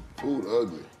ecosystem. Food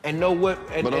ugly. And know what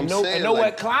But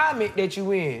what climate that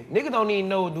you in. Niggas don't even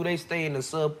know, do they stay in the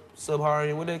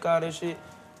sub-Saharan, what they call that shit?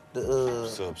 The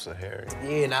Sub-Saharan.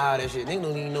 Yeah, and all that shit. Niggas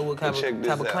don't even know what type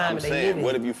of climate they live in.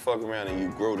 What if you fuck around and you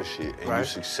grow the shit and you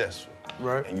successful?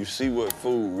 Right. And you see what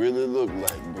food really look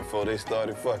like before they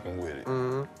started fucking with it.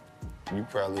 Mm-hmm. You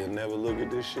probably will never look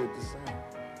at this shit the same.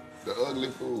 The ugly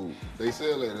food. They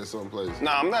sell that at some places.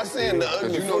 Nah, I'm not saying the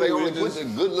ugly food. You know they only put the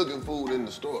good-looking food in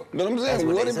the store. But I'm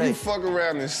saying, what if you fuck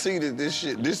around and see that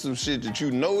this some shit that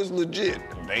you know is legit?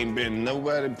 There ain't been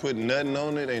nobody put nothing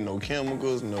on it, ain't no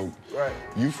chemicals, no... Right.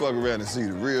 You fuck around and see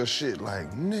the real shit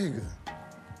like, nigga,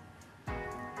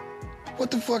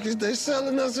 what the fuck is they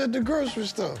selling us at the grocery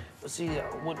store? But see,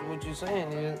 what you're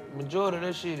saying is, majority of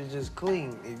that shit is just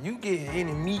clean. If you get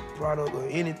any meat product or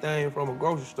anything from a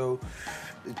grocery store,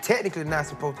 it's technically not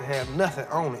supposed to have nothing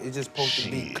on it. It's just supposed to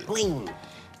be clean.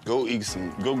 Go eat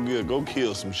go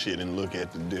kill some shit and look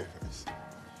at the difference.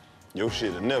 Your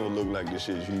shit'll never look like the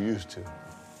shit you used to.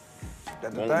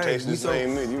 That's Won't taste the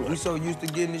same meat. We so used to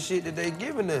getting the shit that they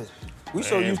giving us. We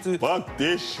so used to. Fuck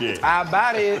this shit. Our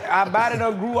body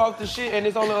done grew off the shit, and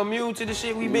it's only immune to the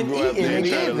shit we've been eating. You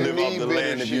try to live off the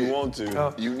land if you want to.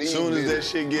 As soon as that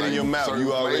shit get in your mouth,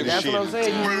 you already shit. That's what I'm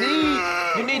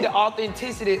saying. You need the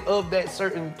authenticity of that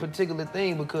certain particular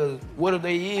thing, because what if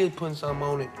they is putting something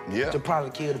on it to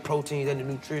probably kill the proteins and the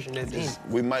nutrition that's in it?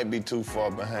 We might be too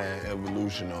far behind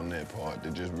evolution on that part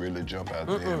to just really jump out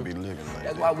there and be living like that.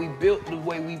 That's why we built the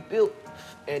way we built.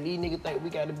 And these niggas think we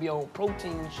gotta be on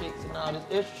protein shakes and all this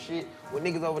extra shit, when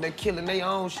niggas over there killing their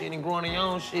own shit and growing their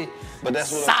own shit. But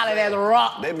that's what solid as a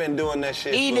rock. They've been doing that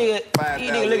shit for 5,000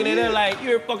 years. Looking at them like,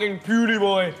 you're a fucking beauty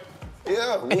boy.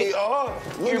 Yeah, we are.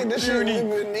 Look at the shit we've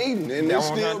been eating, and they're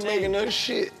still making us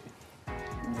shit.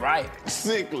 Right.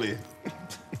 Sickly.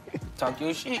 Talk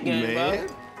your shit, gang, man.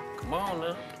 Come on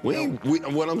now.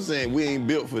 What I'm saying, we ain't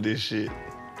built for this shit.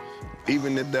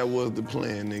 Even if that was the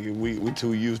plan, nigga, we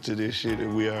too used to this shit that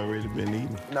we already been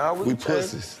eating. Nah, we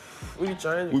pussies. We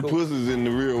change. We pussies in the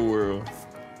real world.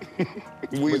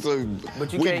 we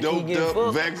doped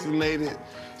up, vaccinated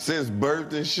since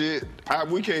birth and shit.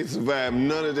 We can't survive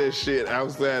none of that shit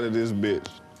outside of this bitch.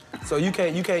 So you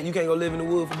can't go live in the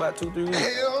woods for about 2-3 weeks?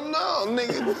 Hell no,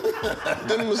 nigga.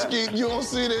 Them mosquitoes, you don't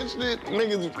see that shit?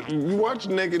 Niggas, you watch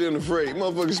Naked and Afraid.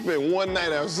 Motherfuckers spend one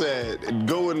night outside and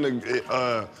go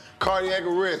into cardiac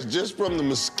arrest just from the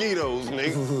mosquitoes,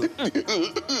 nigga.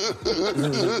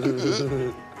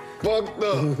 Fucked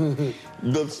up.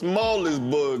 The smallest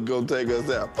bug gonna take us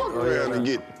out. Fuck around and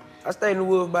get... I stayed in the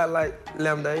woods about like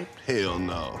 11 days. Hell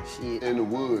no. Shit. In the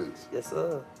woods? Yes,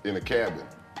 sir. In a cabin?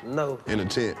 No. In a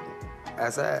tent?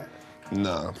 Outside.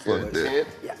 Nah, fuck that.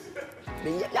 Yeah.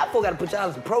 Man, y'all folks gotta put y'all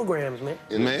in some programs, man.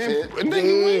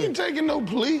 Nigga, we ain't taking no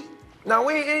plea. No,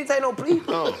 we ain't take no plea.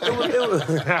 Oh. It was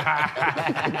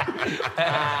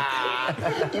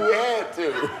You had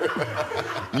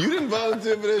to. You didn't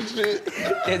volunteer for that shit?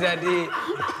 Yes, I did.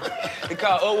 They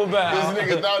called Upward Bound. This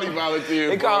nigga thought he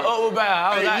volunteered. They called Upward Bound.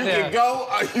 I was out there. You can go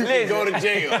or you can go to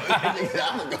jail.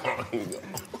 I'm gonna go.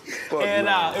 And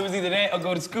it was either that or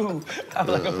go to school. I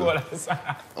was like, I'm going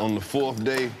outside. On the 4th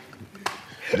day,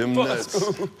 them nuts,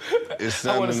 it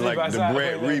sounded like the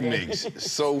Brat remix.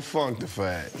 So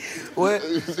funkified. What?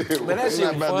 Man, that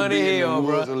shit funny as hell,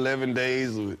 bro. 11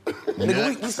 days with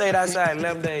nigga, we stayed outside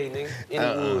 11 days, nigga. In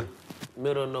the woods.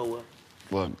 Middle of nowhere.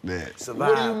 Fuck that. Survive.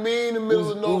 What do you mean the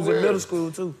middle of nowhere? We was in middle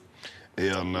school, too.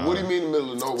 Hell no. What do you mean the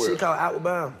middle of nowhere? Shit called Outward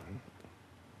Bound.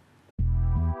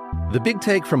 The Big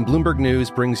Take from Bloomberg News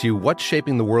brings you what's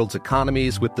shaping the world's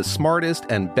economies with the smartest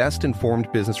and best-informed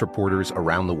business reporters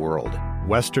around the world.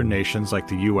 Western nations like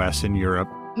the U.S. and Europe.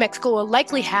 Mexico will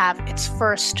likely have its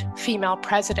first female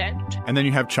president. And then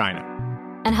you have China.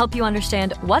 And help you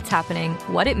understand what's happening,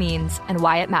 what it means, and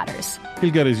why it matters.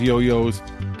 He'll get his yo-yos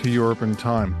to Europe in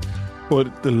time.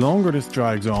 But the longer this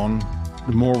drags on,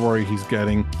 the more worry he's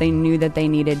getting. They knew that they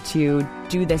needed to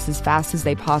do this as fast as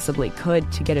they possibly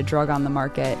could to get a drug on the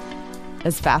market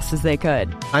as fast as they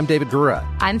could. I'm David Gura.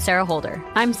 I'm Sarah Holder.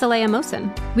 I'm Saleha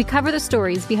Mohsen. We cover the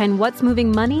stories behind what's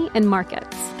moving money and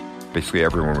markets. Basically,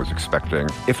 everyone was expecting,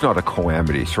 if not a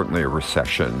calamity, certainly a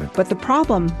recession. But the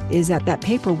problem is that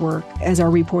paperwork, as our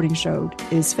reporting showed,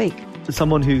 is fake. As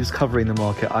someone who's covering the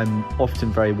market, I'm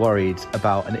often very worried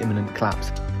about an imminent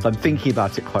collapse. I'm thinking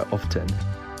about it quite often.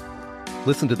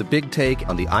 Listen to The Big Take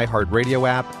on the iHeartRadio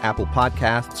app, Apple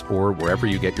Podcasts, or wherever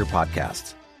you get your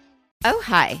podcasts. Oh,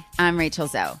 hi, I'm Rachel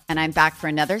Zoe, and I'm back for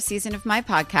another season of my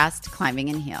podcast, Climbing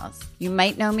in Heels. You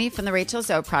might know me from the Rachel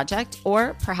Zoe Project,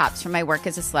 or perhaps from my work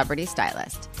as a celebrity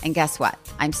stylist. And guess what?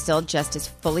 I'm still just as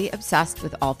fully obsessed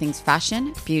with all things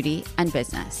fashion, beauty, and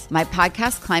business. My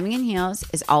podcast, Climbing in Heels,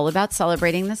 is all about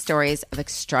celebrating the stories of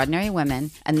extraordinary women,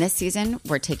 and this season,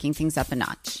 we're taking things up a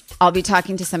notch. I'll be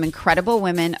talking to some incredible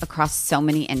women across so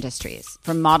many industries,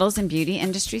 from models and beauty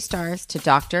industry stars to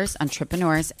doctors,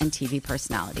 entrepreneurs, and TV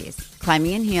personalities.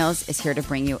 Climbing in Heels is here to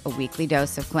bring you a weekly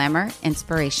dose of glamour,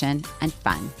 inspiration, and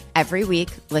fun. Every week,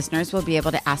 listeners will be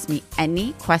able to ask me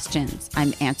any questions.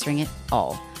 I'm answering it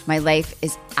all. My life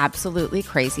is absolutely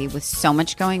crazy with so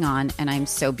much going on, and I'm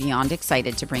so beyond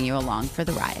excited to bring you along for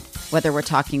the ride. Whether we're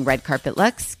talking red carpet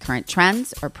looks, current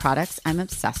trends, or products I'm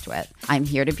obsessed with, I'm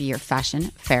here to be your fashion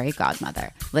fairy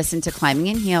godmother. Listen to Climbing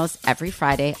in Heels every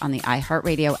Friday on the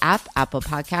iHeartRadio app, Apple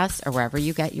Podcasts, or wherever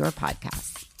you get your podcasts.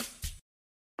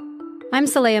 I'm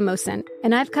Saleha Mohsin,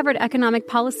 and I've covered economic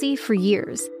policy for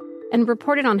years and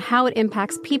reported on how it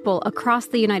impacts people across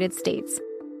the United States.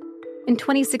 In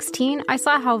 2016, I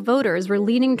saw how voters were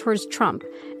leaning towards Trump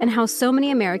and how so many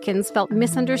Americans felt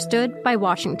misunderstood by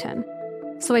Washington.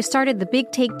 So I started the Big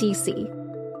Take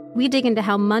DC. We dig into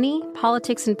how money,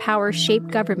 politics, and power shape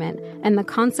government and the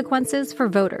consequences for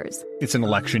voters. It's an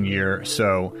election year,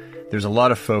 so there's a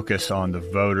lot of focus on the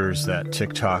voters that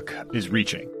TikTok is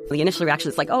reaching. The initial reaction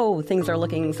is like, oh, things are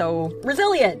looking so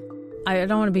resilient. I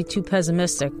don't want to be too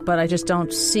pessimistic, but I just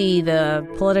don't see the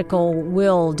political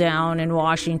will down in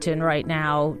Washington right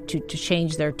now to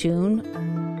change their tune.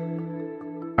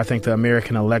 I think the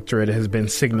American electorate has been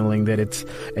signaling that it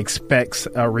expects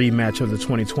a rematch of the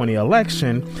 2020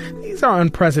 election. These are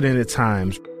unprecedented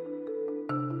times.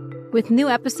 With new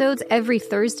episodes every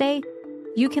Thursday,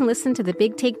 you can listen to the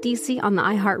Big Take DC on the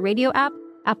iHeartRadio app,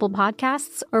 Apple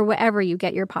Podcasts, or wherever you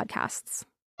get your podcasts.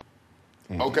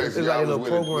 Okay, so y'all was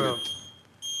with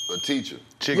a teacher.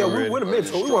 Yeah, we were a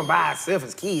mentor. We weren't by ourselves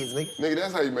as kids, nigga. Nigga,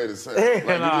 that's how you made it sound. Like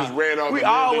you just ran off. We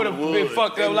all would have been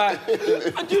fucked up like,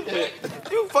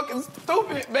 you fucking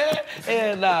stupid, man.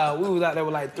 And we was out there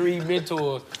with like 3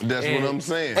 mentors. That's what I'm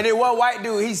saying. And then one white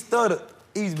dude, he stuttered.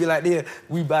 He used to be like, "Yeah,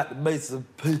 we about to make some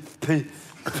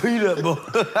peanut butter."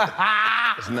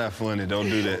 It's not funny. Don't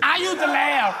do that. I used to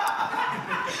laugh.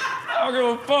 I don't give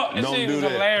a fuck. That Don't shit do was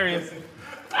that. hilarious.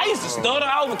 I used to stutter.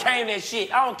 I overcame that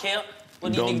shit. I don't care.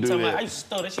 What these Don't niggas do talking that. about, I used to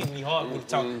stutter. That shit used to be hard for me to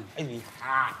talk. I used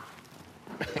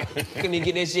to be, couldn't even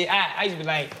get that shit out. I used to be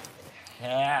like,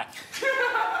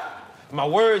 My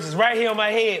words is right here on my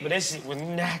head, but that shit would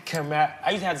not come out. I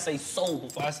used to have to say so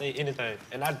before I say anything.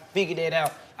 And I figured that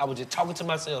out. I was just talking to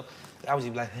myself. I was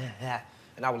just like,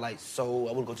 and I was like, so,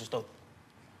 I would go to the store.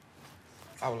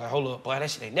 I was like, hold up, boy,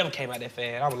 that shit ain't never came out that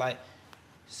fast. I was like,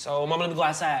 so, mama, let me go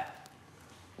outside.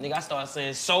 Nigga, I started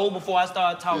saying so before I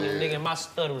started talking, nigga, and my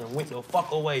stuttering went the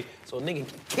fuck away. So, nigga,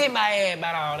 kick my ass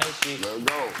about all that shit. Let's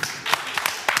go.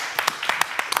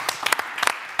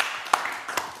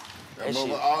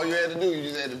 All you had to do, you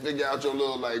just had to figure out your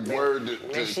little word to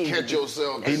catch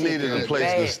yourself. He needed a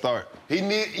place to start.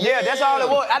 Yeah, that's all it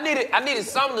was. I needed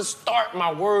something to start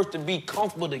my words to be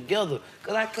comfortable together.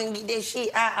 Cause I couldn't get that shit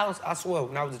out. I swear,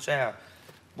 when I was a child,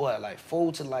 boy, like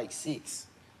 4 to 6,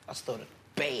 I stuttered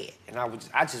bad. And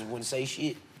I just wouldn't say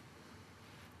shit.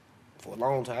 For a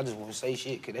long time, I just wouldn't say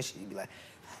shit, cause that shit would be like,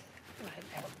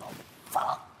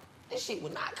 fuck, this shit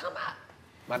would not come out.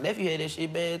 My nephew had that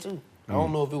shit bad too. I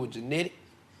don't know if it was genetic,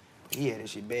 but he had that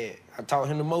shit bad. I taught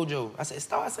him the mojo. I said,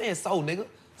 start saying so, nigga,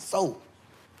 so.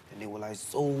 And they were like,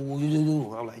 so you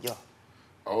do. I'm like, yo.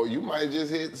 Oh, you might just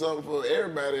hit something for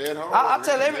everybody at home. I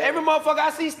tell every motherfucker I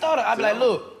see stutter, I be like,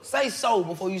 look, say so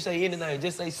before you say anything.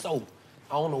 Just say so.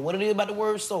 I don't know what it is about the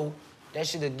word so. That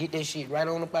shit'll get that shit right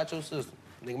on up out your system.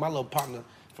 Nigga, my little partner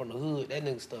from the hood, that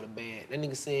nigga stuttered bad. That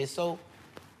nigga said so,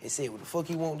 and said what the fuck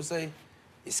he wanted to say.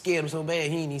 It scared him so bad,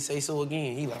 he ain't even say so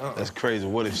again. He like, That's crazy.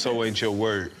 What if so ain't your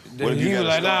word? What if he you was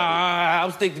gotta like, start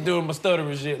I'm stick to doing my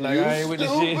stuttering shit. Like, I ain't with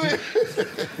this shit.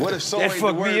 What if so That ain't the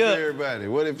fucked word me for up. everybody?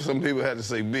 What if some people had to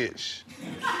say bitch?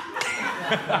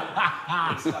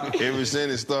 Every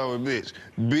sentence start with bitch.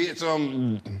 Bitch,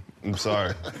 I'm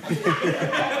sorry.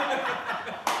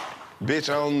 Bitch,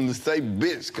 I don't say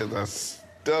bitch because I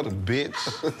stutter, bitch.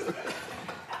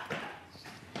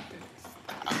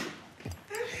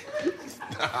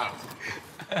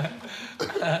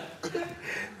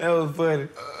 That was funny.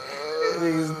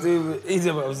 Nigga stupid. He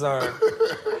said, I'm sorry.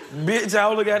 Bitch, I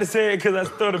only got to say it because I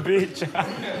stutter, bitch.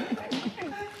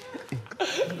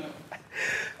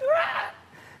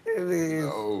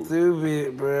 Nigga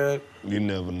stupid, bro. You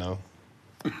never know.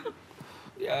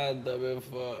 Y'all dumb as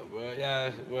fuck, bro.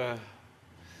 Y'all, bro.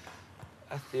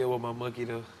 I still want my monkey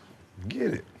though.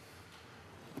 Get it.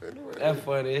 That's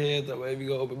funny as hell. Though, baby,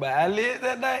 go open my eyelids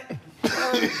that night.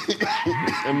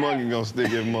 That monkey gonna stick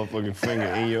his motherfucking finger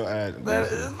in your eye. You think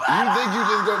you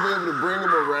just gonna be able to bring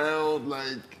him around?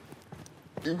 Like,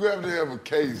 you have to have a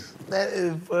case. That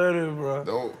is funny,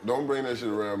 bro. Don't bring that shit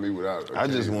around me without a I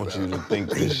just case want you to think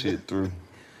this shit through.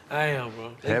 I am,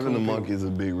 bro. Having a monkey is a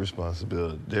big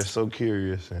responsibility. They're so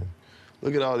curious, and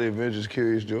look at all the adventures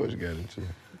Curious George got into.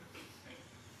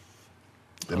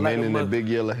 The man in that big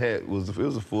yellow hat was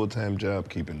a full-time job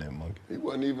keeping that monkey. He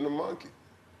wasn't even a monkey.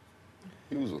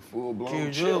 He was a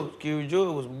full-blown Curious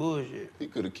George was bullshit. He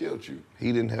could have killed you.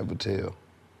 He didn't have a tail.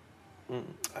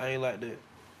 I ain't like that.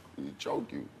 He choke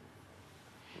you.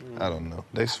 I don't know.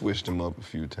 They switched him up a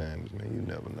few times, man. You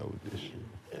never know with this shit.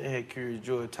 And they had Curious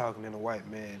George talking, and a white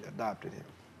man adopted him.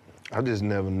 I just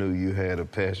never knew you had a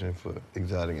passion for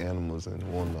exotic animals and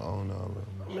wanted to own all of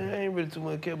them. Man, I ain't really too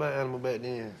much care about animals back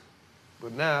then.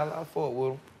 But now, I fought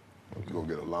with them. You gonna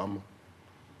get a llama?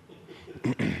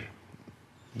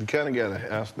 You kind of got a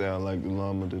hairstyle like the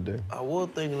llama today. I was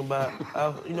thinking about,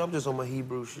 I'm just on my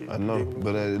Hebrew shit. I know,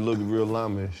 but it looked real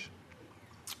llamish.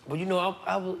 But you know,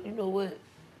 I was, you know what?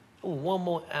 There was one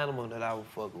more animal that I was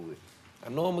fucking with. I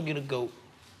know I'm gonna get a goat.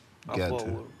 I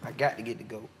got to get the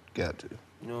goat. Got to.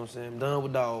 You know what I'm saying? I'm done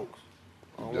with dogs.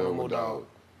 I don't want no more dogs.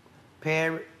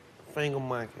 Parrot, finger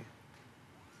monkey.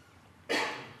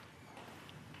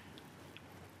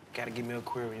 Gotta give me an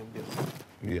aquarium built.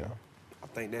 Yeah. I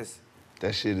think that's...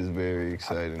 That shit is very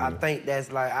exciting. I think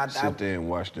that's like... Sit there and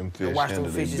watch them fish watch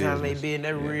them fishes handle they business.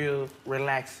 They're real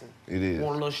relaxing. It is.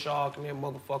 Want a little shark in that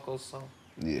motherfucker or something.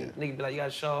 Yeah. Nigga be like, you got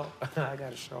a shark? I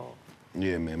got a shark.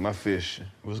 Yeah, man, my fish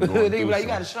was going through Nigga be like, you something.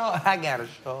 got a shark? I got a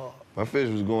shark. My fish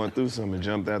was going through something and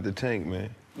jumped out the tank,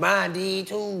 man. Mine did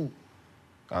too.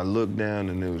 I looked down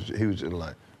and he was just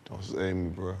like, don't save me,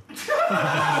 bro.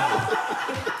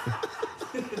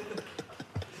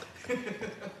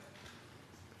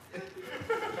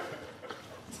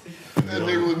 That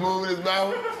nigga was moving his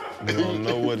mouth. You don't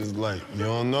know what it's like. You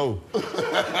don't know. You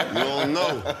don't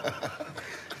know.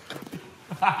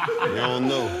 You don't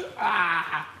know.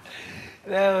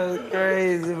 That was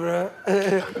crazy, bro.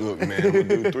 Look, man, I'm gonna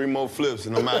do 3 more flips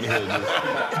and I'm out of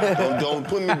here. Don't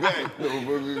put me back. Don't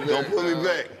put me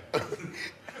back.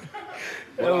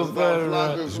 That was funny,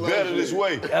 bro. It's better this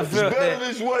way. I It's felt better that.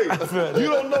 this way. I felt You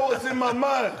that. don't know what's in my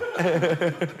mind.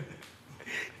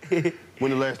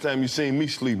 When the last time you seen me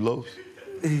sleep, Los?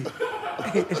 He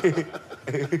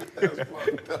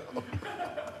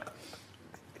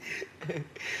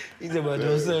said, "But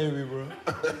don't save me, bro."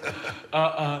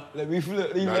 Let me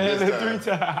flip. Leave my Not hand this up 3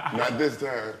 times. Not this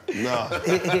time.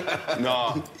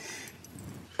 Nah.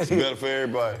 It's better for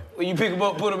everybody. When you pick him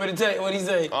up, put him in the tank, what'd he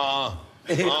say?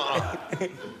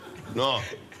 No.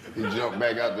 He jumped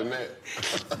back out the net.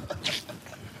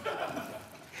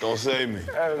 Don't save me.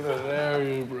 That was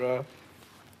hilarious, bro.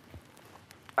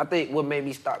 I think what made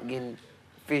me stop getting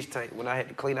fish tank when I had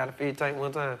to clean out a fish tank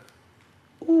one time.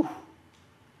 Ooh.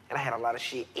 And I had a lot of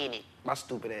shit in it. My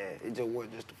stupid ass. It just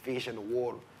wasn't just the fish in the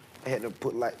water. I had to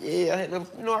put I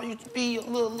used to be a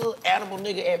little animal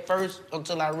nigga at first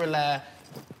until I realized.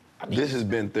 This has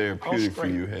been therapeutic for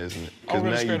straight. you, hasn't it? I'm Because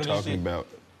really now straight you're on this talking shit. about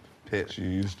pets you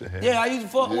used to have. Yeah, I used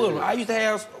to fuck with them. I used to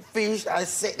have fish. I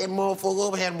set that motherfucker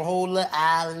up, had them a whole little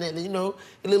island, and it looked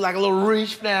like a little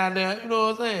reef down there. You know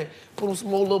what I'm saying? Put them some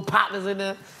more little partners in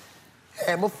there.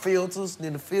 Had my filters.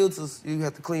 Then the filters, you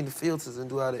have to clean the filters and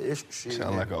do all the extra shit.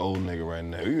 Sound like an old nigga right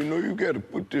now. You know you gotta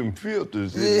put them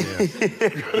filters in there.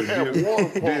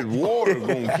 That water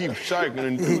gonna keep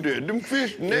cycling through there. Them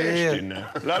fish nasty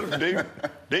now. A lot of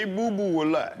they boo-boo a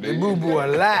lot. They boo-boo a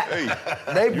lot. Hey,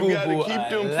 They you gotta boo-boo keep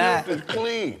them a lot. filters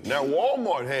clean. Now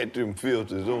Walmart had them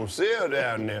filters on sale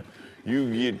down there.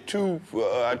 You get 2 for,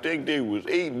 I think they was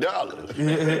 $8.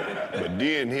 But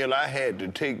then, hell, I had to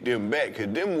take them back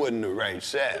because them wasn't the right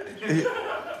size.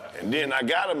 And then I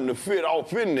got them to fit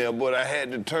off in there, but I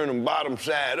had to turn them bottom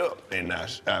side up. And I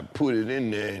put it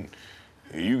in there, and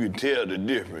you could tell the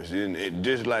difference. And it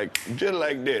just like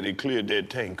that, it cleared that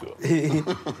tank up.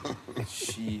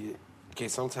 Shit. Okay,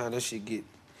 sometimes that shit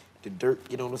the dirt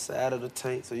get on the side of the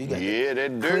tank, so you got Yeah,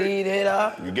 that dirt. clean it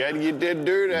up. You gotta get that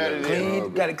dirt out of there.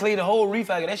 Got to clean the whole reef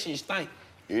out. That shit stink.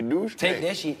 It do stink. Take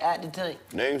that shit out the tank.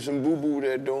 Name some boo-boo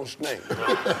that don't stink.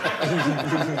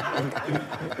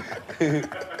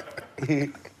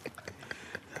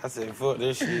 I said, fuck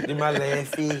that shit. This my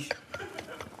last fish.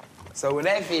 So when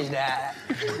that fish died,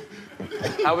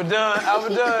 I was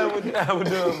done with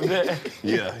that.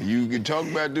 Yeah, you can talk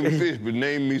about them fish, but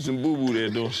name me some boo-boo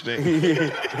that don't stink.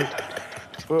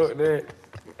 Fuck that.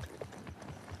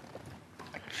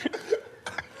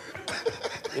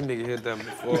 That nigga hit that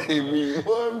before. Name me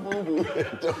one boo-boo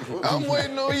that don't. I'm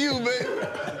waiting on you,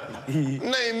 baby.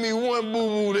 Name me one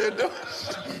boo-boo that don't.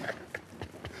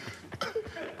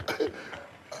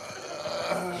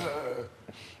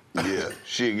 Yeah,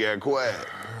 shit got quiet.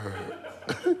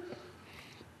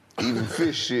 Even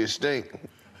fish shit stink.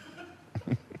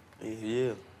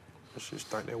 Yeah. That shit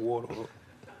stink that water up.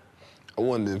 I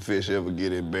wonder if fish ever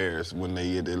get embarrassed when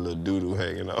they get their little doo-doo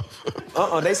hanging off.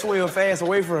 They swim fast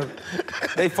away from it.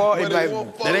 They fall, they be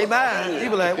like, that ain't mine. He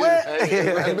be like, what? I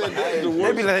bet that's the worst.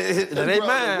 They be like, that ain't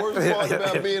mine. The worst part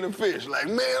about being a fish. Like,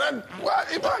 man,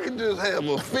 if I could just have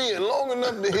a fin long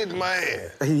enough to hit my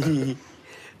ass.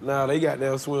 Nah, they got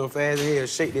them swim fast as hell,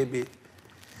 shake that bitch.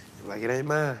 Like, it ain't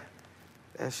mine.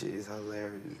 That shit is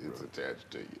hilarious. It's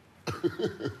attached to you.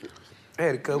 I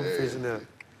had a couple fish in there.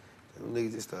 Them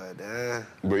niggas just started dying.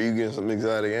 Bro, you getting some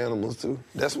exotic animals, too?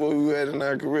 That's what we had in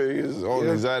our career, is all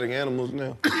exotic animals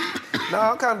now.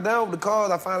 Nah, I'm kind of down with the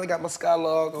cars. I finally got my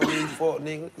Skylog on these fuck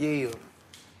nigga. Yeah.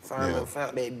 Finally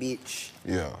found that bitch.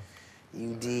 Yeah.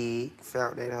 You dig.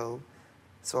 Found that hoe.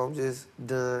 So I'm just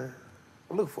done.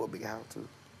 I'm looking for a big house, too.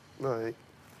 No, I ain't.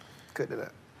 Cut that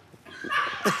out.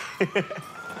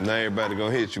 Now everybody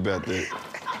gonna hit you about that.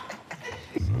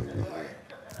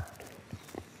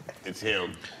 It's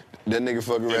him. That nigga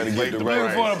fuck around and get the right...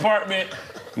 Looking for an apartment.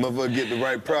 Motherfucker get the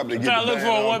right property, get I'm the trying to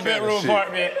look for a one-bedroom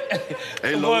apartment.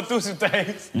 Hey, I'm going through some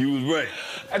things. You was right.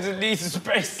 I just need some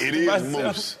space. It is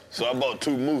moose. So I bought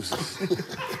 2 mooses.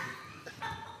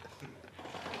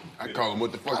 I call them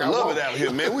what the fuck I love it out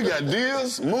here, man. We got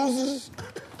deers, mooses,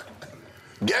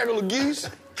 gaggle of geese,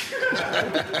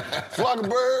 flock of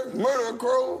birds, murder of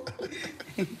crow.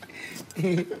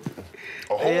 A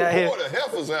whole horde of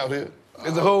heifers out here.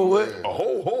 There's a whole what? A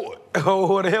whole horde. A whole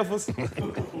horde of heifers? A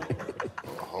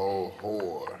whole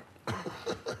horde.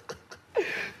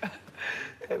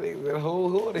 That nigga got a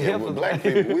whole horde of Yeah, heifers. with black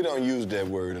people, we don't use that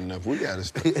word enough. We gotta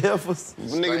stop. Heifers.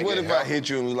 Nigga, what if I hit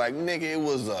you and was like, nigga, it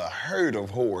was a herd of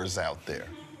whores out there?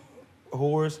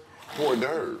 Whores? Hors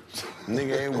d'oeuvres.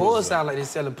 Nigga, it was Whores sound like they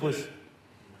selling pussy.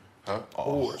 Huh? A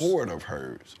horde of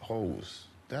herds. Hoes.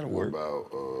 That'll work.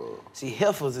 See,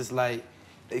 heifers is like,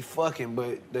 they fucking,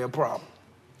 but they're a problem.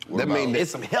 That mean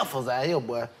there's some heifers out here,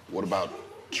 boy. What about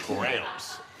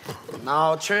tramps?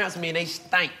 No, tramps mean they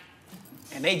stink.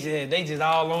 And they just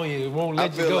all on you, won't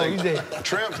let you feel go. like You just,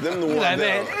 tramps, them the you ones like,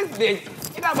 that man, this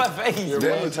bitch, get out my face.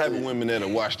 They're the type of women that'll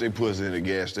wash their pussy in a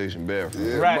gas station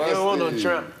bathroom. Right, they don't want no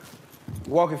tramp.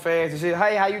 Walking fast and shit.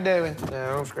 Hey, how you doing?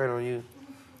 Nah, I'm straight on you.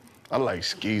 I like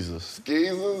skeezers.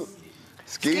 Skeezers?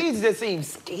 Skeezers just seem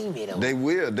schemy, though. They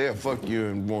will. They'll fuck you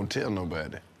and won't tell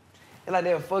nobody. It's like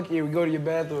they'll fuck you and go to your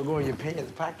bathroom and go in your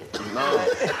pants pocket. No.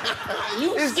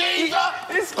 You skeezer?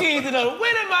 It's skeezer, though.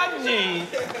 Where did my jeans?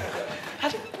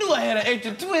 I knew I had an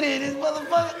extra 20 in this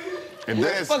motherfucker. If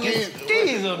that's fucking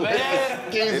skeezer, man.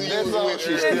 If that's all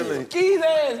she's stealing. Skeezer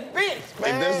ass bitch,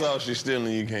 man. If that's all she's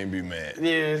stealing, you can't be mad.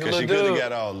 Yeah, it's a Because she little could have dude.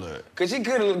 got all of it. Cause she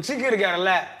could've got a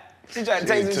lap. She tried to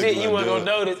take some took shit my you weren't gonna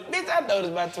dub. notice. Bitch, I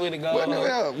noticed my 20 Well, gone.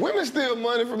 yeah, women steal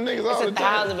money from niggas all the It's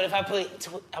time. 1,000, but if I put,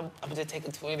 I'm just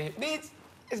taking 20. Bitch,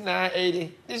 it's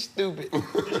 980. It's stupid.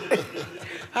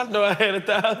 I know I had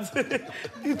 1,000.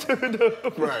 You took a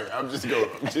dub. Right, I'm just gonna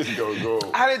go.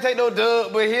 I didn't take no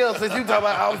dub, but here, since you talking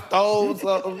about I stole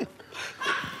something.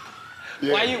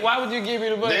 Yeah. Why would you give me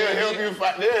the money? They'll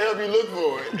help you look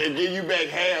for it and give you back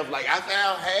half. Like, I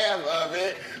found half of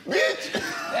it. Bitch!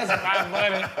 That's my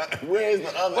money. Where's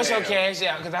the other What's your half? cash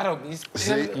out? Because I don't be...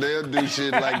 See, they'll do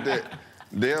shit like that.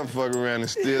 They'll fuck around and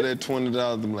steal that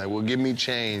 $20. I'm like, well, give me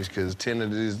change, because 10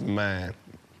 of this is mine.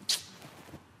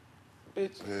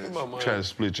 Bitch, give my money. Try to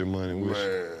split your money with you.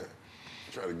 Man,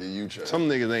 try to get you change. Some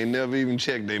niggas ain't never even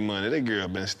checked their money. That girl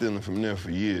been stealing from them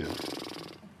for years.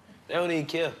 They don't even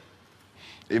care.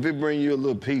 If it bring you a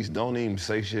little piece, don't even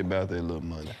say shit about that little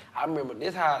money. I remember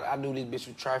this how I knew this bitch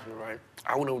was trifling, right?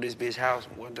 I went over this bitch house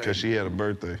one day. Because she had a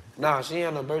birthday. Nah, she ain't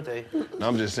had no birthday. No,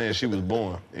 I'm just saying she was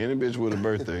born. Any bitch with a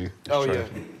birthday. is Oh, yeah.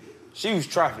 trifling. She was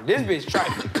trifling. This bitch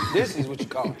trifling. This is what you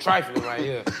call trifling right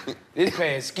here. This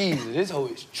past skeezer. This hoe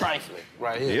is trifling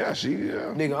right here. Yeah,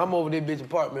 Nigga, I'm over this bitch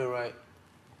apartment, right?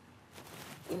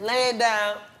 Laying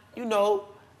down, you know,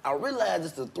 I realize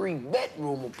it's a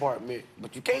 3-bedroom apartment,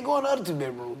 but you can't go in the other 2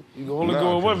 bedrooms. You can only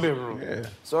go in 1 bedroom. Yeah.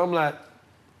 So I'm like,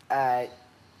 all right,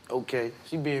 okay.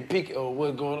 She being picky on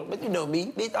what's going on. But you know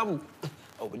me, bitch, I'm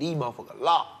over these motherfuckers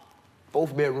locked.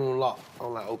 Both bedroom locked.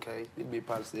 I'm like, okay, this bitch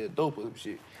probably still dope or some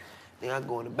shit. Then I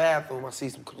go in the bathroom, I see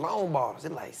some cologne bottles.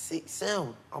 It's like 6,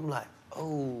 7. I'm like,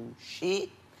 oh, shit.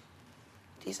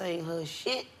 This ain't her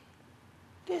shit.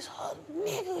 This her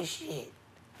nigga shit.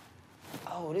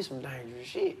 oh, this some dangerous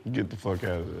shit. Get the fuck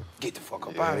out of there. Get the fuck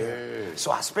up out of here.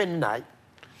 So I spend the night.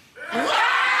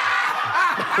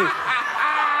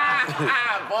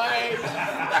 Boy.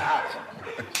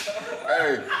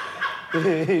 Hey.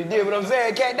 You did what I'm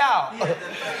saying, cat dog. I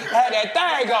had that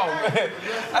thing on.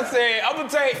 I said, I'm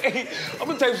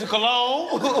gonna take some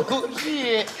cologne.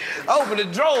 Shit. Open the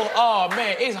drawer. Oh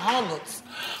man, it's hundreds.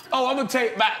 Oh, I'm gonna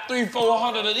take about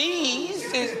 300-400 of these.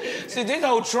 Since this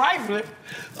whole trifling,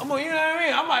 you know what I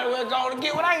mean? I might as well go and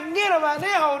get what I can get about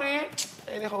that whole then.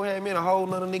 And that whole had me in a whole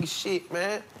nother nigga shit,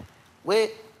 man.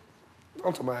 Wet.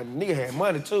 I'm talking about nigga had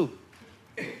money too.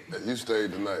 You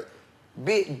stayed the night.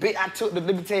 Big, I took the,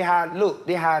 let me tell you how I look.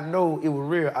 That's how I know it was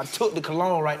real. I took the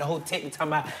cologne, right, the whole technique talking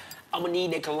about, I'm gonna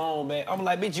need that cologne back. I'm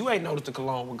like, bitch, you ain't noticed the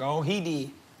cologne was gone. He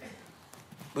did.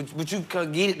 But you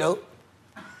couldn't get it, though.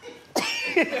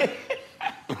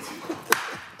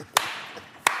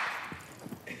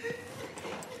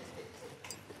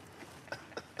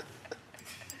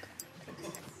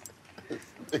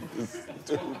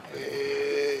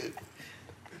 Stupid.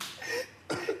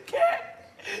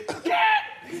 Cat.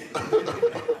 I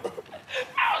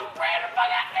was praying the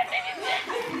fuck out that nigga.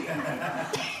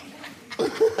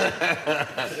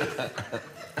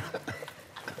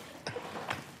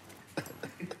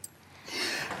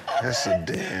 That's a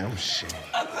damn shit.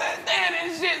 I said, damn,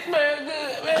 this shit smell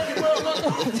good, man.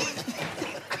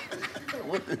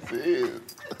 What this is?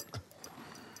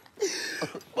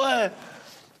 But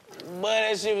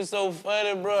that shit was so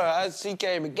funny, bro. She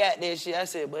came and got that shit. I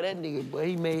said, but that nigga, boy,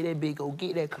 he made that bitch go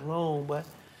get that cologne, boy.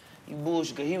 You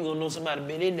bullshit, cause he was gonna know somebody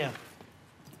been in there.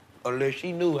 Unless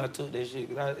she knew I took that shit,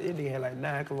 cause that nigga had like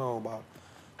 9 cologne bottles.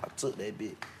 I took that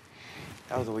bitch.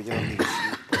 That was the way young nigga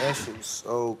shit. But that shit was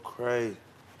so crazy.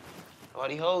 Oh,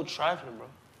 the whole trifling, bro.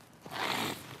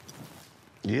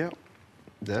 Yep,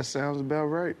 that sounds about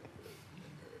right.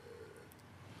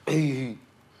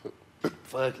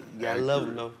 Fuck it, you gotta love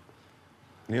him though.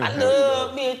 I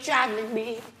love me a trifling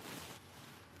bitch.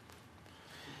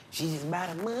 She's just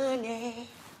about the money.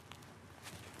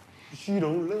 She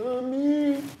don't love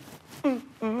me.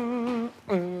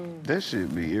 That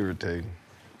shit be irritating.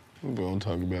 People don't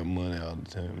talk about money all the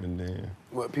time, and then...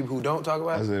 What, people who don't talk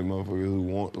about I it? said motherfuckers who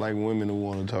want, like women who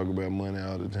want to talk about money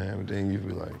all the time, and then you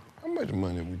be like, how much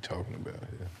money are we talking about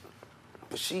here?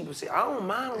 But see, I don't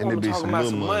mind And it wanting be to talk some about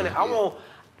little some money, money. I want,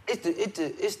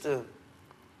 it's the,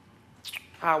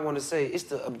 how I want to say, it's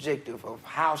the objective of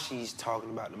how she's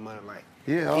talking about the money. Like,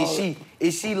 Yeah,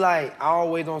 is she like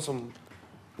always on some,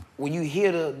 when you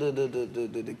hear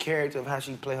the character of how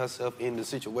she play herself in the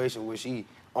situation where she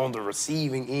on the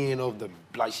receiving end of the,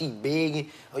 like she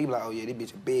begging, oh, you be like, oh yeah,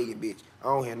 this bitch a begging bitch. I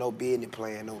don't hear no business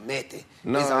plan, no nothing.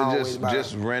 No, It's it's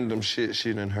just random shit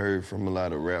she done heard from a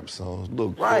lot of rap songs. Little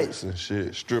Right. quotes and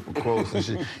shit, stripper quotes and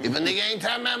shit. If a nigga ain't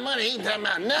talking about money, he ain't talking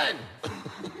about nothing.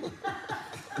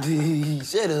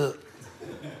 Shut up.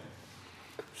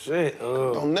 Shut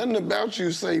up. Don't nothing about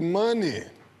you say money.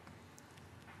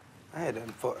 I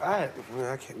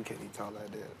can't even talk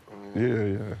like that.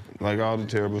 Yeah. Like all the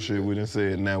terrible shit we done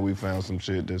said, now we found some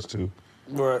shit that's too.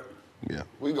 Right. Yeah.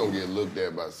 We gonna get looked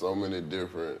at by so many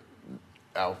different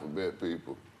alphabet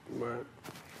people. Right.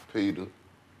 Peter,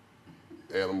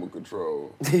 animal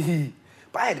control. But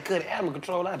I had to cut the animal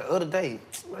control out the other day.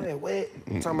 Man, what?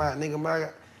 Talking about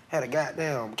nigga, had a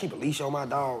goddamn keep a leash on my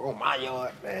dog on my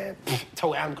yard, man.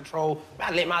 Told animal control.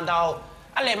 I let my dog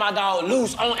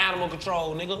loose on animal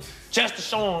control, nigga. Just to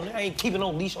show him I ain't keeping no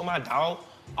leash on my dog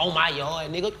on my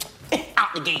yard, nigga.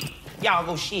 Out the gate. Y'all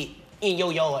go shit in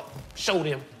your yard. Show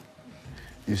them.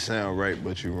 You sound right,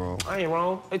 but you wrong. I ain't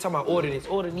wrong. They talking about ordinance.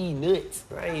 Order these nuts.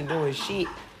 I ain't doing shit.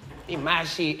 It's my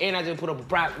shit. And I just put up a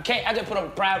private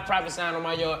private sign on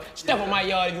my yard. Step on my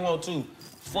yard if you want to.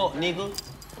 Fuck, nigga.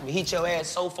 I'm gonna hit your ass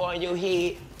so far in your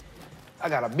head. I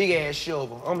got a big ass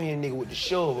shovel. I'm hitting nigga with the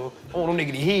shovel. I want them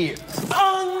nigga to hear.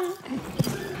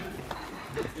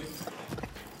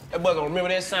 That boy gonna remember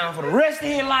that sound for the rest of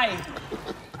his life.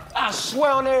 I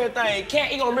swear on everything.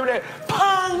 He gonna remember that.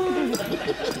 Pong!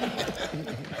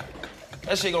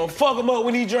 That shit gonna fuck him up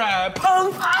when he drive.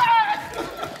 Pong!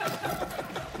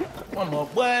 I'm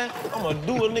gonna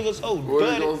do a nigga so dirty. What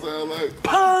it gonna sound like?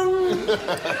 Pong!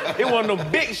 It wasn't no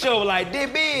big shovel like this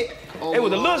big. Oh, it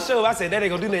was a little shovel. I said, that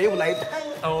ain't gonna do nothing. It was like,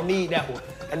 I don't need that one.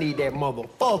 I need that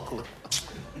motherfucker.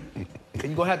 Cause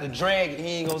you gonna have to drag it. He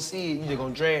ain't gonna see it. You just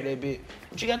gonna drag that bitch.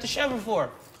 What you got the shovel for?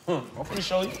 I'm finna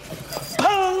show you.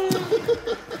 Pong!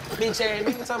 Bitch ass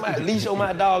nigga talking about leash on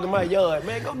my dog in my yard.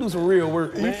 Man, go do some real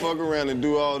work, man. You fuck around and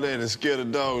do all that and scare the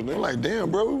dogs. They're like, damn,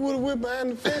 bro, we would've went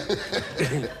behind the fence.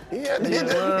 He had to hit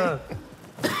that.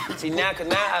 See, now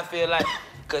I feel like,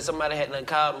 because somebody had done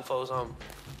called them for something,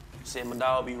 said my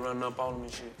dog be running up on them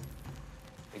and shit.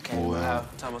 They came to my house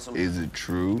talking about something. Is it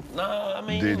true? No, I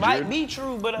mean, it might be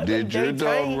true, but did your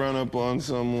dog can't. run up on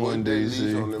someone,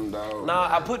 DC? on them dogs. No,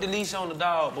 I put the leash on the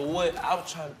dog, but what I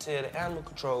was trying to tell the animal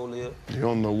control is, You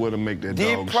don't know what to make that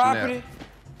their dog property, snap.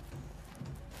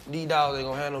 these dogs ain't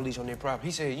gonna have no leash on their property.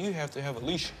 He said, you have to have a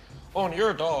leash on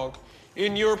your dog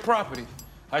in your property.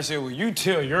 I said, well, you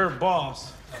tell your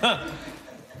boss,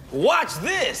 watch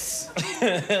this.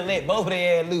 Let both of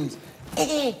their ass loose.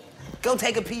 Go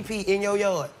take a pee-pee in your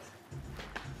yard.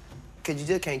 Cause you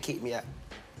just can't kick me out.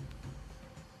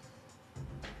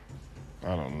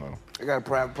 I don't know. I got a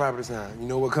private property sign. You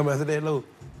know what come after that, Lou?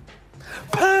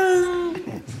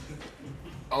 Pong!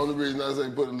 Only reason I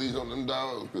say put a leash on them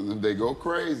dogs, because if they go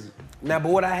crazy. Now,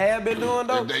 but what I have been doing,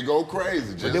 though? If they go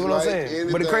crazy, just But that's what like I'm saying.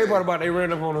 anything. But the crazy part about it, they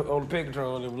ran up on the pet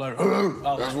control and they were like,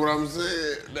 That's what I'm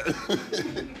saying.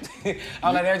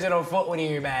 I'm like, they just don't fuck with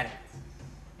everybody.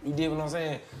 You dig what I'm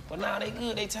saying? But nah, they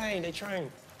good, they tame, they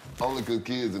train. Only cause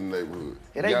kids in the neighborhood.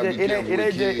 It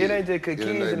ain't just cause kids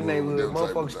in the neighborhood.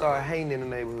 Motherfuckers start hating in the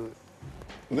neighborhood.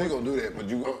 They gonna do that,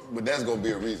 but that's gonna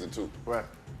be a reason too. Right.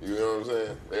 You know what I'm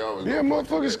saying? They always Yeah,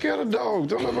 motherfuckers scared of dogs.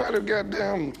 Don't nobody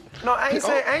goddamn. No, I ain't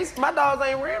saying, my dogs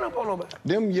ain't ran up on nobody.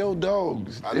 Them your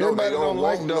dogs. I know Everybody they don't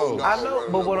like want no dogs. I know,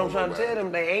 but what I'm trying to tell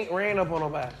them, they ain't ran up on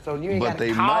nobody. So you ain't But gotta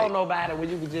they call might. nobody when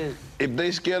you can just. If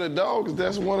they scared of dogs,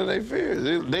 that's one of their fears.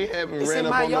 They haven't It's ran in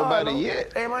up my on yard, nobody though.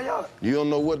 yet. They in my yard. You don't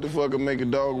know what the fuck will make a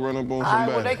dog run up on All right,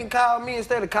 somebody. well, they can call me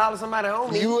instead of calling somebody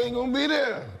on me. You ain't gonna be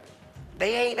there.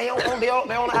 They on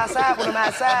the outside when I'm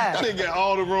outside. They got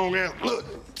all the wrong answers. Look,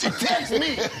 she text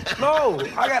me. No,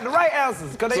 I got the right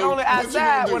answers, because they only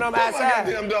outside when I'm Put my outside.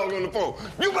 goddamn dog on the phone.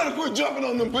 You better quit jumping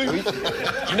on them people.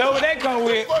 You know what that come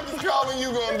with? What the fuck is calling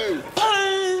you gonna do?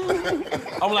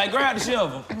 I'm like, grab the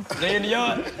shovel. They in the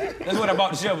yard. That's what I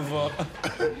bought the shovel for.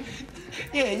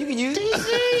 Yeah, you can use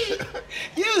it.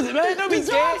 DC! Use it, man. Don't be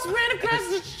scared. Dogs ran across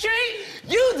the street.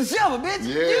 Use the shovel, bitch.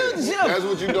 Yeah, Use the shovel. that's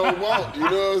what you don't want. You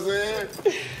know what I'm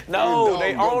saying? No,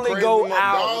 they only go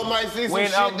out Dog might see some when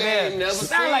shit I'm they there. ain't never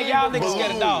Sound seen like y'all niggas before.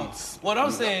 scared of dogs. What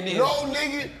I'm saying is. No,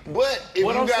 nigga, but if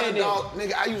What you I'm got saying a dog,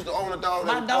 nigga, I used to own a dog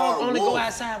that My was dog part only wolf. go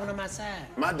outside when I'm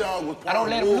outside. My dog was part I don't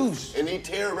let him wolf, loose. and he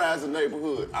terrorized the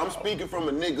neighborhood. I'm speaking from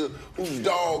a nigga whose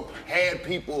dog had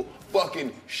people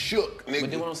fucking shook, nigga.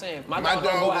 But do what I'm saying. My dog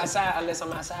don't go was- outside unless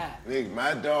I'm outside. Nigga,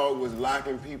 my dog was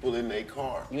locking people in their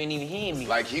car. You ain't even hearing me.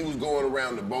 Like he was going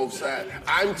around to both sides.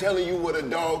 I'm telling you what a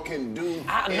dog can do.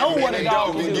 I know what a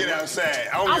dog can do. Get outside.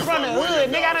 I don't I'm give a from the fuck what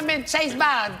hood, your nigga. I dog- done been chased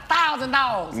by 1,000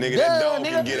 dogs. Nigga, that dog Duh,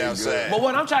 can nigga. get outside. But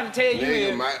what I'm trying to tell you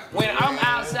Nigga, is, when I'm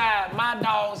outside, my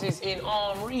dogs is in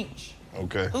arm reach.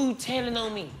 Okay. Who telling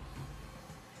on me?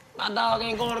 My dog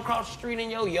ain't going across the street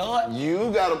in your yard.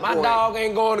 You got a My point. dog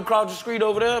ain't going across the street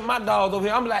over there. My dog's over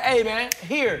here. I'm like, hey, man,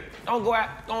 here. Don't go out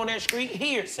on that street.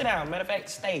 Here, sit down. Matter of fact,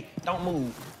 stay. Don't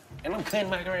move. And I'm cutting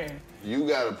my grass. You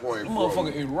got a point. That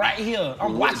motherfucker is right here.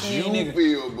 I'm what watching you these niggas.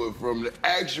 feel, but from the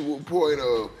actual point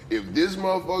of if this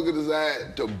motherfucker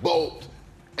decide to bolt,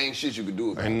 ain't shit you can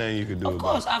do about it. Ain't nothing you can do Of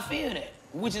about course, I feel that,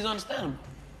 which is understandable.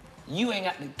 You ain't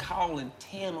got to call and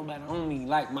tell nobody on me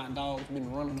like my dog's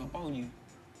been running up on you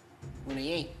when they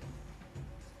ain't.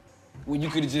 When you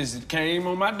could have just came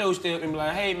on my doorstep and be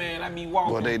like, hey, man, I be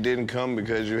walking. Well, they didn't come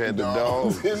because you had the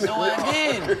dog. No, I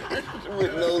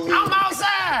didn't. I'm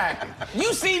outside.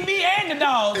 You see me and the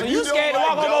dogs, and you scared to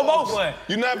walk over both ways.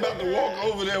 You're not about to walk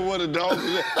over there with a dog.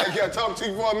 Hey, can I talk to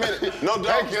you for a minute? No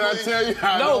dog, can I tell you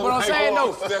how No, but I'm saying,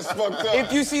 no. That's fucked up.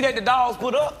 If you see that the dogs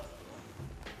put up,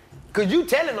 cause you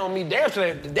telling on me,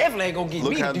 definitely ain't gonna get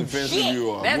Look me how to do defensive shit. you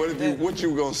are. That's- What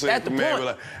you gonna say that's to the the man? point.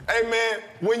 Like, hey man,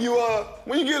 when you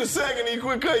get a second and you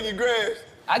quit cutting your grass.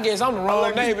 I guess I'm the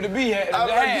wrong neighbor to be at. I'd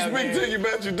like to speak to you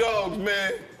about your dogs,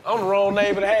 man. I'm the wrong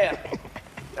neighbor to have.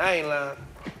 I ain't lying.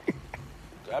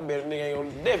 I bet a nigga ain't gonna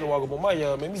definitely walk up on my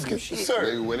yard, man. Me do shit.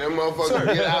 Nigga, when them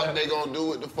motherfuckers get out, they gonna do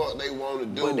what the fuck they wanna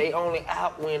do. But they only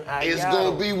out when I It's got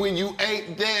gonna them. be when you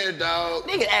ain't there, dog.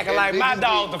 Nigga acting And like my niggas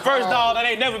dog, get the first called. dog that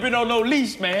ain't never been on no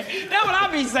leash, man. That's what I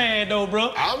be saying, though, bro.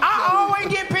 I'm I telling always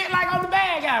get picked like I'm the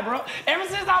bad guy, bro. Ever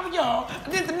since I was young,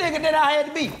 this the nigga that I had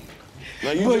to be.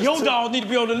 Now you But just your dog need to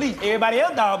be on the leash. Everybody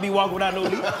else dog be walking without no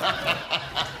leash.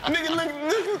 nigga.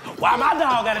 Why my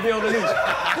dog gotta be on the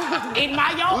leash? In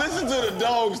my yard? Listen to the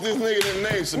dogs this nigga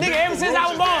done named. Some Nigga, big ever since I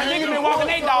was born, ferocious niggas been walking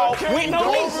their dog with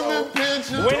no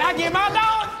leash. When I get my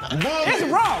dog, it's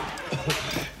wrong.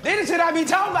 This is shit I be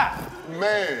talking about.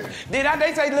 Man. Then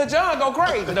they say Lil John go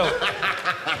crazy, though.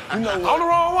 I'm the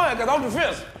wrong one, because I'm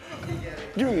defensive.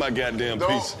 Give me my goddamn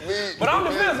piece. But I'm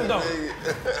defensive, though.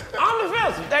 I'm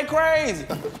defensive. They crazy.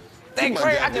 That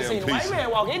crazy. I just seen a white man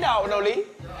walk his dog with no lead.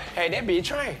 Hey, that bitch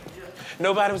trained.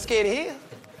 Nobody was scared of him.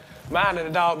 Mine and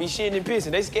the dog be shitting and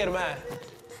pissing. They scared of mine.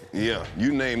 Yeah,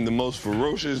 you named the most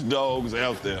ferocious dogs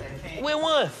out there. Which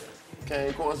one?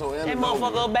 Cane Corso and that the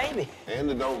motherfucker a baby. And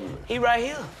the Doberman. He right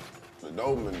here. The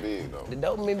Doberman big, though. The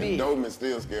Doberman big. The Doberman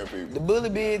still scare people. The bully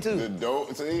big, too.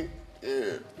 See?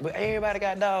 Yeah. But everybody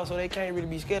got dogs, so they can't really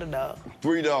be scared of dogs.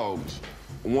 3 dogs,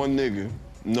 1 nigga,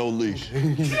 no leash. This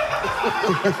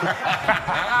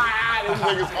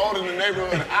nigga's holding the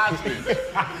neighborhood hostage.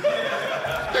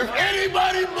 If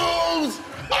anybody moves,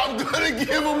 I'm gonna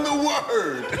give him the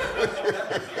word.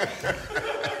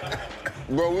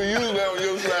 Bro, we usually on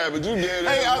your side, but you dead.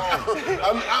 Hey,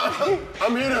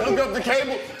 I'm here to hook up the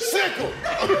cable. Sickle.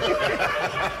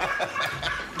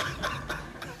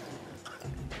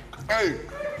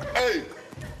 Hey,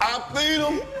 I feed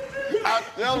them. I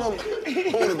tell them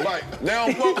who to bite. They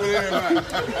don't fuck with everybody.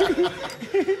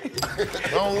 I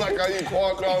don't like how you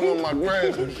quark down on my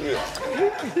grass and shit.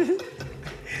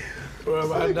 Bro,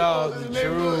 my dog's the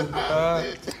truth,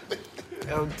 bro.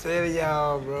 I'm telling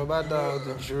y'all, bro, my dogs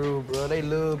the truth, bro. They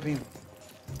love people.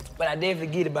 But I definitely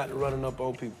get about the running up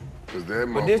on people. But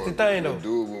this the thing, though.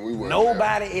 When we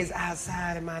Nobody is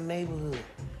outside in my neighborhood.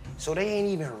 So they ain't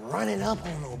even running up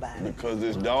on nobody. Because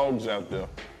there's dogs out there.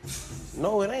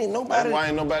 No, it ain't nobody. That's why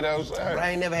ain't nobody outside. Bro, I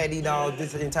ain't never had these dogs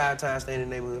this entire time staying in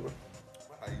the neighborhood, bro.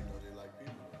 How you know they like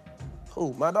people?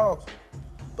 Who? My dogs.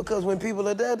 Because when people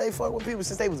are there, they fuck with people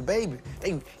since they was baby.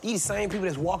 These the same people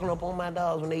that's walking up on my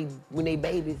dogs when they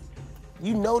babies.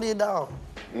 You know their dog.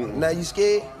 Now you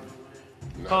scared?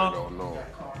 No, I don't know.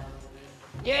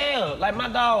 Yeah, like my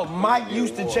dog Mike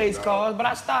used to chase cars, but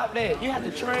I stopped that. You have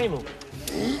to train him.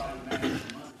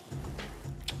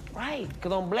 Right,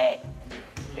 because I'm black.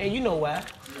 And you know why.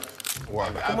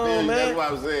 Well, Come on, man. That's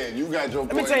what I'm saying. You got your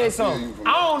point. Let me tell you something.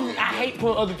 I hate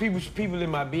putting other people in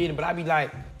my business, but I be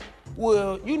like,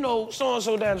 well, you know,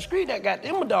 so-and-so down the street that got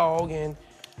them a dog, and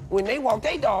when they walk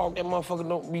their dog, that motherfucker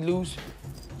don't be loose.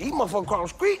 These motherfuckers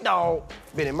across the street, dog,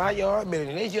 been in my yard, been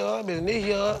in this yard, been in this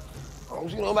yard. I don't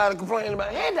see nobody complaining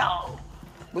about their dog.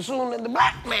 But soon as the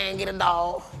black man get a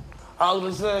dog, all of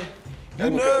a sudden, you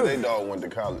know. Their dog went to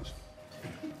college.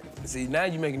 See, now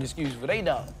you making excuses for their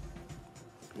dog.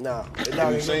 Nah, their dog Have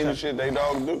you ain't seen no the shit they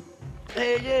dogs do?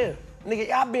 Hell yeah.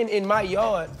 Nigga, I been in my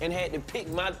yard and had to pick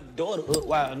my daughter up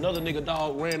while another nigga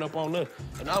dog ran up on her.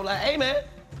 And I was like, hey, man.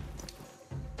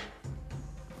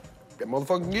 That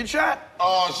motherfucker can get shot.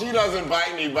 Oh, she doesn't bite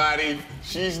anybody.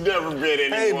 She's never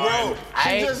bit anyone. Hey, bro,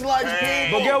 she just likes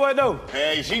people. But get what, though?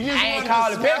 Hey, she just I ain't wanted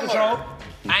called to pet smell control. her.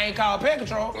 I ain't called pet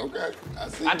control. Okay, I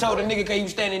see. I told the nigga, cause he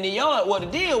was standing in the yard, what the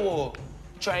deal was.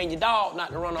 Train your dog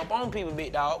not to run up on people,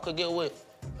 big dog, cause get what?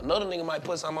 Another nigga might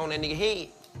put something on that nigga head.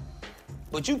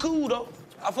 But you cool, though.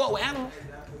 I fuck with animals.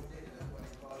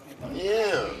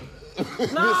 Yeah. No.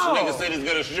 This nigga said he's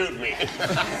gonna shoot me. Hey,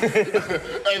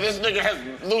 this nigga has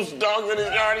loose dogs in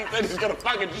his yard. He said he's gonna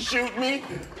fucking shoot me.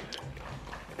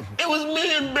 It was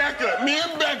me and Becca.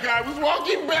 I was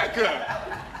walking Becca.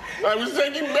 I was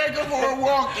taking Becca for a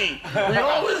walkie. We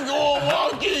always go on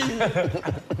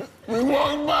walkies. We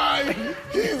walked by.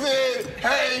 He said,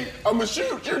 hey, I'm gonna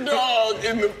shoot your dog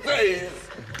in the face.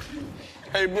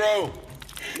 Hey, bro,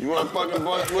 you want to fucking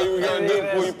bust what you gonna do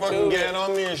before you fucking get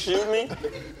on me and shoot me?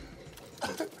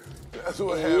 That's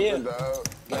what happened, dog.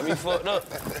 Got me fucked up.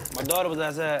 My daughter was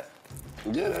outside.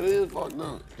 Yeah, that is fucked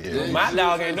up. Yeah. My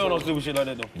dog ain't doing no stupid shit like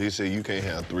that, though. They say you can't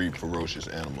have 3 ferocious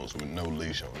animals with no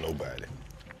leash on nobody.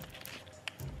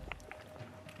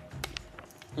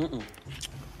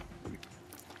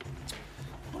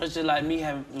 It's just like me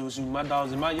having my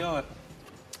dogs in my yard.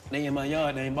 They in my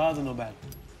yard, they ain't bothering nobody.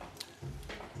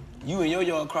 You in your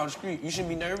yard across the street, you shouldn't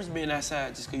be nervous being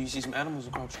outside just because you see some animals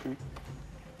across the street.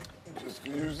 Just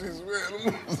because you see some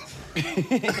animals.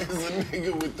 There's a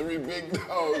nigga with 3 big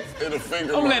dogs and a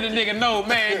finger. I'm letting the nigga know,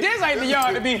 man, this ain't the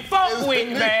yard to be fucked with,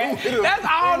 man. That's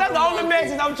the only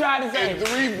message I'm trying to say.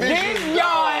 This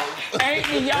yard ain't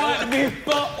the yard to be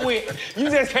fucked with. You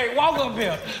just can't walk up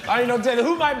here. I ain't no telling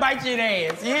who might bite you in the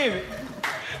ass, you hear me?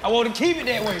 I want to keep it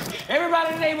that way.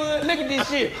 Everybody in the neighborhood, look at this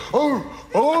shit. What's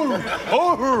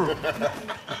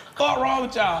wrong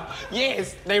with y'all?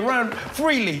 Yes, they run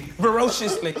freely,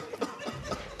 ferociously.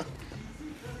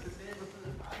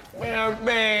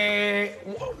 Man,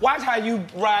 watch how you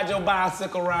ride your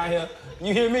bicycle around here.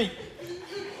 You hear me?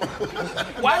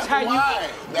 Watch how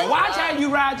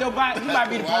you ride your bike. You might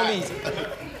be the police.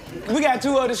 We got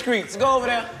 2 other streets. Go over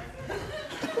there.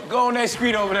 Go on that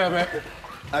street over there, man.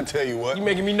 I tell you what. You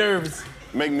making me nervous.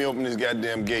 Make me open this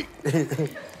goddamn gate.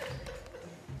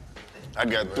 I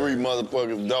got 3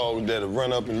 motherfuckers dogs that'll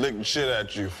run up and lick the shit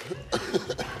at you.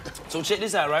 So check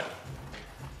this out, right?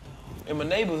 In my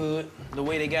neighborhood, the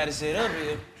way they got it set up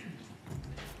is,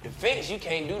 the fence you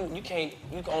can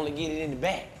only get it in the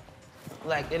back.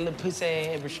 Like that little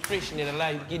pussy-ass restriction that allow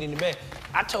you to get in the back.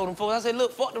 I told them folks, I said,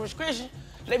 look, fuck the restriction.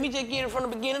 Let me just get it from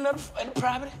the beginning of the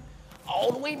property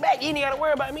all the way back. You ain't gotta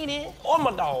worry about me then, or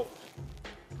my dog.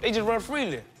 They just run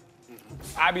freely.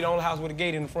 I be the only house with a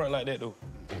gate in the front like that, though.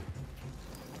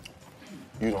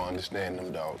 You don't understand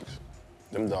them dogs.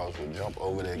 Them dogs will jump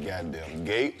over that goddamn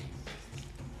gate,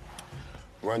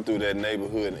 run through that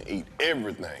neighborhood and eat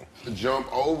everything.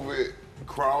 Jump over it,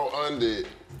 crawl under it.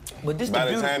 But this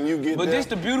By the time you get there. this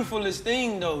the beautifulest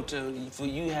thing, though, for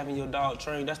you having your dog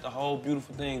trained. That's the whole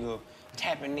beautiful thing of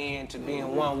tapping in to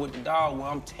being one with the dog. Where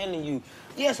I'm telling you,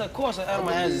 yes, of course, an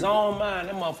animal has his own mind.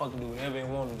 That motherfucker do whatever he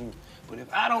want to do. But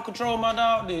if I don't control my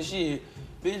dog, then shit,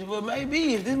 bitch, but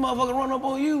maybe if this motherfucker run up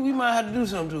on you, we might have to do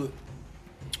something to it.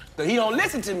 Cause he don't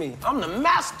listen to me. I'm the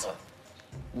master.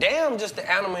 Damn, just the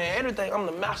animal and everything. I'm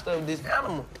the master of this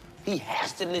animal. He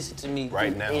has to listen to me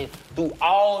right now through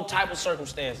all type of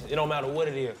circumstances. It don't matter what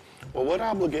it is. Well, what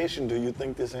obligation do you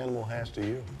think this animal has to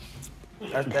you?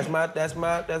 That's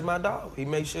my dog. He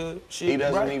makes sure shit He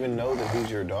doesn't right. even know that he's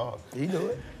your dog. He know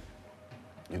it.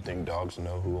 You think dogs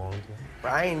know who owns them?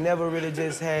 But I ain't never really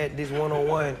just had this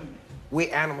one-on-one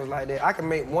with animals like that. I can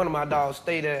make one of my dogs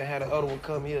stay there and have the other one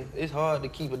come here. It's hard to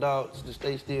keep a dog to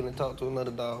stay still and talk to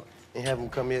another dog and have them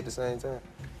come here at the same time.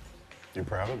 You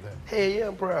proud of that? Hell yeah,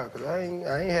 I'm proud, because I ain't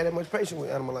had that much patience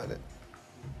with animals like that.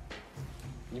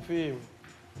 You feel me?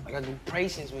 I got to do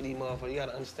patience with these motherfuckers. You got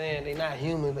to understand, they not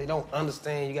human. They don't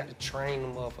understand. You got to train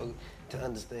them motherfuckers to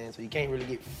understand. So you can't really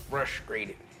get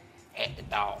frustrated at the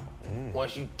dog.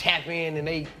 Once you tap in and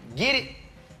they get it,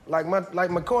 like my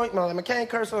cane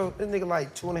cursor, this nigga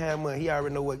like 2.5 months, he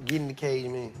already know what get in the cage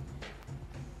mean.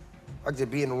 I could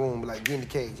just be in the room, but like, get in the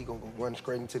cage. He gonna go run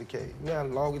straight into the cage. You know how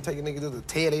long it take a nigga just to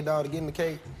tear their dog to get in the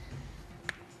cage?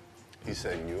 He's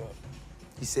setting you up.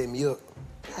 He set me up.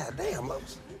 God damn,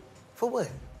 Moses. For what?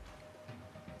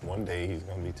 One day he's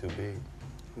gonna be too big.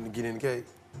 To get in the cage?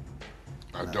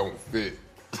 I don't fit.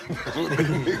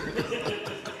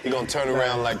 He gonna turn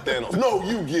around like Thanos. No,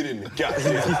 you get in the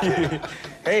goddamn cage.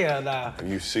 Hell nah. Have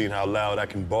you seen how loud I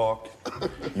can bark?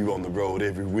 You on the road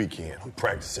every weekend. I'm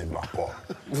practicing my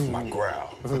bark, my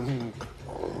growl.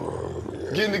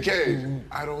 Get in the cage.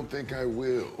 I don't think I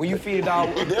will. When you feed a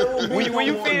dog, when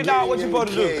you feed a dog, what you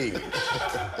supposed to do?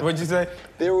 What'd you say?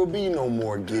 There will be no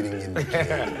more getting in the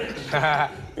cage.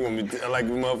 You're gonna be like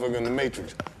the motherfucker in the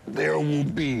Matrix. There will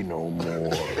be no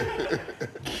more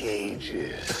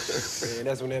cages. Man,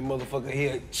 that's when that motherfucker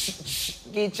here,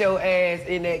 get your ass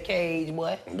in that cage,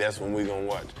 boy. That's when we gonna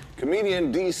watch.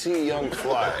 Comedian DC Young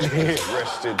Fly is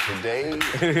arrested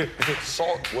today.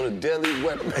 Assault with a deadly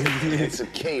weapon. It's a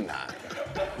canine.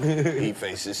 He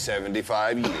faces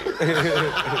 75 years.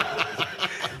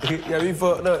 Yeah, we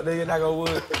fucked up, nigga, not gonna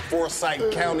wood.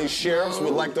 Forsyth County sheriffs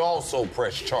would like to also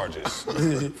press charges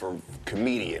for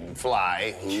comedian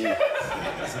Fly, who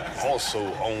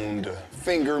also owned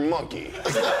Finger Monkey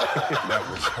that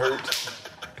was hurt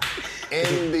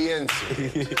in the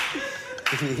incident.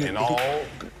 In all,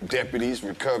 deputies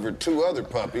recovered 2 other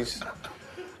puppies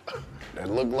that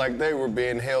looked like they were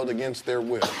being held against their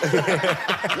will.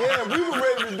 Yeah, we were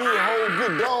ready to do the whole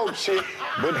good dog shit,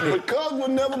 but Cuz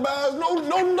would never buy us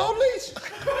no leash.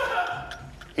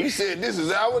 He said, this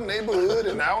is our neighborhood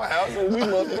and our house, and we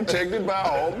must protect it by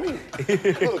all means.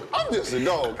 Look, I'm just a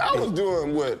dog. I was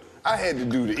doing what I had to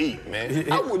do to eat,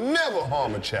 man. I would never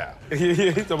harm a child. He's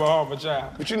talking about harm a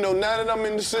child. But you know, now that I'm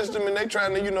in the system and they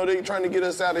trying to get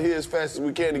us out of here as fast as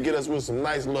we can to get us with some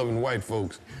nice, loving white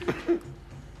folks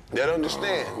that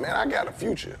understand, man, I got a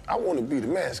future. I want to be the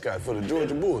mascot for the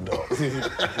Georgia Bulldogs.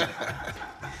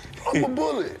 I'm a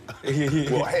bully.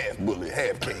 Well, half bully,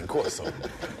 half cane corso.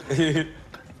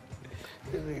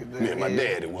 Me and my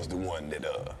daddy was the one that,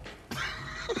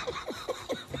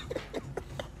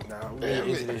 Nah, we ain't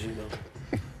into this shit,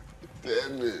 though.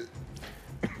 Damn it.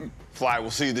 Fly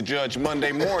will see the judge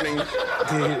Monday morning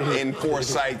in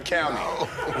Forsyth County.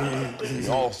 He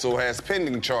also has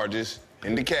pending charges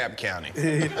in DeKalb County.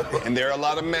 And there are a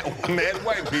lot of mad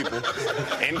white people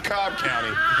in Cobb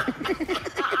County.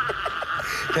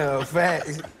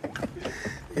 Facts.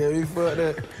 Yeah, we fucked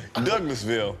up.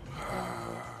 Douglasville.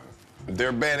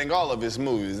 They're banning all of his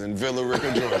movies in Villa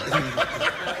Rica, Georgia.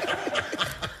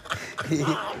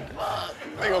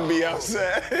 They gonna be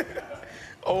outside.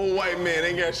 Old white man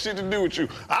ain't got shit to do with you.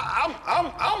 I'm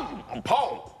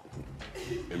appalled.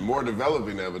 In more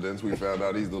developing evidence, we found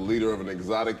out he's the leader of an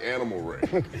exotic animal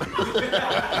ring.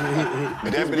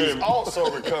 Deputies also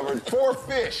recovered 4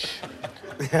 fish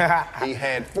He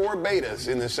had 4 betas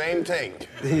in the same tank.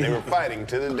 They were fighting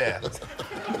to the death.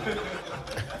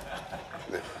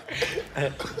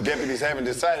 Deputies haven't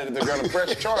decided if they're going to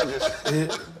press charges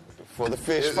for the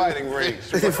fish fighting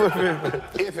rings.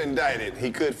 If indicted,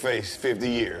 he could face 50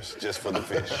 years just for the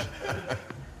fish.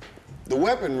 The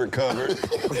weapon recovered.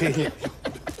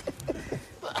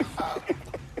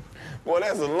 Boy,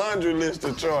 that's a laundry list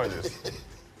of charges.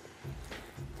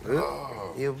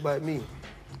 You ever bite me?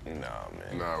 Nah,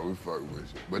 man. Nah, we fuck with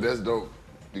you. But that's dope.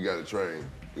 You got to train.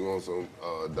 You want some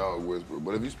dog whisperer.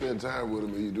 But if you spend time with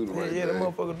him and you do the right Yeah, thing. that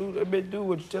motherfucker do. That bitch do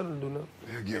what you tell him to do now.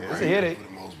 He'll get It's right a headache. for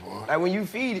the most part. Like when you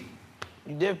feed it,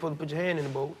 you definitely supposed to put your hand in the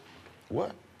bowl.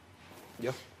 What?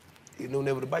 Yeah. He know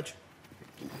never to bite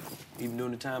you. Even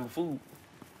during the time of food.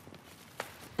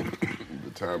 The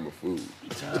time of food.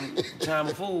 Time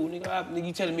of food, nigga. Nigga,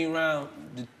 you telling me around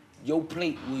your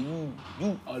plate where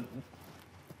you are.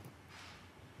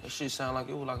 That shit sound like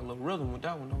it was like a little rhythm with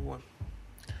that one, no one.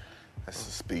 That's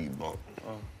a speed bump.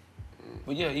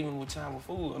 But yeah, even with time of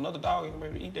food, another dog ain't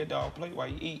ready to eat that dog plate while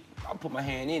you eat. I'll put my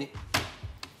hand in it.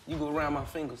 You go around my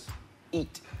fingers,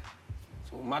 eat.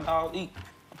 So when my dog eat,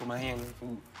 I put my hand in the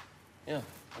food. Yeah,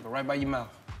 I go right by your mouth.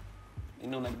 They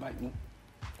know not to bite me.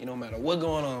 It don't matter what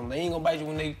going on. They ain't gonna bite you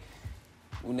when they eat.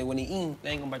 They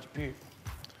ain't gonna bite you, period.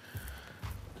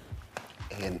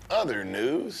 In other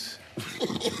news,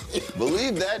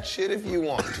 believe that shit if you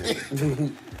want to.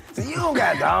 See, you don't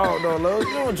got dog, though, Lo. You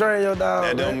don't train your dog,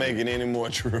 That don't man. make it any more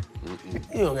true.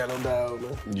 You don't got no dog,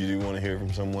 man. You do want to hear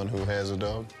from someone who has a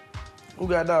dog? Who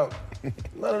got dog?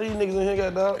 None of these niggas in here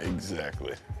got dog.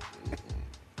 Exactly.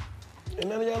 And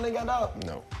none of y'all ain't got dog.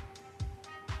 No.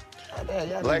 Goddamn,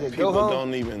 y'all Black need to people go home.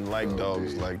 don't even like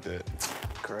dogs like that.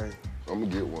 Crazy. I'm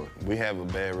gonna get one. We have a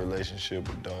bad relationship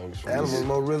with dogs. Animals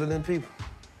more realer than people.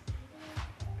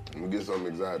 I'm gonna get something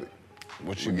exotic.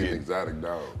 What you get? getting? An exotic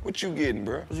dog. What you getting,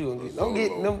 bro? What you gonna get? Don't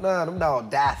get them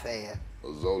dogs die fast. A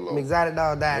Zolo. Them exotic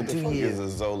dog died in What the 2 fuck years.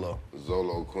 is a Zolo?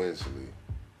 Zolo Quincy.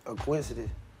 A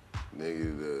coincidence.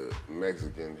 Nigga, the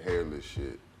Mexican hairless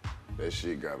shit. That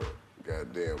shit got a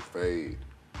goddamn fade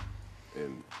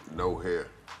and no hair,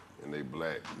 and they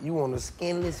black. You want a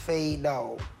skinless fade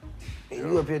dog. And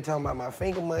you up here talking about my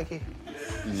finger monkey.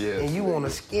 Yes. And you want a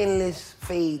skinless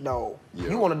fade dog. Yeah.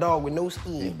 You want a dog with no He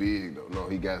skin. big though. No,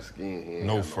 he got skin. He ain't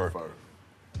No got fur.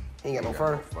 He ain't got no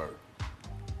fur.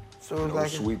 So it's No like,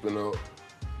 sweeping up.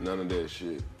 None of that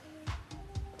shit.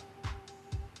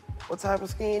 what type of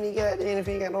skin he got then if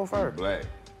he ain't got no fur? He black.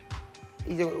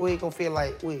 He just, what he gonna feel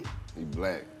like with He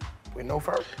black. no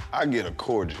fur? I get a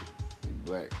corgi. He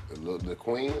black. The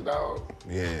queen dog.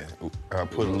 Yeah, I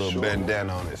put a little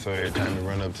bandana on it so every time he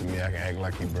run up to me, I can act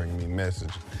like he bring me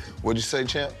messages. What'd you say,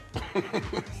 champ? What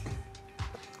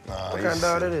kind of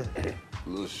dog that is?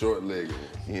 Little short-legged.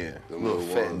 Yeah, Them little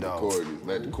fat ones, dog. The corgis.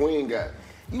 Like the queen got.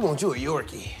 You want you a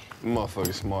Yorkie.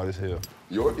 Motherfucker smart as hell.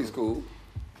 Yorkie's cool.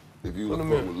 If you Put fuck him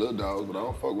with in. little dogs, but I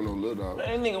don't fuck with no little dogs.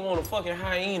 Man, that nigga want a fucking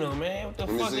hyena, man. What the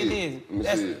Let me fuck see it it. is? Let me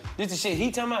see it. This the shit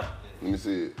he talking about? Let me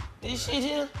see it. This shit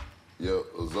here? Yeah,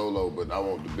 a Zolo, but I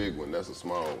want the big one. That's a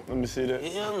small one. Let me see that.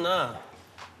 Hell nah.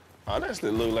 Oh, that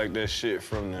shit look like that shit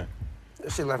from the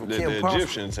That shit like from that Kim the Possible.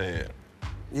 Egyptians had.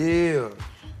 Yeah.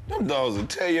 Them dogs will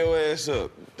tear your ass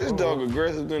up. This dog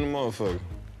aggressive than a motherfucker.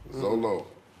 Zolo.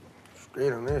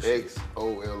 Straight on that shit.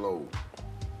 Xolo.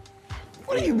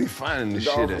 Where do you be finding The this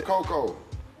dog shit from at? Coco.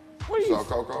 Where Saw you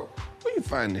Coco? Where you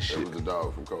find this That shit? was the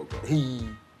dog from Coco. That's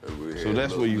what he So had.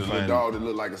 that's The where you little find dog that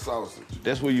looked like a sausage.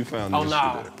 That's where you found Oh, this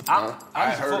nah. shit at. Huh? I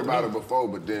used to heard fuck about with it before,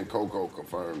 but then Coco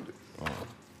confirmed it.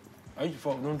 I used to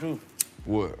fuck with them too.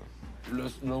 What?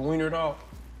 Little wiener dog.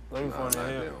 Let me Nah, find not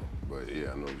that hell. them. But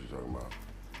yeah, I know what you're talking about.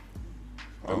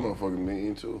 That motherfucker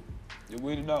mean too. The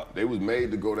wiener dog. They was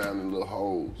made to go down in little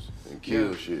holes and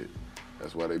kill Yeah. shit.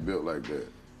 That's why they built like that.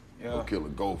 Yeah. Or kill a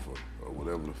gopher or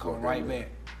whatever the fuck. Come right that back.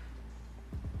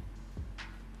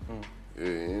 is. Yeah,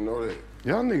 you ain't know that.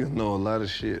 Y'all niggas know a lot of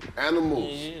shit.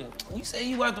 Animals. Yeah. You say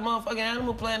you watch the motherfucking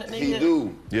Animal Planet, nigga? He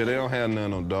do. Yeah, they don't have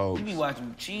none on dogs. You be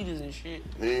watching cheetahs and shit.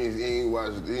 He ain't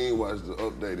watch the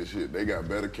updated shit. They got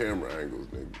better camera angles,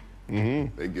 nigga.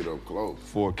 Mm-hmm. They get up close.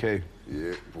 4K.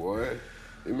 Yeah, boy.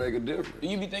 It make a difference. Do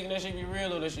you be thinking that shit be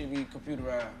real or that shit be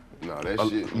computerized? Nah, that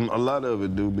shit. A lot of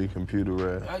it do be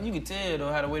computerized. You can tell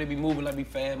though how the way they be moving like be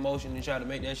fast motion and try to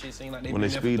make that shit seem like they When been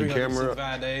they there speed for the camera up.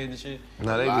 365 days and shit.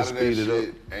 Nah, they a lot just of speed that it up.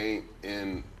 shit ain't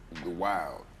in the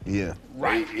wild. Yeah.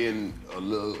 Right. They in a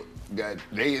little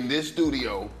they in this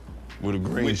studio With a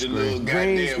green with screen. the little Green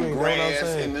goddamn screen, grass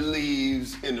and the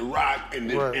leaves and the rock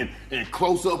and and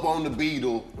close up on the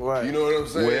beetle. Right. You know what I'm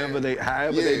saying?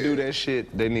 However they do that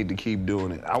shit, they need to keep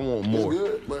doing it. I want more.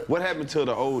 good, but- What happened to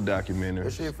the old documentaries?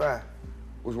 That shit fire.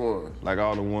 Which one? Like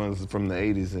all the ones from the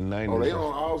 80s and 90s. Oh, they on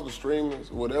all the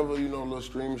streamers. Whatever, little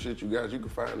streaming shit you got, you can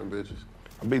find them bitches.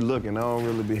 I be looking. I don't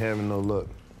really be having no luck.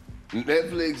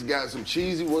 Netflix got some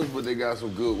cheesy ones, but they got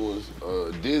some good ones.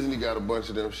 Disney got a bunch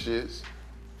of them shits.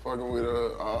 Fucking with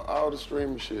all the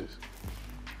streaming shits.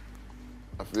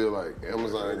 I feel like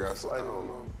Amazon got some, I don't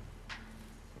know.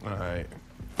 All right.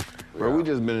 Bro, we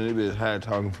just been in this bitch high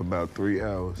talking for about 3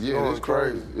 hours. Yeah, it's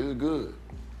crazy. It's good.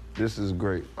 This is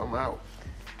great. I'm out.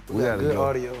 We gotta good go.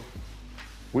 audio.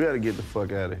 We gotta get the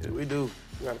fuck out of here. We do.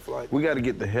 We got a flight. We gotta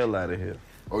get the hell out of here.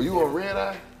 Oh, you on red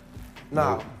eye?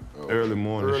 Nah. Early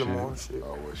morning Early shit. morning shit.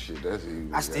 Oh, well, shit, that's easy.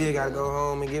 I still gotta go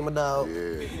home and get my dog. Yeah.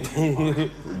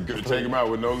 You gotta take him out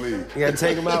with no leash. You gotta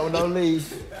take him out with no leash.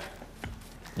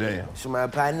 Damn. It's my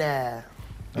partner.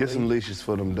 Get some leashes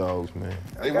for them dogs, man.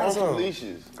 They want some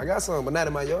leashes. I got some, but not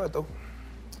in my yard, though.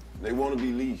 They want to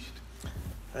be leashed.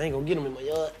 I ain't gonna get them in my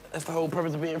yard. That's the whole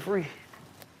purpose of being free.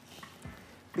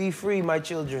 Be free, my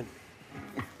children.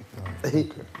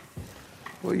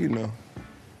 Well,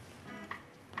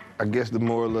 I guess the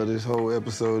moral of this whole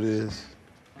episode is,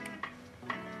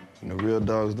 real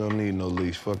dogs don't need no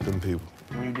leash. Fuck them people.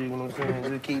 You dig what I'm saying?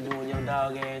 Just keep doing your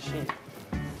dog ass shit.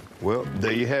 Well,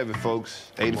 there you have it,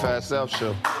 folks. 85 South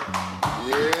Show.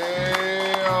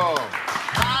 Yeah.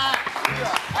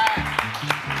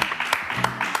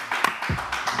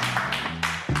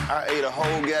 I ate a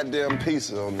whole goddamn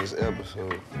pizza on this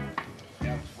episode.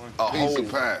 A Piece whole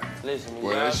of pie. Listen,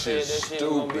 Well, y'all that said shit's that shit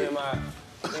gonna be in stupid. my,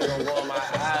 it gonna go in my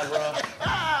eye, bro.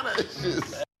 That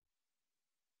shit's...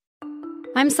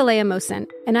 I'm Saleha Mohsen,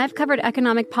 and I've covered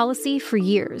economic policy for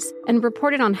years and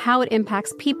reported on how it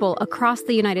impacts people across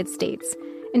the United States.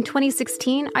 In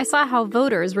 2016, I saw how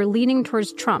voters were leaning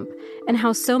towards Trump and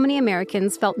how so many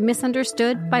Americans felt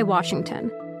misunderstood by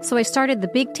Washington. So I started The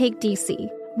Big Take DC.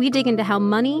 We dig into how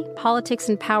money, politics,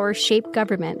 and power shape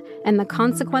government and the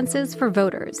consequences for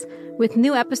voters. With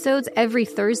new episodes every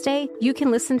Thursday, you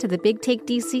can listen to The Big Take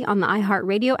DC on the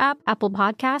iHeartRadio app, Apple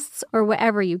Podcasts, or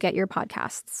wherever you get your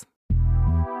podcasts.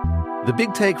 The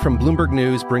Big Take from Bloomberg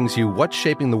News brings you what's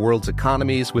shaping the world's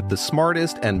economies with the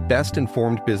smartest and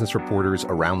best-informed business reporters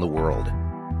around the world.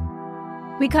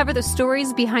 We cover the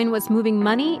stories behind what's moving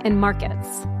money and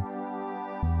markets,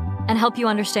 and help you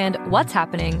understand what's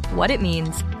happening, what it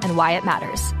means, and why it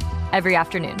matters every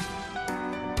afternoon.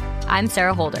 I'm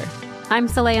Sarah Holder. I'm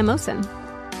Saleha Mohsen.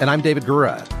 And I'm David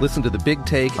Gura. Listen to The Big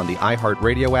Take on the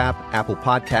iHeartRadio app, Apple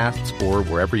Podcasts, or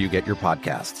wherever you get your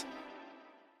podcasts.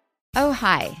 Oh,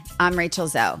 hi, I'm Rachel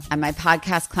Zoe, and my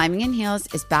podcast, Climbing in Heels,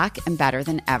 is back and better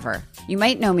than ever. You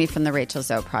might know me from the Rachel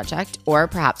Zoe Project, or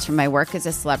perhaps from my work as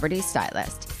a celebrity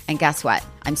stylist. And guess what?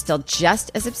 I'm still just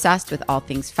as obsessed with all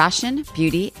things fashion,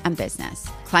 beauty, and business.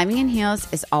 Climbing in Heels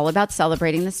is all about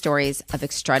celebrating the stories of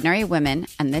extraordinary women,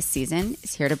 and this season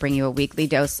is here to bring you a weekly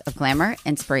dose of glamour,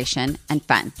 inspiration, and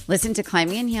fun. Listen to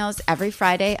Climbing in Heels every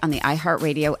Friday on the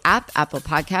iHeartRadio app, Apple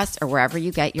Podcasts, or wherever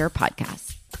you get your podcasts.